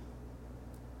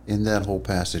 In that whole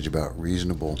passage about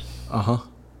reasonable, Uh-huh.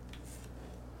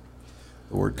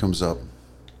 the word comes up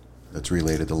that's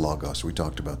related to logos. We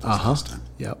talked about this last time.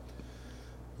 Yep.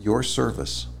 Your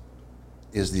service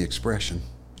is the expression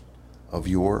of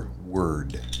your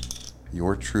word,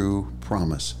 your true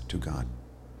promise to God.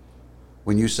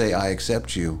 When you say, I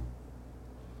accept you,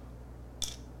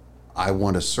 I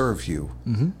want to serve you,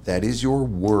 that is your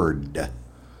word.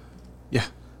 Yeah.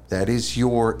 That is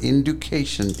your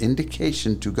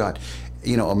indication to God.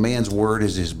 You know, a man's word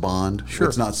is his bond. Sure.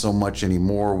 It's not so much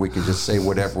anymore. We can just say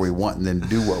whatever we want and then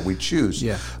do what we choose.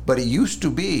 Yeah. But it used to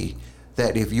be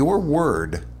that if your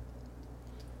word,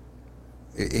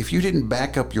 if you didn't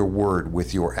back up your word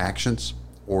with your actions,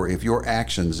 or if your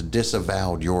actions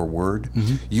disavowed your word,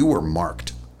 you were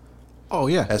marked Oh,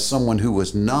 yeah. as someone who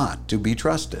was not to be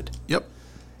trusted. Yep.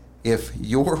 If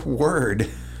your word,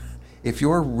 if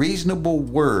your reasonable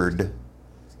word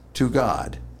to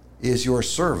God is your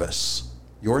service,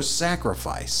 your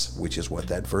sacrifice, which is what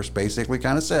that verse basically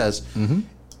kind of says,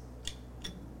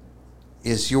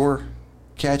 is your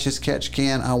catch as catch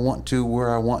can, I want to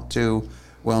where I want to,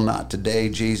 well, not today,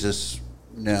 Jesus,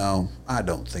 no, I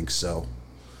don't think so.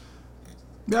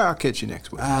 Yeah, I'll catch you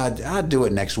next week. I'll do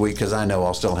it next week because I know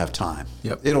I'll still have time.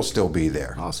 Yep. It'll still be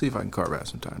there. I'll see if I can carve out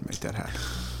some time to make that happen.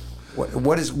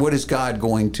 What is God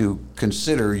going to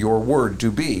consider your word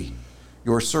to be?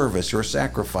 Your service, your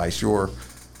sacrifice,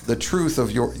 the truth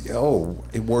of your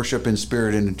worship in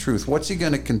spirit and in truth. What's he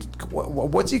going to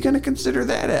consider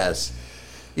that as?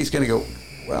 He's going to go,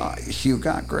 well, you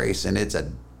got grace, and it's a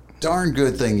darn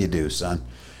good thing you do, son.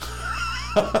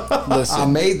 Listen. I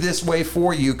made this way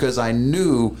for you because I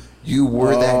knew you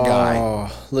were that guy.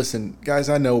 Listen, guys,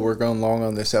 I know we're going long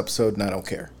on this episode, and I don't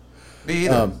care. Me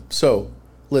either. So,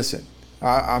 listen,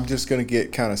 I'm just going to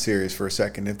get kind of serious for a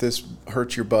second. If this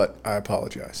hurts your butt, I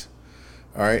apologize.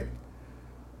 All right?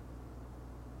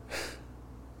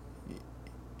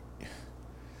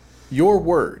 Your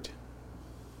word,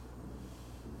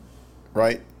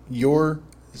 right? The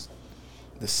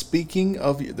speaking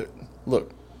of you.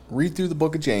 Look, read through the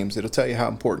book of James. It'll tell you how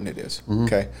important it is.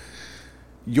 Okay?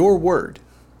 Your word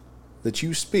that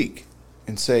you speak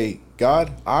and say,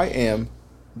 God, I am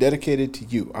dedicated to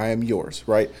you. I am yours,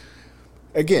 right?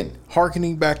 Again,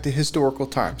 hearkening back to historical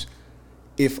times.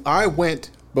 If I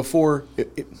went before,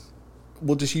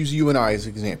 we'll just use you and I as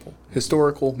an example.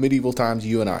 Historical, medieval times,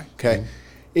 you and I, okay?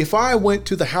 If I went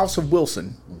to the house of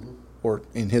Wilson, or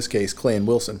in his case, Clan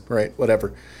Wilson, right?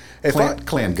 Whatever.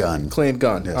 Clan Gun. Clan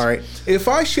Gun, Yes. all right. If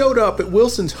I showed up at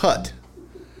Wilson's hut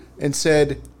and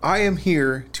said, I am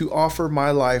here to offer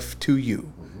my life to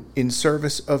you in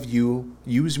service of you,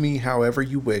 use me however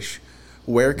you wish,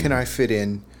 where can I fit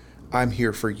in? I'm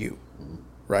here for you,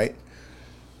 right?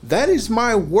 That is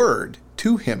my word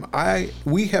to him.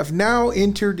 We have now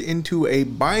entered into a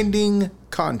binding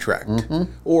contract,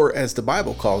 or as the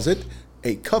Bible calls it,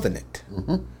 a covenant.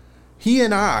 He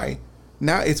and I,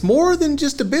 now it's more than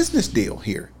just a business deal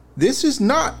here. This is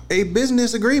not a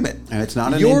business agreement. And it's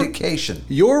not an indication.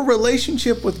 Your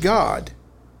relationship with God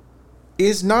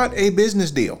is not a business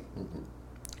deal.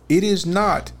 It is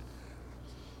not.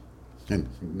 And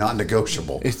not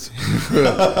negotiable.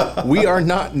 We are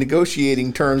not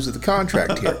negotiating terms of the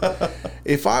contract here.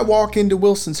 If I walk into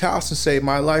Wilson's house and say,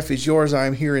 my life is yours, I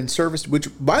am here in service, which,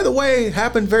 by the way,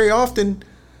 happened very often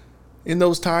in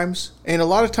those times. And a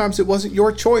lot of times it wasn't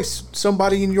your choice.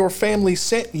 Somebody in your family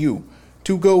sent you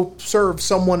to go serve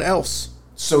someone else.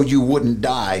 So you wouldn't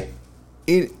die.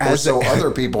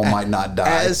 Other people might not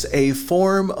die. As a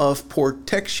form of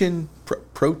protection.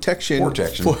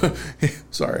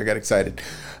 Sorry, I got excited.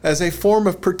 As a form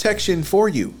of protection for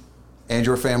you. And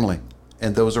your family.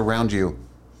 And those around you.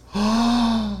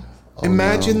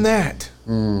 Imagine that.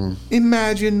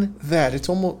 Imagine that. It's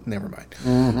almost, never mind.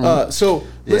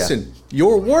 Listen,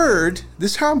 your word,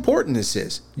 this is how important this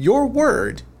is. Your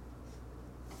word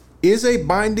is a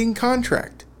binding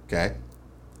contract. Okay.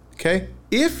 Okay?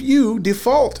 If you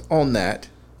default on that,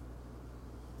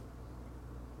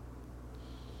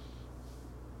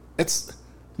 it's,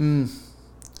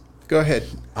 go ahead.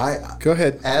 Go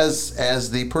ahead.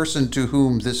 As the person to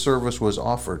whom this service was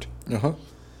offered,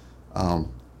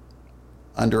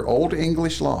 under Old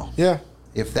English law, Yeah.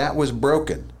 if that was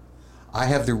broken, I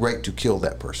have the right to kill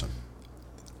that person.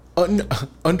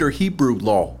 Under Hebrew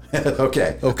law.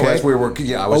 Okay. Okay. Well, as we were,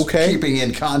 I was keeping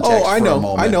in context I for know, a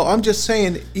moment. I know. I'm just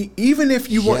saying, even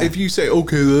if you want, Yeah. if you say,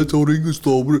 okay, that's Old English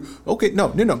law. Okay, no.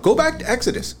 Go back to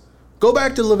Exodus. Go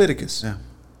back to Leviticus. Yeah.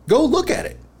 Go look at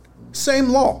it. Same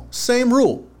law, same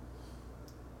rule.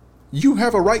 You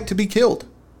have a right to be killed.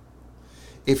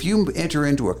 If you enter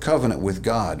into a covenant with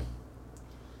God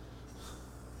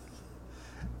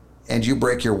and you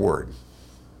break your word,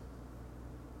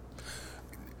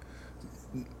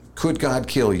 could God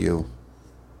kill you?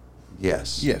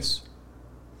 Yes. Yes.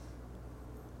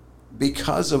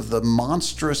 Because of the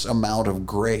monstrous amount of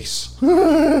grace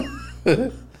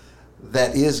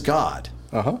that is God,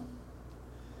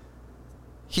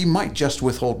 he might just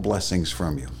withhold blessings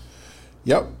from you.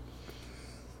 Yep.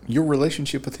 Your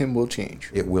relationship with him will change.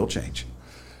 It will change.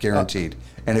 Guaranteed.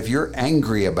 And if you're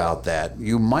angry about that,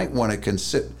 you might want to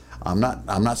consider, I'm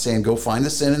not saying go find the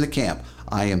sin in the camp.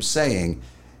 I am saying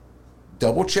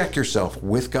double check yourself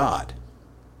with God.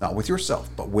 Not with yourself,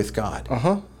 but with God.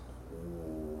 Help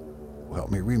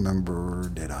me remember.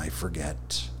 Did I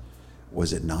forget?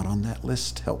 Was it not on that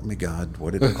list? Help me, God.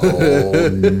 What did? Oh,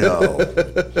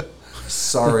 no.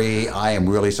 Sorry. I am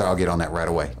really sorry. I'll get on that right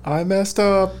away. I messed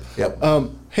up. Yep.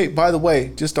 Hey, by the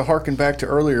way, just to harken back to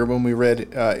earlier when we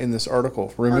read in this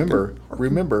article, remember,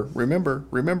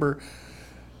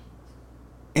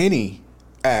 any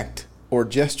act or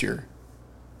gesture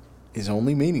is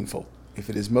only meaningful if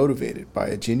it is motivated by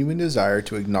a genuine desire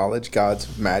to acknowledge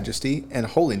God's majesty and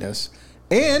holiness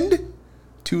and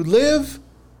to live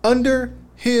under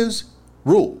his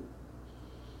rule.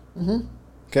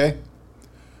 Okay?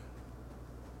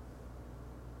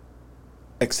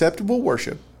 Acceptable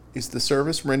worship is the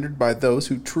service rendered by those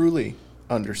who truly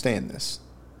understand this.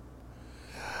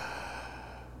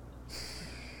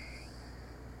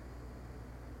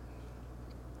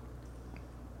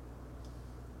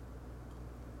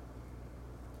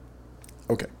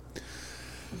 Okay.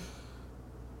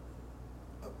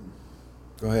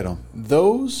 Go ahead on.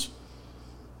 Those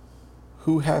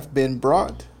who have been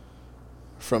brought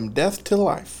from death to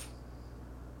life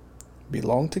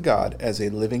belong to God as a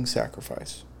living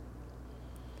sacrifice.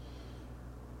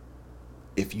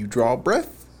 If you draw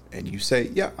breath and you say,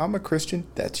 yeah, I'm a Christian,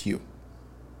 that's you.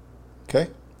 Okay?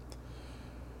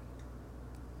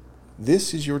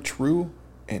 This is your true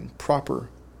and proper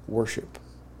worship.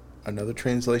 Another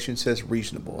translation says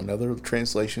reasonable. Another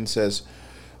translation says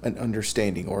an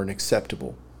understanding or an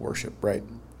acceptable worship, right?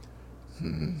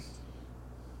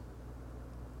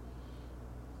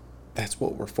 That's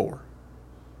what we're for.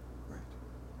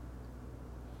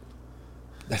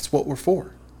 That's what we're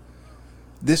for.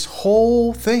 This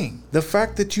whole thing, the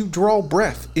fact that you draw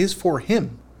breath is for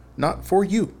him, not for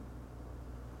you.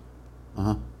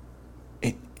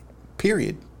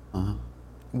 Period.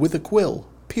 With a quill,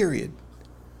 period.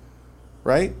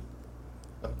 Right?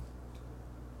 All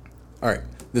right.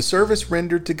 The service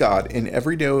rendered to God in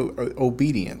everyday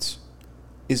obedience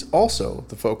is also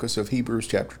the focus of Hebrews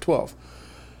chapter 12.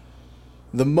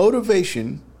 The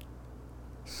motivation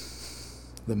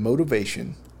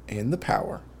and the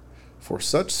power for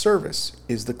such service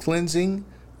is the cleansing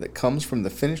that comes from the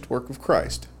finished work of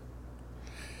Christ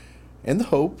and the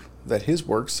hope that his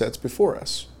work sets before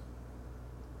us.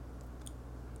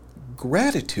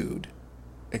 Gratitude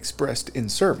expressed in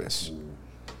service.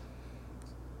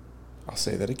 I'll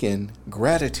say that again.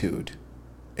 Gratitude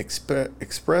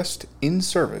expressed in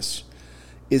service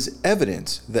is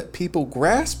evidence that people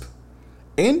grasp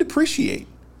and appreciate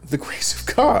the grace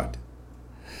of God.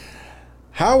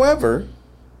 However,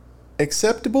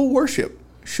 acceptable worship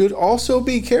should also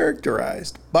be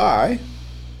characterized by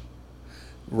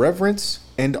reverence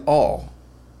and awe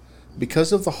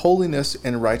because of the holiness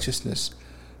and righteousness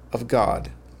of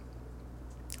God.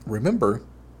 Remember,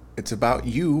 it's about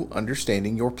you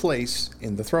understanding your place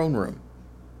in the throne room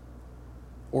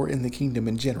or in the kingdom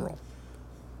in general.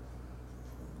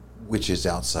 Which is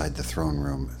outside the throne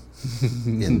room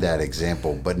in that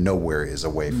example, but nowhere is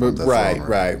away from the right, throne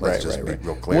room. right, Let's right, just right. be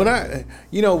real clear. When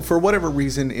I, for whatever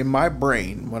reason, in my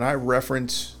brain, when I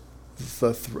reference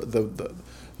the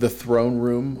throne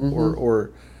room or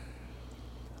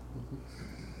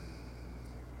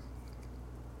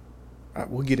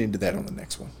we'll get into that on the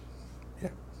next one. Yeah,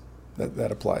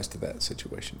 that applies to that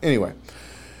situation. Anyway,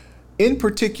 in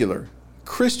particular,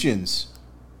 Christians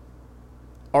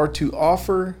are to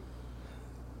offer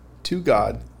to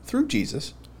God, through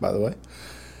Jesus, by the way,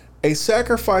 a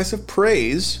sacrifice of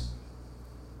praise,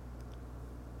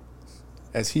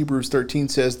 as Hebrews 13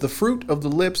 says, the fruit of the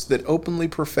lips that openly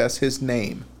profess his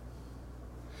name.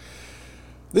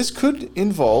 This could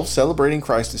involve celebrating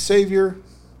Christ as Savior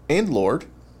and Lord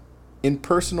in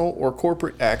personal or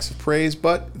corporate acts of praise,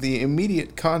 but the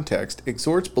immediate context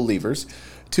exhorts believers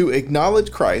to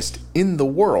acknowledge Christ in the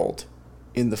world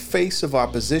in the face of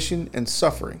opposition and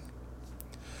suffering.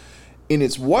 In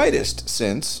its widest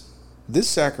sense, this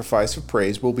sacrifice of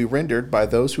praise will be rendered by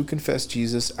those who confess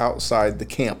Jesus outside the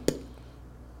camp.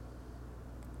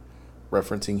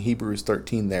 referencing Hebrews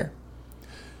 13 there.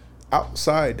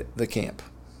 Outside the camp,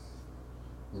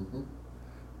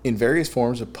 in various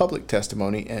forms of public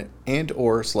testimony and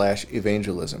or /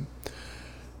 evangelism.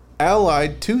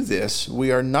 Allied to this,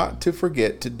 we are not to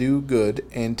forget to do good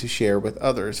and to share with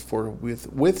others, for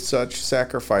with such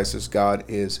sacrifices God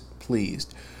is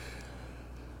pleased.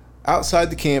 Outside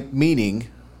the camp, meaning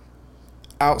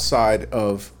outside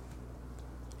of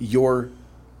your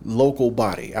local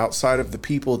body, outside of the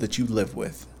people that you live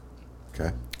with.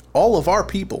 Okay. All of our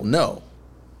people know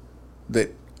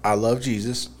that I love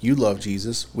Jesus, you love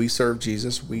Jesus, we serve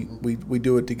Jesus, we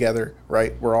do it together,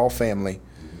 right? We're all family.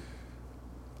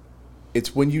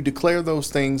 It's when you declare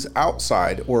those things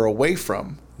outside or away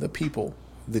from the people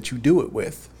that you do it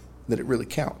with that it really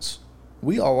counts.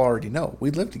 We all already know. We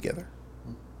live together,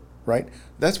 right?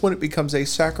 That's when it becomes a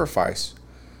sacrifice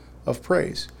of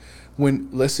praise.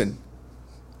 Listen,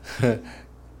 a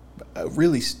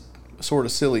really sort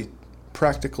of silly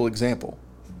practical example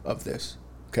of this,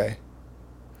 okay?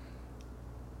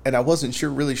 And I wasn't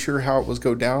really sure how it was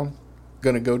going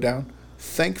to go down.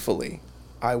 Thankfully,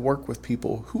 I work with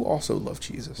people who also love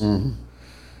Jesus. Mm-hmm.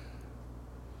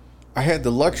 I had the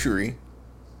luxury,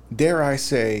 dare I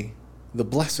say, the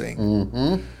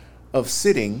blessing of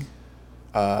sitting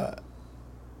at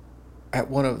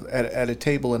a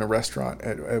table in a restaurant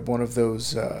at one of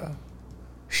those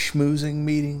schmoozing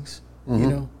meetings.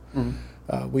 You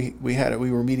know, we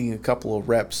were meeting a couple of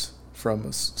reps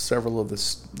from several of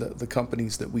the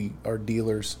companies that we are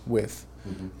dealers with,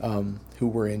 who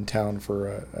were in town for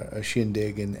a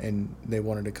shindig, and they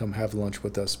wanted to come have lunch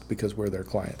with us because we're their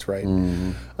clients, right?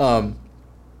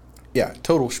 Yeah,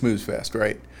 total schmooze fest,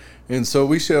 right? And so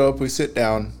we show up, we sit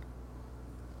down,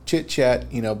 chit chat,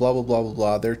 blah blah blah blah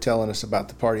blah. They're telling us about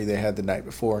the party they had the night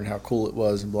before and how cool it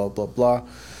was, and blah blah blah.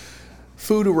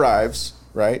 Food arrives,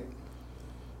 right?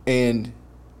 And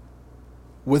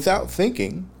without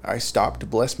thinking, I stopped to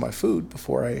bless my food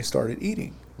before I started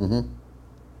eating.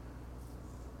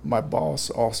 My boss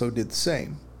also did the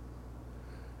same.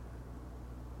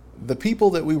 The people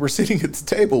that we were sitting at the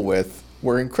table with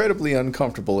were incredibly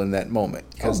uncomfortable in that moment.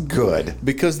 Good.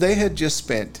 Because they had just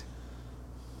spent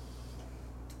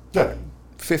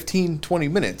 15, 20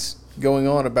 minutes going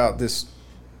on about this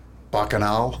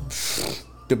Bacchanal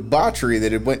debauchery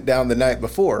that had went down the night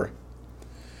before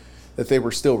that they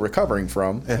were still recovering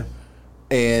from. Yeah.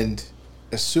 And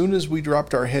as soon as we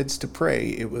dropped our heads to pray,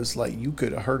 it was like you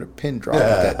could have heard a pin drop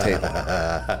at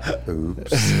that table.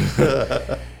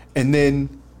 Oops. And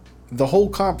then the whole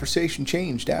conversation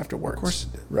changed afterwards. Of course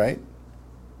it did. Right?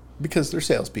 Because they're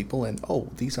salespeople, and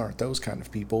these aren't those kind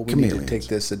of people. We Chameleons. need to take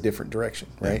this a different direction,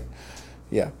 right?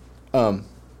 Yeah.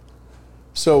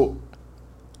 So,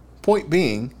 point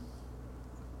being,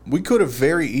 we could have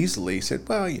very easily said,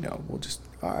 well,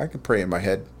 I can pray in my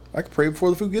head. I can pray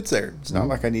before the food gets there. It's not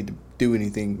like I need to do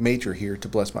anything major here to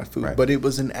bless my food. Right. But it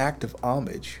was an act of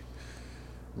homage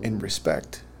and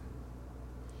respect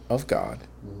of God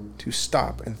to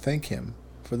stop and thank him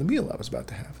for the meal I was about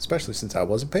to have, especially since I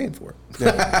wasn't paying for it.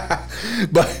 Yeah.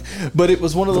 but it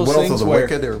was one of those things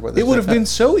where it would have been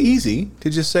so easy to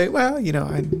just say, well,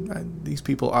 these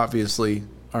people obviously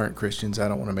aren't Christians. I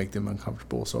don't want to make them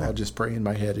uncomfortable, so I'll just pray in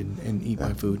my head and eat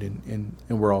my food, and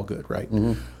we're all good, right?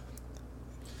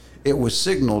 It was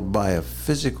signaled by a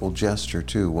physical gesture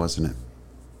too, wasn't it?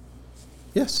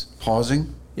 Yes.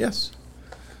 Pausing. Yes.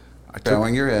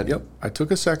 Bowing your head. Yep. I took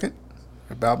a second.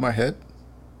 I bowed my head.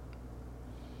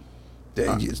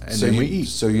 And then we eat.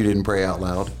 So you didn't pray out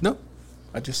loud? No.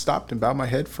 I just stopped and bowed my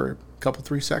head for a couple,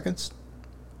 3 seconds,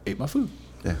 ate my food.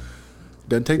 Yeah.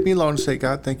 Doesn't take me long to say,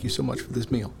 God, thank you so much for this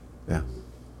meal. Yeah.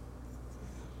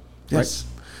 Yes. Right?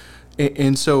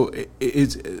 And so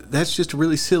that's just a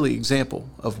really silly example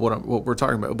of what we're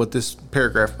talking about. What this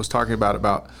paragraph was talking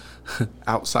about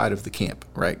outside of the camp,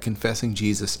 right? Confessing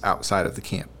Jesus outside of the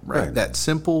camp, right? That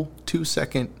simple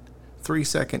 2-second,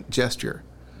 3-second gesture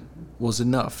was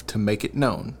enough to make it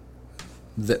known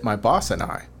that my boss and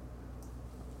I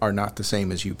are not the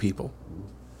same as you people.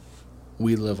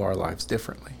 We live our lives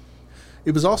differently.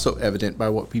 It was also evident by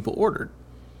what people ordered,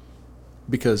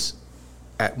 because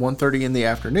at 1:30 in the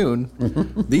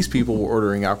afternoon, these people were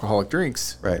ordering alcoholic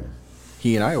drinks. Right.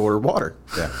 He and I ordered water.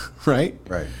 Yeah. Right?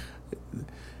 Right.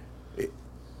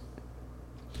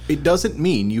 It doesn't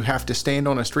mean you have to stand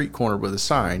on a street corner with a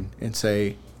sign and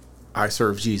say, I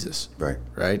serve Jesus. Right.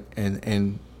 Right?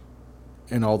 And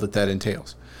all that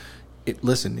entails.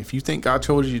 Listen, if you think God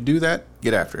told you to do that,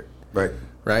 get after it. Right.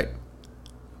 Right?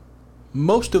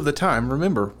 Most of the time,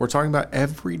 remember, we're talking about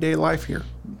everyday life here.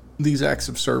 These acts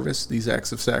of service, these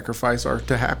acts of sacrifice are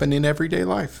to happen in everyday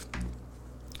life.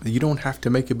 You don't have to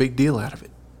make a big deal out of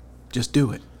it. Just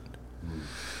do it.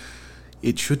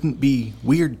 It shouldn't be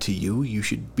weird to you. You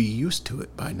should be used to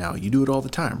it by now. You do it all the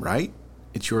time, right?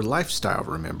 It's your lifestyle,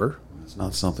 remember? It's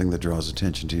not something that draws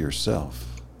attention to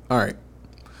yourself. All right.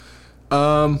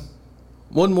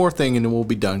 One more thing and then we'll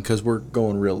be done because we're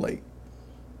going real late.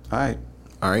 All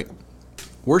right.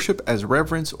 Worship as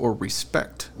reverence or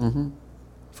respect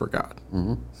for God.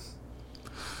 Mm-hmm.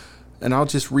 And I'll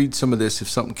just read some of this. If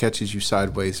something catches you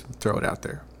sideways, throw it out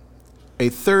there. A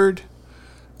third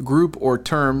group or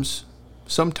terms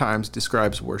sometimes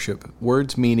describes worship.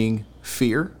 Words meaning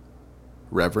fear,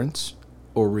 reverence,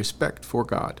 or respect for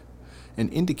God,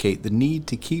 and indicate the need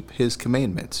to keep his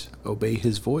commandments, obey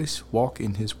his voice, walk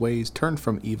in his ways, turn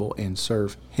from evil, and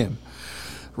serve him.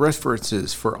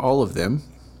 References for all of them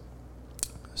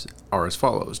are as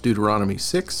follows: Deuteronomy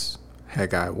 6,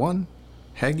 Haggai 1,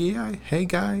 Haggai?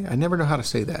 I never know how to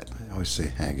say that. I always say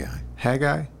Haggai.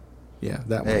 Haggai? Yeah,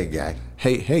 that one. Hey, guy.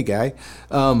 Hey, guy.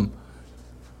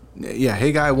 Yeah,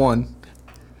 Haggai 1,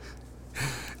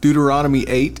 Deuteronomy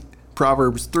 8,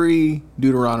 Proverbs 3,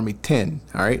 Deuteronomy 10.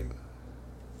 All right?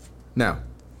 Now,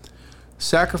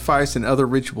 sacrifice and other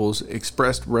rituals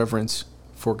expressed reverence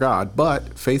for God,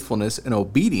 but faithfulness and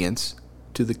obedience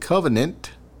to the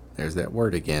covenant, there's that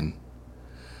word again,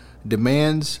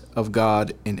 demands of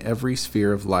God in every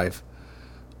sphere of life,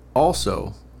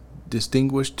 also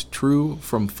distinguished true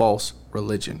from false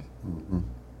religion. Mm-hmm.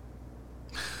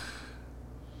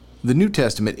 The New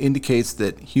Testament indicates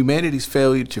that humanity's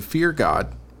failure to fear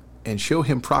God and show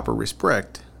him proper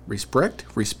respect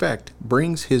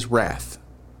brings his wrath.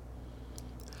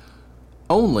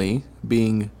 Only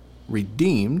being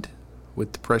redeemed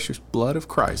with the precious blood of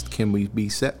Christ can we be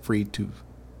set free to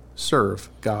serve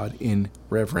God in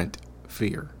reverent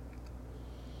fear.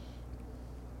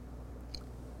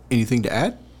 Anything to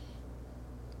add?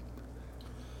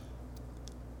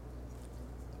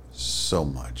 So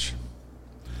much.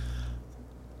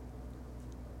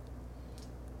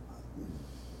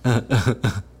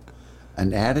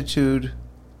 An attitude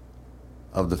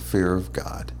of the fear of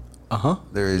God.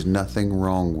 There is nothing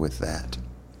wrong with that.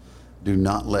 Do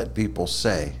not let people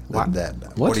say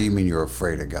that. What do you mean you're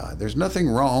afraid of God? There's nothing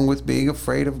wrong with being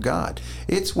afraid of God.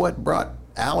 It's what brought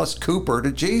Alice Cooper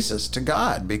to Jesus, to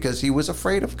God, because he was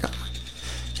afraid of God.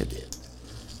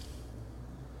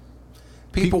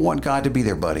 People want God to be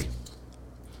their buddy.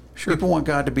 Sure. People want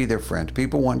God to be their friend.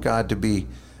 People want God to be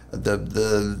the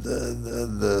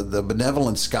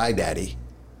benevolent sky daddy.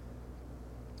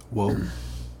 Whoa.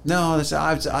 No,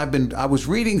 I was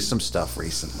reading some stuff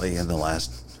recently in the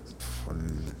last,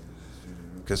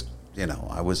 because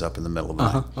I was up in the middle of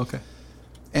the night. Okay.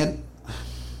 And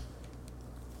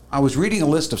I was reading a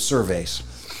list of surveys.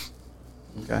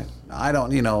 Okay. I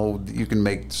don't, you can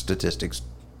make statistics,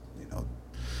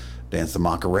 dance the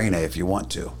Macarena if you want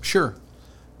to. Sure.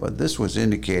 But this was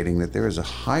indicating that there is a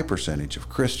high percentage of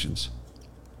Christians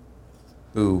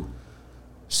who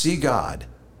see God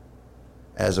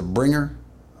as a bringer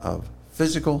of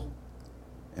physical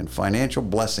and financial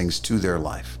blessings to their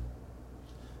life.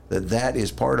 That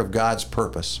is part of God's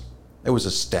purpose. It was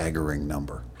a staggering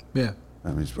number. Yeah.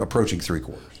 I mean, it's approaching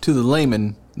 3/4. To the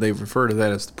layman, they refer to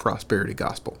that as the prosperity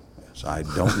gospel. So I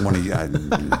don't want to.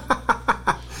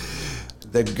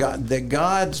 That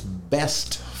God's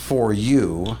best for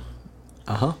you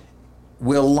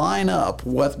will line up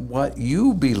with what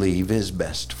you believe is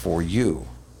best for you.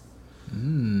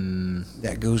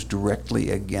 That goes directly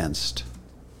against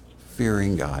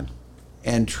fearing God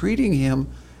and treating him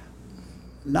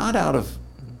not out of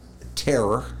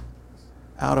terror,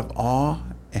 out of awe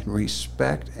and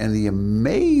respect and the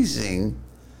amazing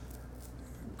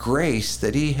grace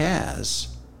that he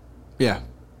has. Yeah.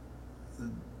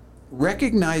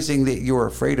 Recognizing that you're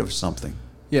afraid of something.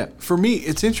 Yeah. For me,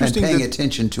 it's interesting. And paying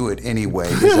attention to it anyway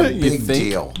is a big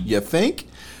deal. You think?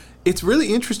 It's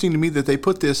really interesting to me that they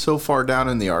put this so far down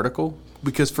in the article,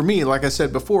 because for me, like I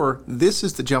said before, this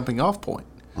is the jumping off point.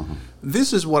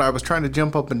 This is what I was trying to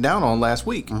jump up and down on last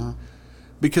week.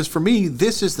 Because for me,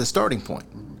 this is the starting point.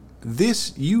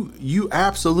 This, you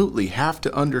absolutely have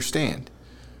to understand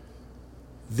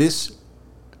this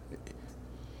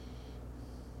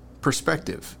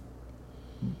perspective,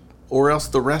 or else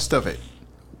the rest of it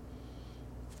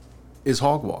is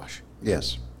hogwash.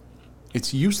 Yes.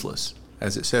 It's useless.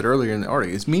 As it said earlier in the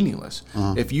article, it's meaningless.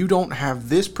 If you don't have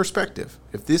this perspective,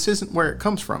 if this isn't where it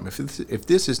comes from, if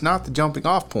this is not the jumping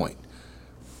off point,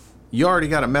 you already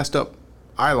got a messed up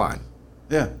eye line.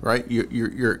 Yeah. Right?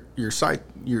 Your sight,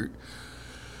 your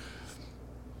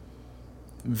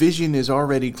vision is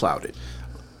already clouded.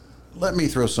 Let me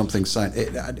throw something,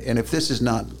 and if this is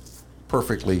not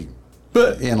perfectly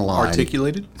in line.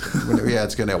 Articulated? Yeah,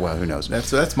 it's gonna. Well, who knows?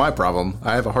 That's my problem.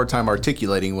 I have a hard time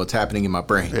articulating what's happening in my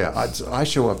brain. Yeah, I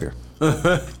show up here.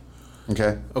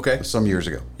 Okay. Okay. Some years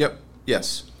ago, Yep.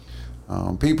 Yes.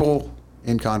 people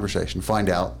in conversation find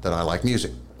out that I like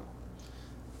music.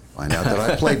 Find out that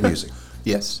I played music.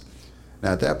 Yes.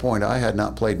 Now, at that point, I had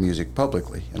not played music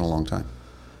publicly in a long time.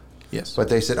 Yes. But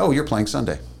they said, "Oh, you're playing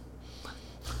Sunday."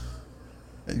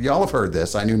 Y'all have heard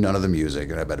this. I knew none of the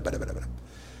music.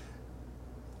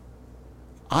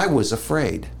 I was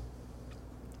afraid.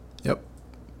 Yep.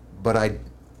 But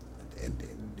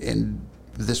and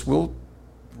this will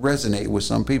resonate with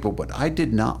some people, but I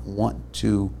did not want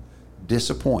to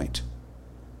disappoint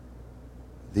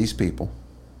these people.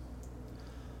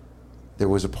 There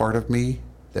was a part of me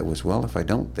that was, well, if I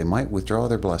don't, they might withdraw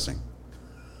their blessing.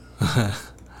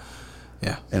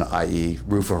 Yeah. And i.e.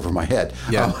 roof over my head.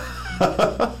 Yeah.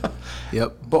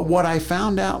 Yep. But what I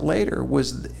found out later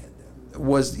was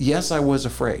yes, I was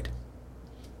afraid.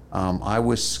 I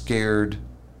was scared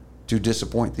to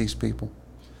disappoint these people.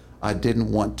 I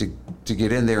didn't want to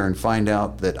get in there and find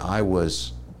out that I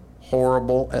was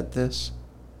horrible at this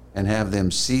and have them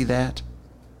see that,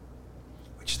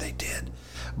 which they did.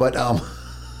 But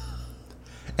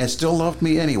and still loved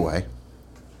me anyway.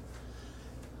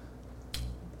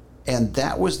 And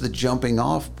that was the jumping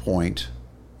off point,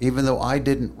 even though I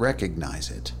didn't recognize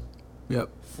it. Yep.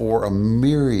 For a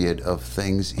myriad of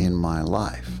things in my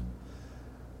life.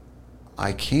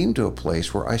 I came to a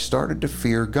place where I started to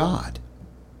fear God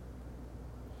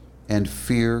and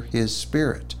fear His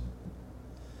Spirit.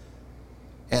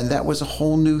 And that was a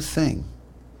whole new thing,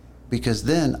 because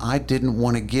then I didn't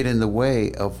want to get in the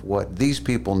way of what these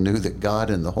people knew that God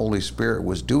and the Holy Spirit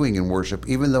was doing in worship,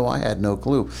 even though I had no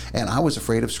clue. And I was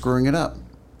afraid of screwing it up,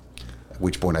 at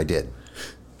which point I did.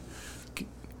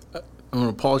 I'm going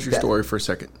to pause your story for a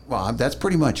second. Well, that's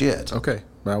pretty much it. Okay.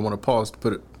 But I want to pause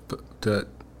to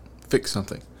fix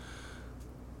something.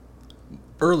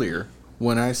 Earlier,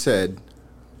 when I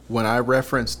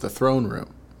referenced the throne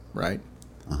room, right?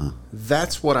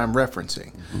 That's what I'm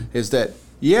referencing. Is that,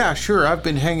 yeah, sure, I've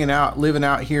been living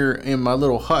out here in my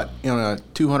little hut in a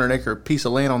 200-acre piece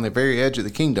of land on the very edge of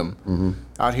the kingdom,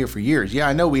 out here for years. Yeah,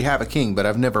 I know we have a king, but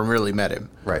I've never really met him.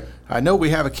 Right. I know we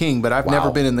have a king, but I've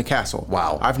never been in the castle.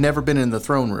 Wow. I've never been in the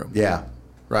throne room. Yeah.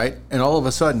 Right? And all of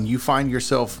a sudden, you find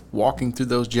yourself walking through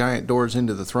those giant doors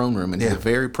into the throne room into the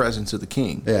very presence of the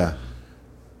king. Yeah.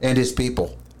 And his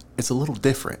people. It's a little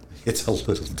different. It's a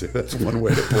little different. That's one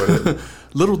way to put it.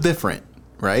 Little different,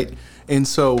 right? And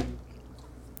so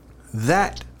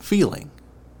that feeling,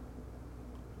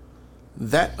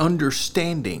 that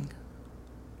understanding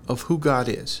of who God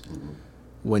is,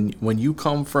 when you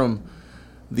come from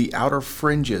the outer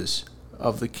fringes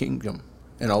of the kingdom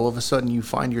and all of a sudden you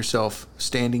find yourself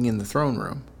standing in the throne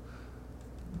room,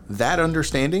 that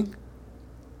understanding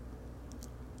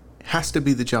has to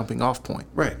be the jumping off point.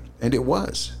 Right. And it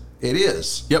was. It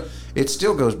is. Yep. It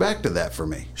still goes back to that for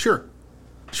me. Sure.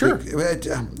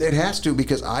 It has to,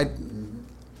 because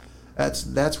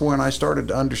that's when I started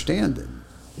to understand that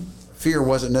fear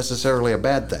wasn't necessarily a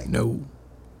bad thing. No.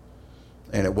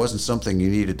 And it wasn't something you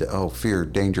needed to, fear,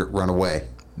 danger, run away.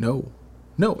 No,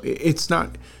 it's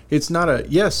not. It's not a,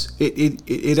 yes,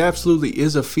 it absolutely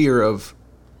is a fear of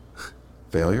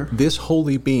failure. This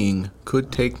holy being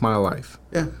could take my life.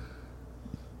 Yeah.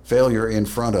 Failure in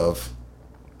front of.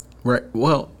 Right.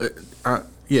 Well,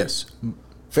 yes.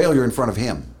 Failure in front of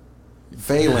him.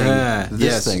 Failing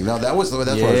this thing. No, that's what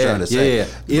I was trying to say.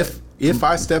 Yeah. If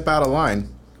I step out of line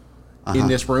in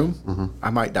this room,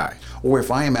 I might die. Or if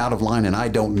I am out of line and I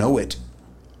don't know it.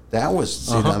 That was,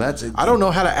 now that's it. I don't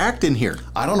know how to act in here.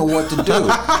 I don't know what to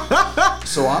do.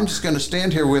 So I'm just going to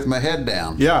stand here with my head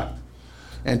down. Yeah.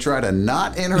 And try to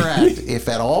not interact, if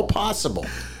at all possible.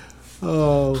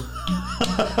 Oh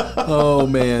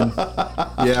man.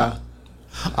 Yeah.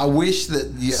 I wish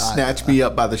that snatch me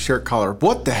up by the shirt collar.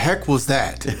 What the heck was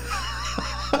that?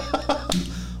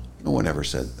 No one ever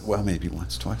said. Well, maybe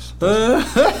once, twice.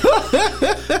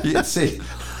 You see,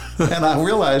 and I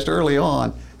realized early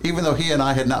on, even though he and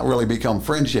I had not really become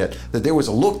friends yet, that there was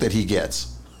a look that he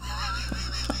gets,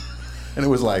 and it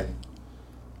was like,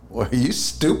 well, are you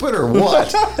stupid or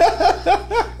what?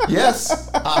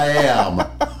 Yes, I am.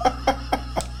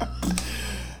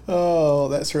 Oh,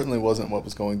 that certainly wasn't what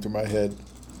was going through my head.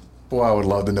 Boy, I would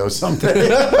love to know someday.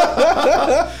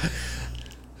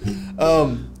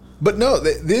 But no,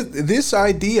 this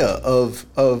idea of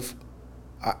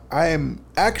I am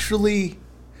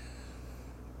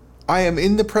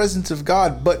in the presence of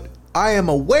God, but I am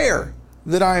aware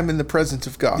that I am in the presence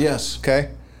of God. Yes.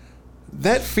 Okay?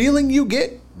 That feeling you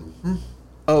get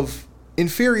of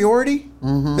inferiority,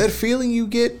 that feeling you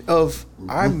get of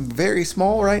I'm very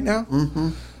small right now,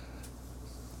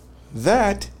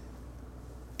 that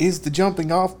is the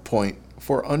jumping off point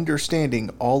for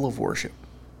understanding all of worship.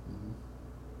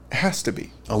 It has to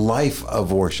be A life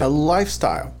of worship. a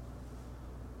lifestyle.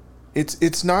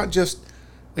 It's not just,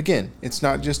 again, it's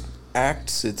not just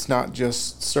acts, it's not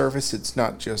just service, it's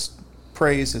not just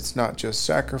praise, it's not just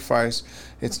sacrifice,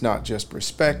 it's not just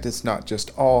respect, it's not just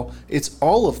all. It's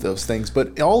all of those things,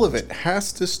 but all of it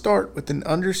has to start with an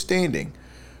understanding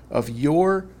of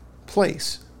your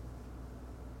place.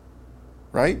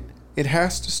 Right? It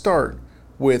has to start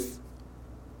with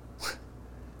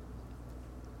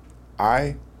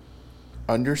I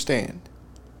understand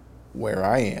where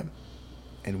I am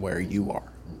and where you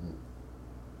are.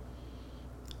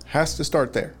 Has to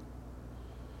start there.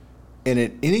 And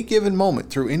at any given moment,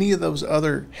 through any of those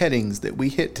other headings that we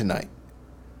hit tonight,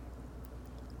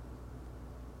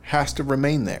 has to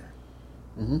remain there.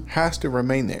 Has to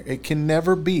remain there. It can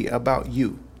never be about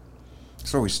you.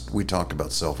 So we talked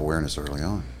about self-awareness early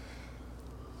on.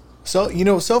 So,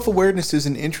 self-awareness is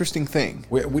an interesting thing.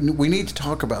 We need to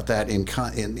talk about that in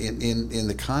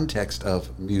the context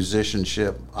of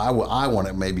musicianship. I want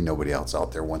it. Maybe nobody else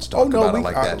out there wants to talk about it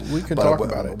like that. We can talk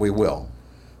about it. We will.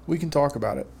 We can talk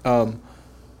about it.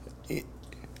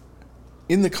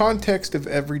 In the context of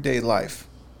everyday life,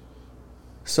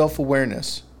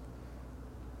 self-awareness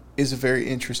is a very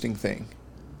interesting thing,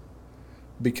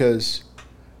 because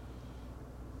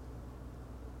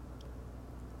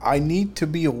I need to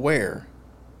be aware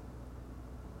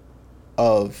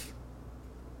of,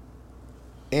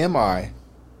 am I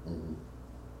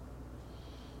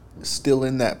still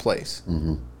in that place?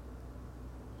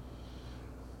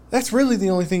 That's really the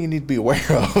only thing you need to be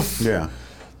aware of. Yeah.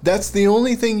 That's the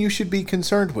only thing you should be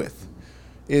concerned with,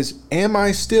 is, am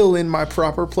I still in my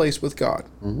proper place with God?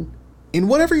 In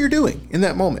whatever you're doing in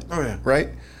that moment. Oh, yeah. Right?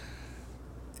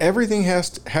 Everything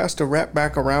has to wrap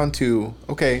back around to,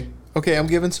 okay, I'm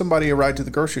giving somebody a ride to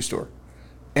the grocery store.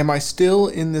 Am I still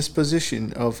in this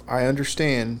position of, I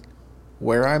understand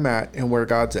where I'm at and where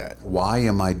God's at? Why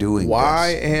am I doing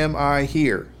Why this? am I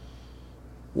here?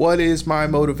 What is my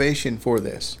motivation for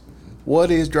this?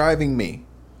 What is driving me?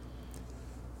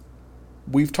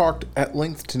 We've talked at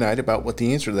length tonight about what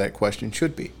the answer to that question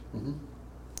should be.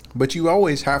 But you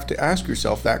always have to ask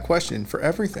yourself that question for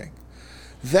everything.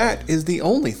 That is the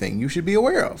only thing you should be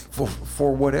aware of.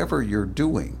 For whatever you're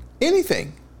doing.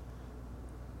 Anything.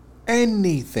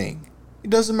 Anything. It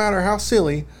doesn't matter how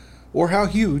silly or how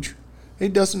huge.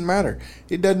 It doesn't matter.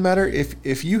 It doesn't matter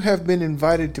if you have been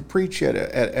invited to preach at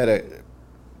a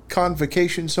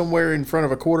convocation somewhere in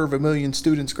front of 250,000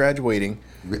 students graduating.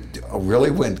 Really?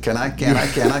 When? Can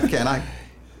I?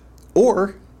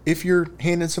 Or if you're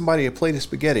handing somebody a plate of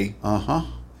spaghetti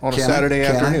on a Saturday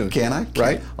afternoon. Can I?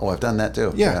 Right? Oh, I've done that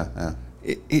too. Yeah.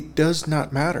 It does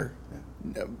not matter.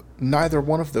 Yeah. Neither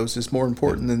one of those is more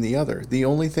important than the other. The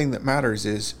only thing that matters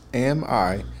is, am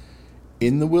I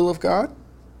in the will of God?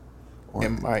 Or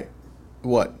am I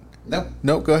what?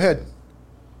 No, go ahead.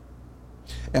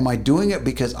 Am I doing it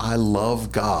because I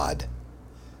love God?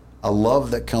 A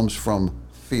love that comes from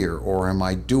fear, or am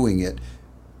I doing it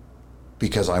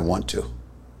because I want to?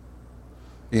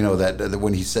 That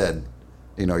when he said,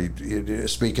 you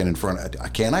speaking in front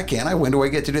of, can I? When do I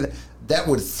get to do that? That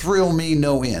would thrill me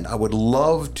no end. I would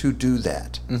love to do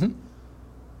that.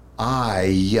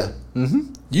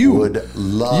 You would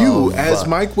love. You, as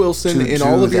Mike Wilson, in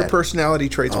all of your personality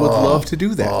traits, would love to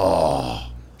do that.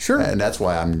 Sure. And that's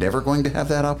why I'm never going to have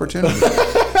that opportunity.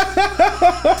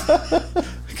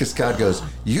 Because God goes,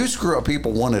 you screw up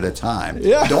people one at a time.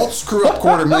 Yeah. Don't screw up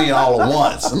 250,000 all at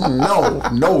once.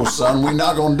 No, son, we're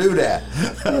not going to do that.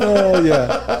 Oh,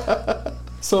 yeah.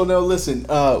 So, no, listen,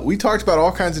 we talked about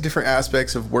all kinds of different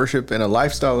aspects of worship and a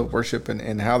lifestyle of worship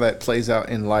and how that plays out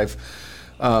in life.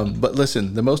 But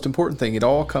listen, the most important thing, it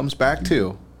all comes back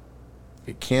to,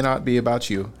 it cannot be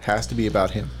about you. It has to be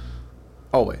about Him.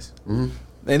 Always.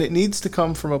 And it needs to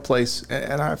come from a place,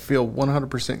 and I feel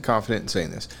 100% confident in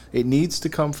saying this, it needs to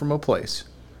come from a place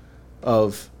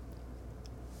of,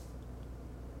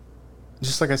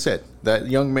 just like I said, that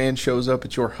young man shows up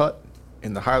at your hut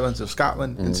in the Highlands of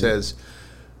Scotland and says,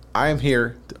 I am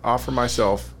here to offer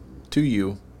myself to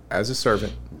you as a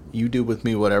servant. You do with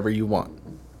me whatever you want.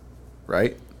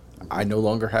 Right? I no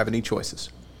longer have any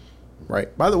choices.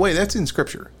 Right? By the way, that's in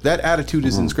Scripture. That attitude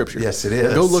is in Scripture. Yes, it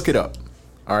is. Go look it up.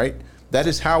 All right? That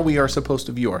is how we are supposed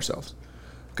to view ourselves.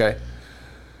 Okay?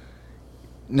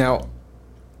 Now,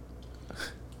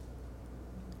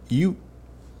 you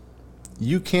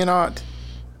cannot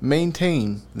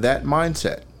maintain that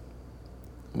mindset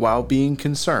while being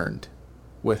concerned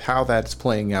with how that's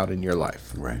playing out in your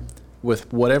life. Right.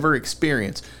 With whatever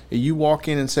experience. You walk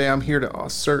in and say, I'm here to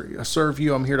serve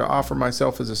you. I'm here to offer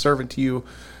myself as a servant to you.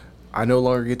 I no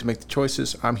longer get to make the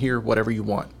choices. I'm here, whatever you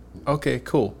want. Okay,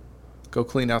 cool. Go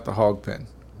clean out the hog pen.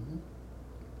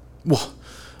 Well,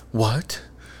 what?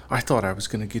 I thought I was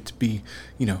going to get to be,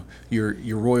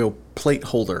 your royal plate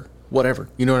holder, whatever.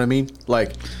 You know what I mean?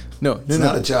 Like, no. It's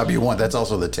not a job you want. That's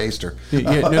also the taster.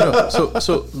 No.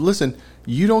 So listen,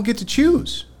 you don't get to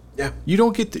choose. Yeah. You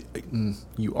don't get to.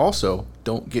 You also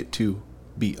don't get to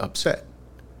be upset.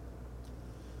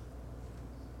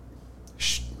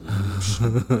 Shh.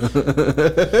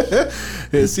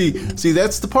 See,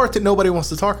 that's the part that nobody wants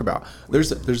to talk about.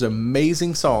 There's an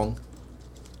amazing song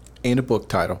and a book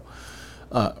title.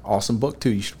 Awesome book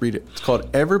too. You should read it. It's called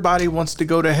 "Everybody Wants to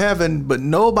Go to Heaven, but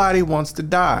Nobody Wants to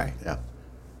Die." Yeah.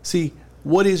 See,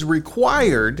 what is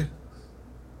required.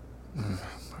 Oh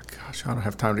my gosh, I don't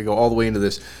have time to go all the way into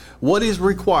this. What is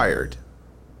required?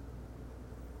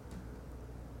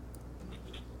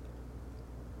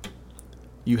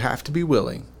 You have to be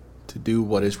willing to do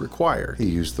what is required. He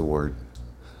used the word.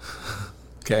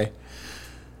 Okay?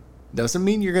 Doesn't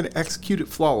mean you're going to execute it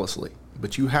flawlessly,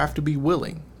 but you have to be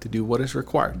willing to do what is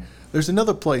required. There's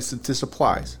another place that this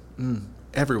applies.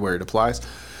 Everywhere it applies.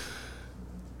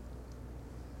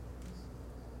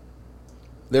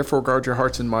 Therefore, guard your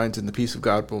hearts and minds in the peace of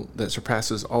God that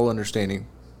surpasses all understanding.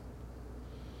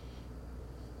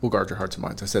 Will guard your hearts and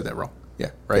minds. I said that wrong. Yeah,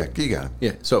 right? Yeah, you got it.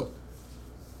 Yeah, so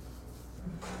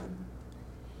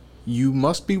you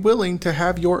must be willing to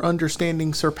have your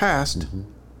understanding surpassed,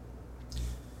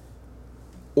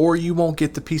 or you won't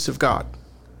get the peace of God.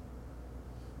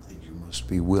 You must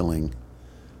be willing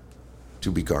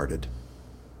to be guarded.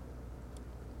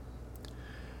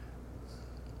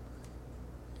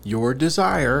 Your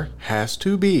desire has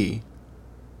to be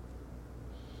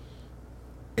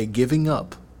a giving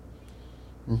up.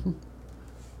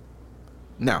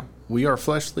 Now, we are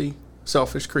fleshly,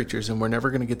 selfish creatures, and we're never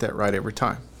going to get that right every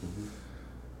time.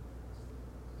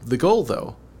 The goal,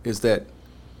 though, is that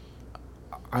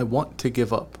I want to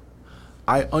give up.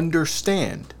 I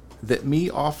understand that me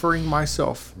offering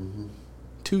myself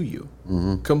to you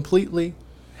completely,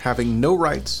 having no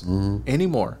rights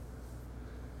anymore,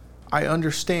 I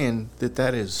understand that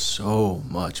that is so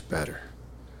much better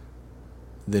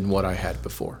than what I had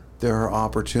before. There are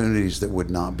opportunities that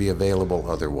would not be available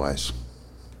otherwise.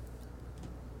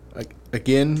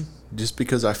 Again, just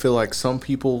because I feel like some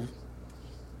people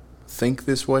think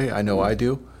this way, I know I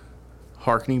do.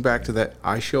 Harkening back to that,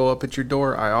 I show up at your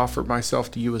door, I offer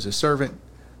myself to you as a servant,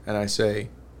 and I say,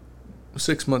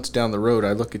 6 months down the road,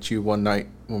 I look at you one night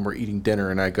when we're eating dinner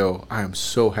and I go, I am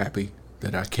so happy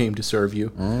that I came to serve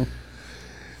you.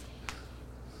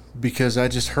 Because I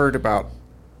just heard about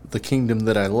the kingdom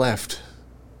that I left.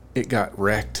 It got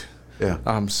wrecked. Yeah.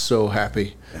 I'm so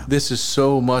happy. Yeah. This is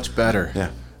so much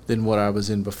better than what I was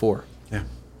in before. Yeah.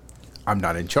 I'm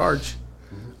not in charge.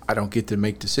 I don't get to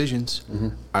make decisions.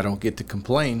 I don't get to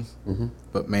complain.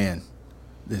 But man,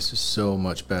 this is so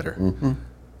much better.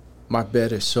 My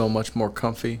bed is so much more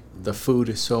comfy. The food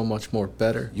is so much more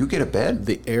better. You get a bed?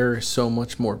 The air is so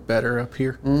much more better up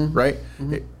here, right?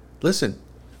 Listen,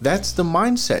 that's the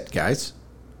mindset, guys.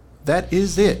 That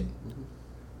is it.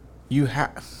 You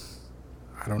have...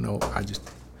 I don't know. I don't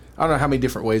know how many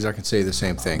different ways I can say the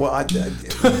same thing. Well,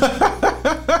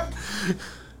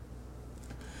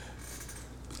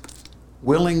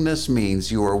 willingness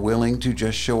means you are willing to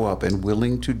just show up and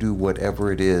willing to do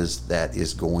whatever it is that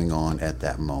is going on at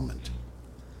that moment.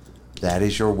 That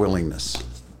is your willingness.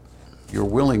 Your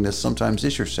willingness sometimes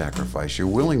is your sacrifice. Your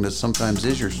willingness sometimes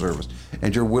is your service.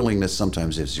 And your willingness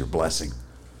sometimes is your blessing.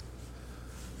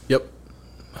 Yep.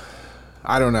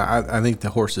 I don't know. I think the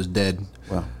horse is dead.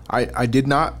 Well,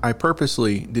 I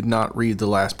purposely did not read the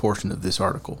last portion of this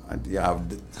article.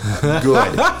 Good.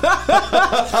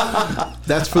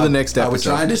 That's for the next episode. I was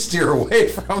trying to steer away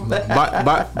from that.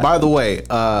 By the way,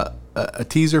 a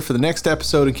teaser for the next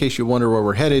episode, in case you wonder where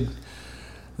we're headed.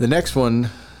 The next one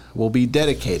will be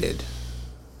dedicated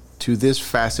to this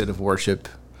facet of worship.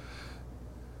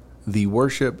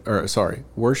 Worship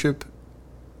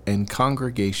and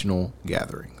congregational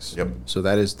gatherings. Yep. So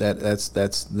that's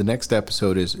the next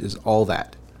episode is all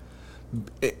that.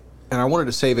 And I wanted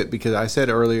to save it because I said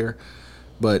earlier,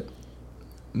 but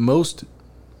most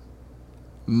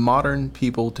modern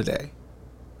people today,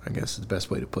 I guess is the best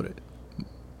way to put it,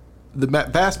 the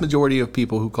vast majority of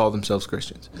people who call themselves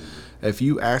Christians, if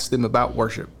you ask them about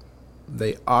worship,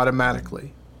 they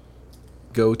automatically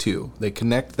they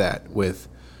connect that with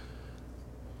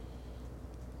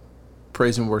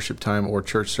praise and worship time or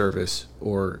church service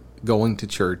or going to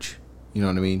church You know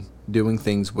what I mean? Doing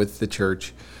things with the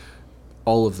church,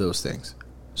 all of those things.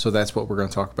 So that's what we're going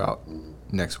to talk about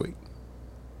next week.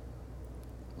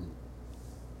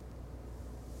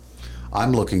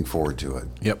 I'm looking forward to it.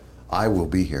 Yep. I will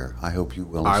be here. I hope you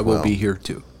will as I well. will be here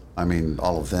too. I mean,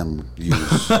 all of them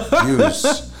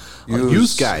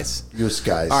Use guys. Use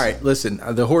guys. All right, listen.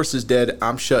 The horse is dead.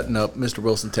 I'm shutting up. Mr.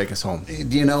 Wilson, take us home.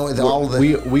 You know, all of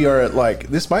the... We are at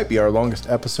this might be our longest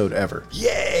episode ever.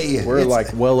 Yay! We're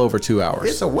well over 2 hours.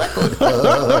 It's a record.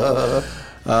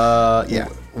 Yeah.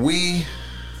 We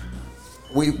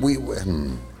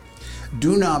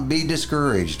do not be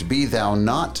discouraged. Be thou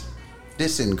not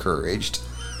disencouraged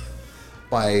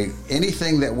by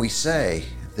anything that we say.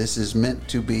 This is meant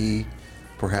to be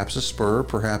perhaps a spur,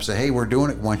 perhaps a, hey, we're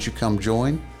doing it, why don't you come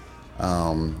join?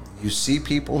 You see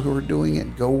people who are doing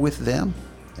it, go with them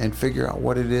and figure out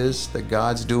what it is that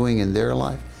God's doing in their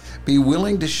life. Be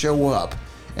willing to show up,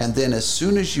 and then as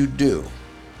soon as you do,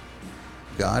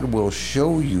 God will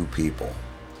show you people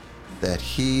that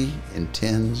He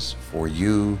intends for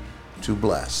you to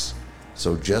bless.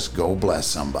 So just go bless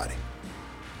somebody.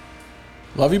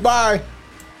 Love you. Bye.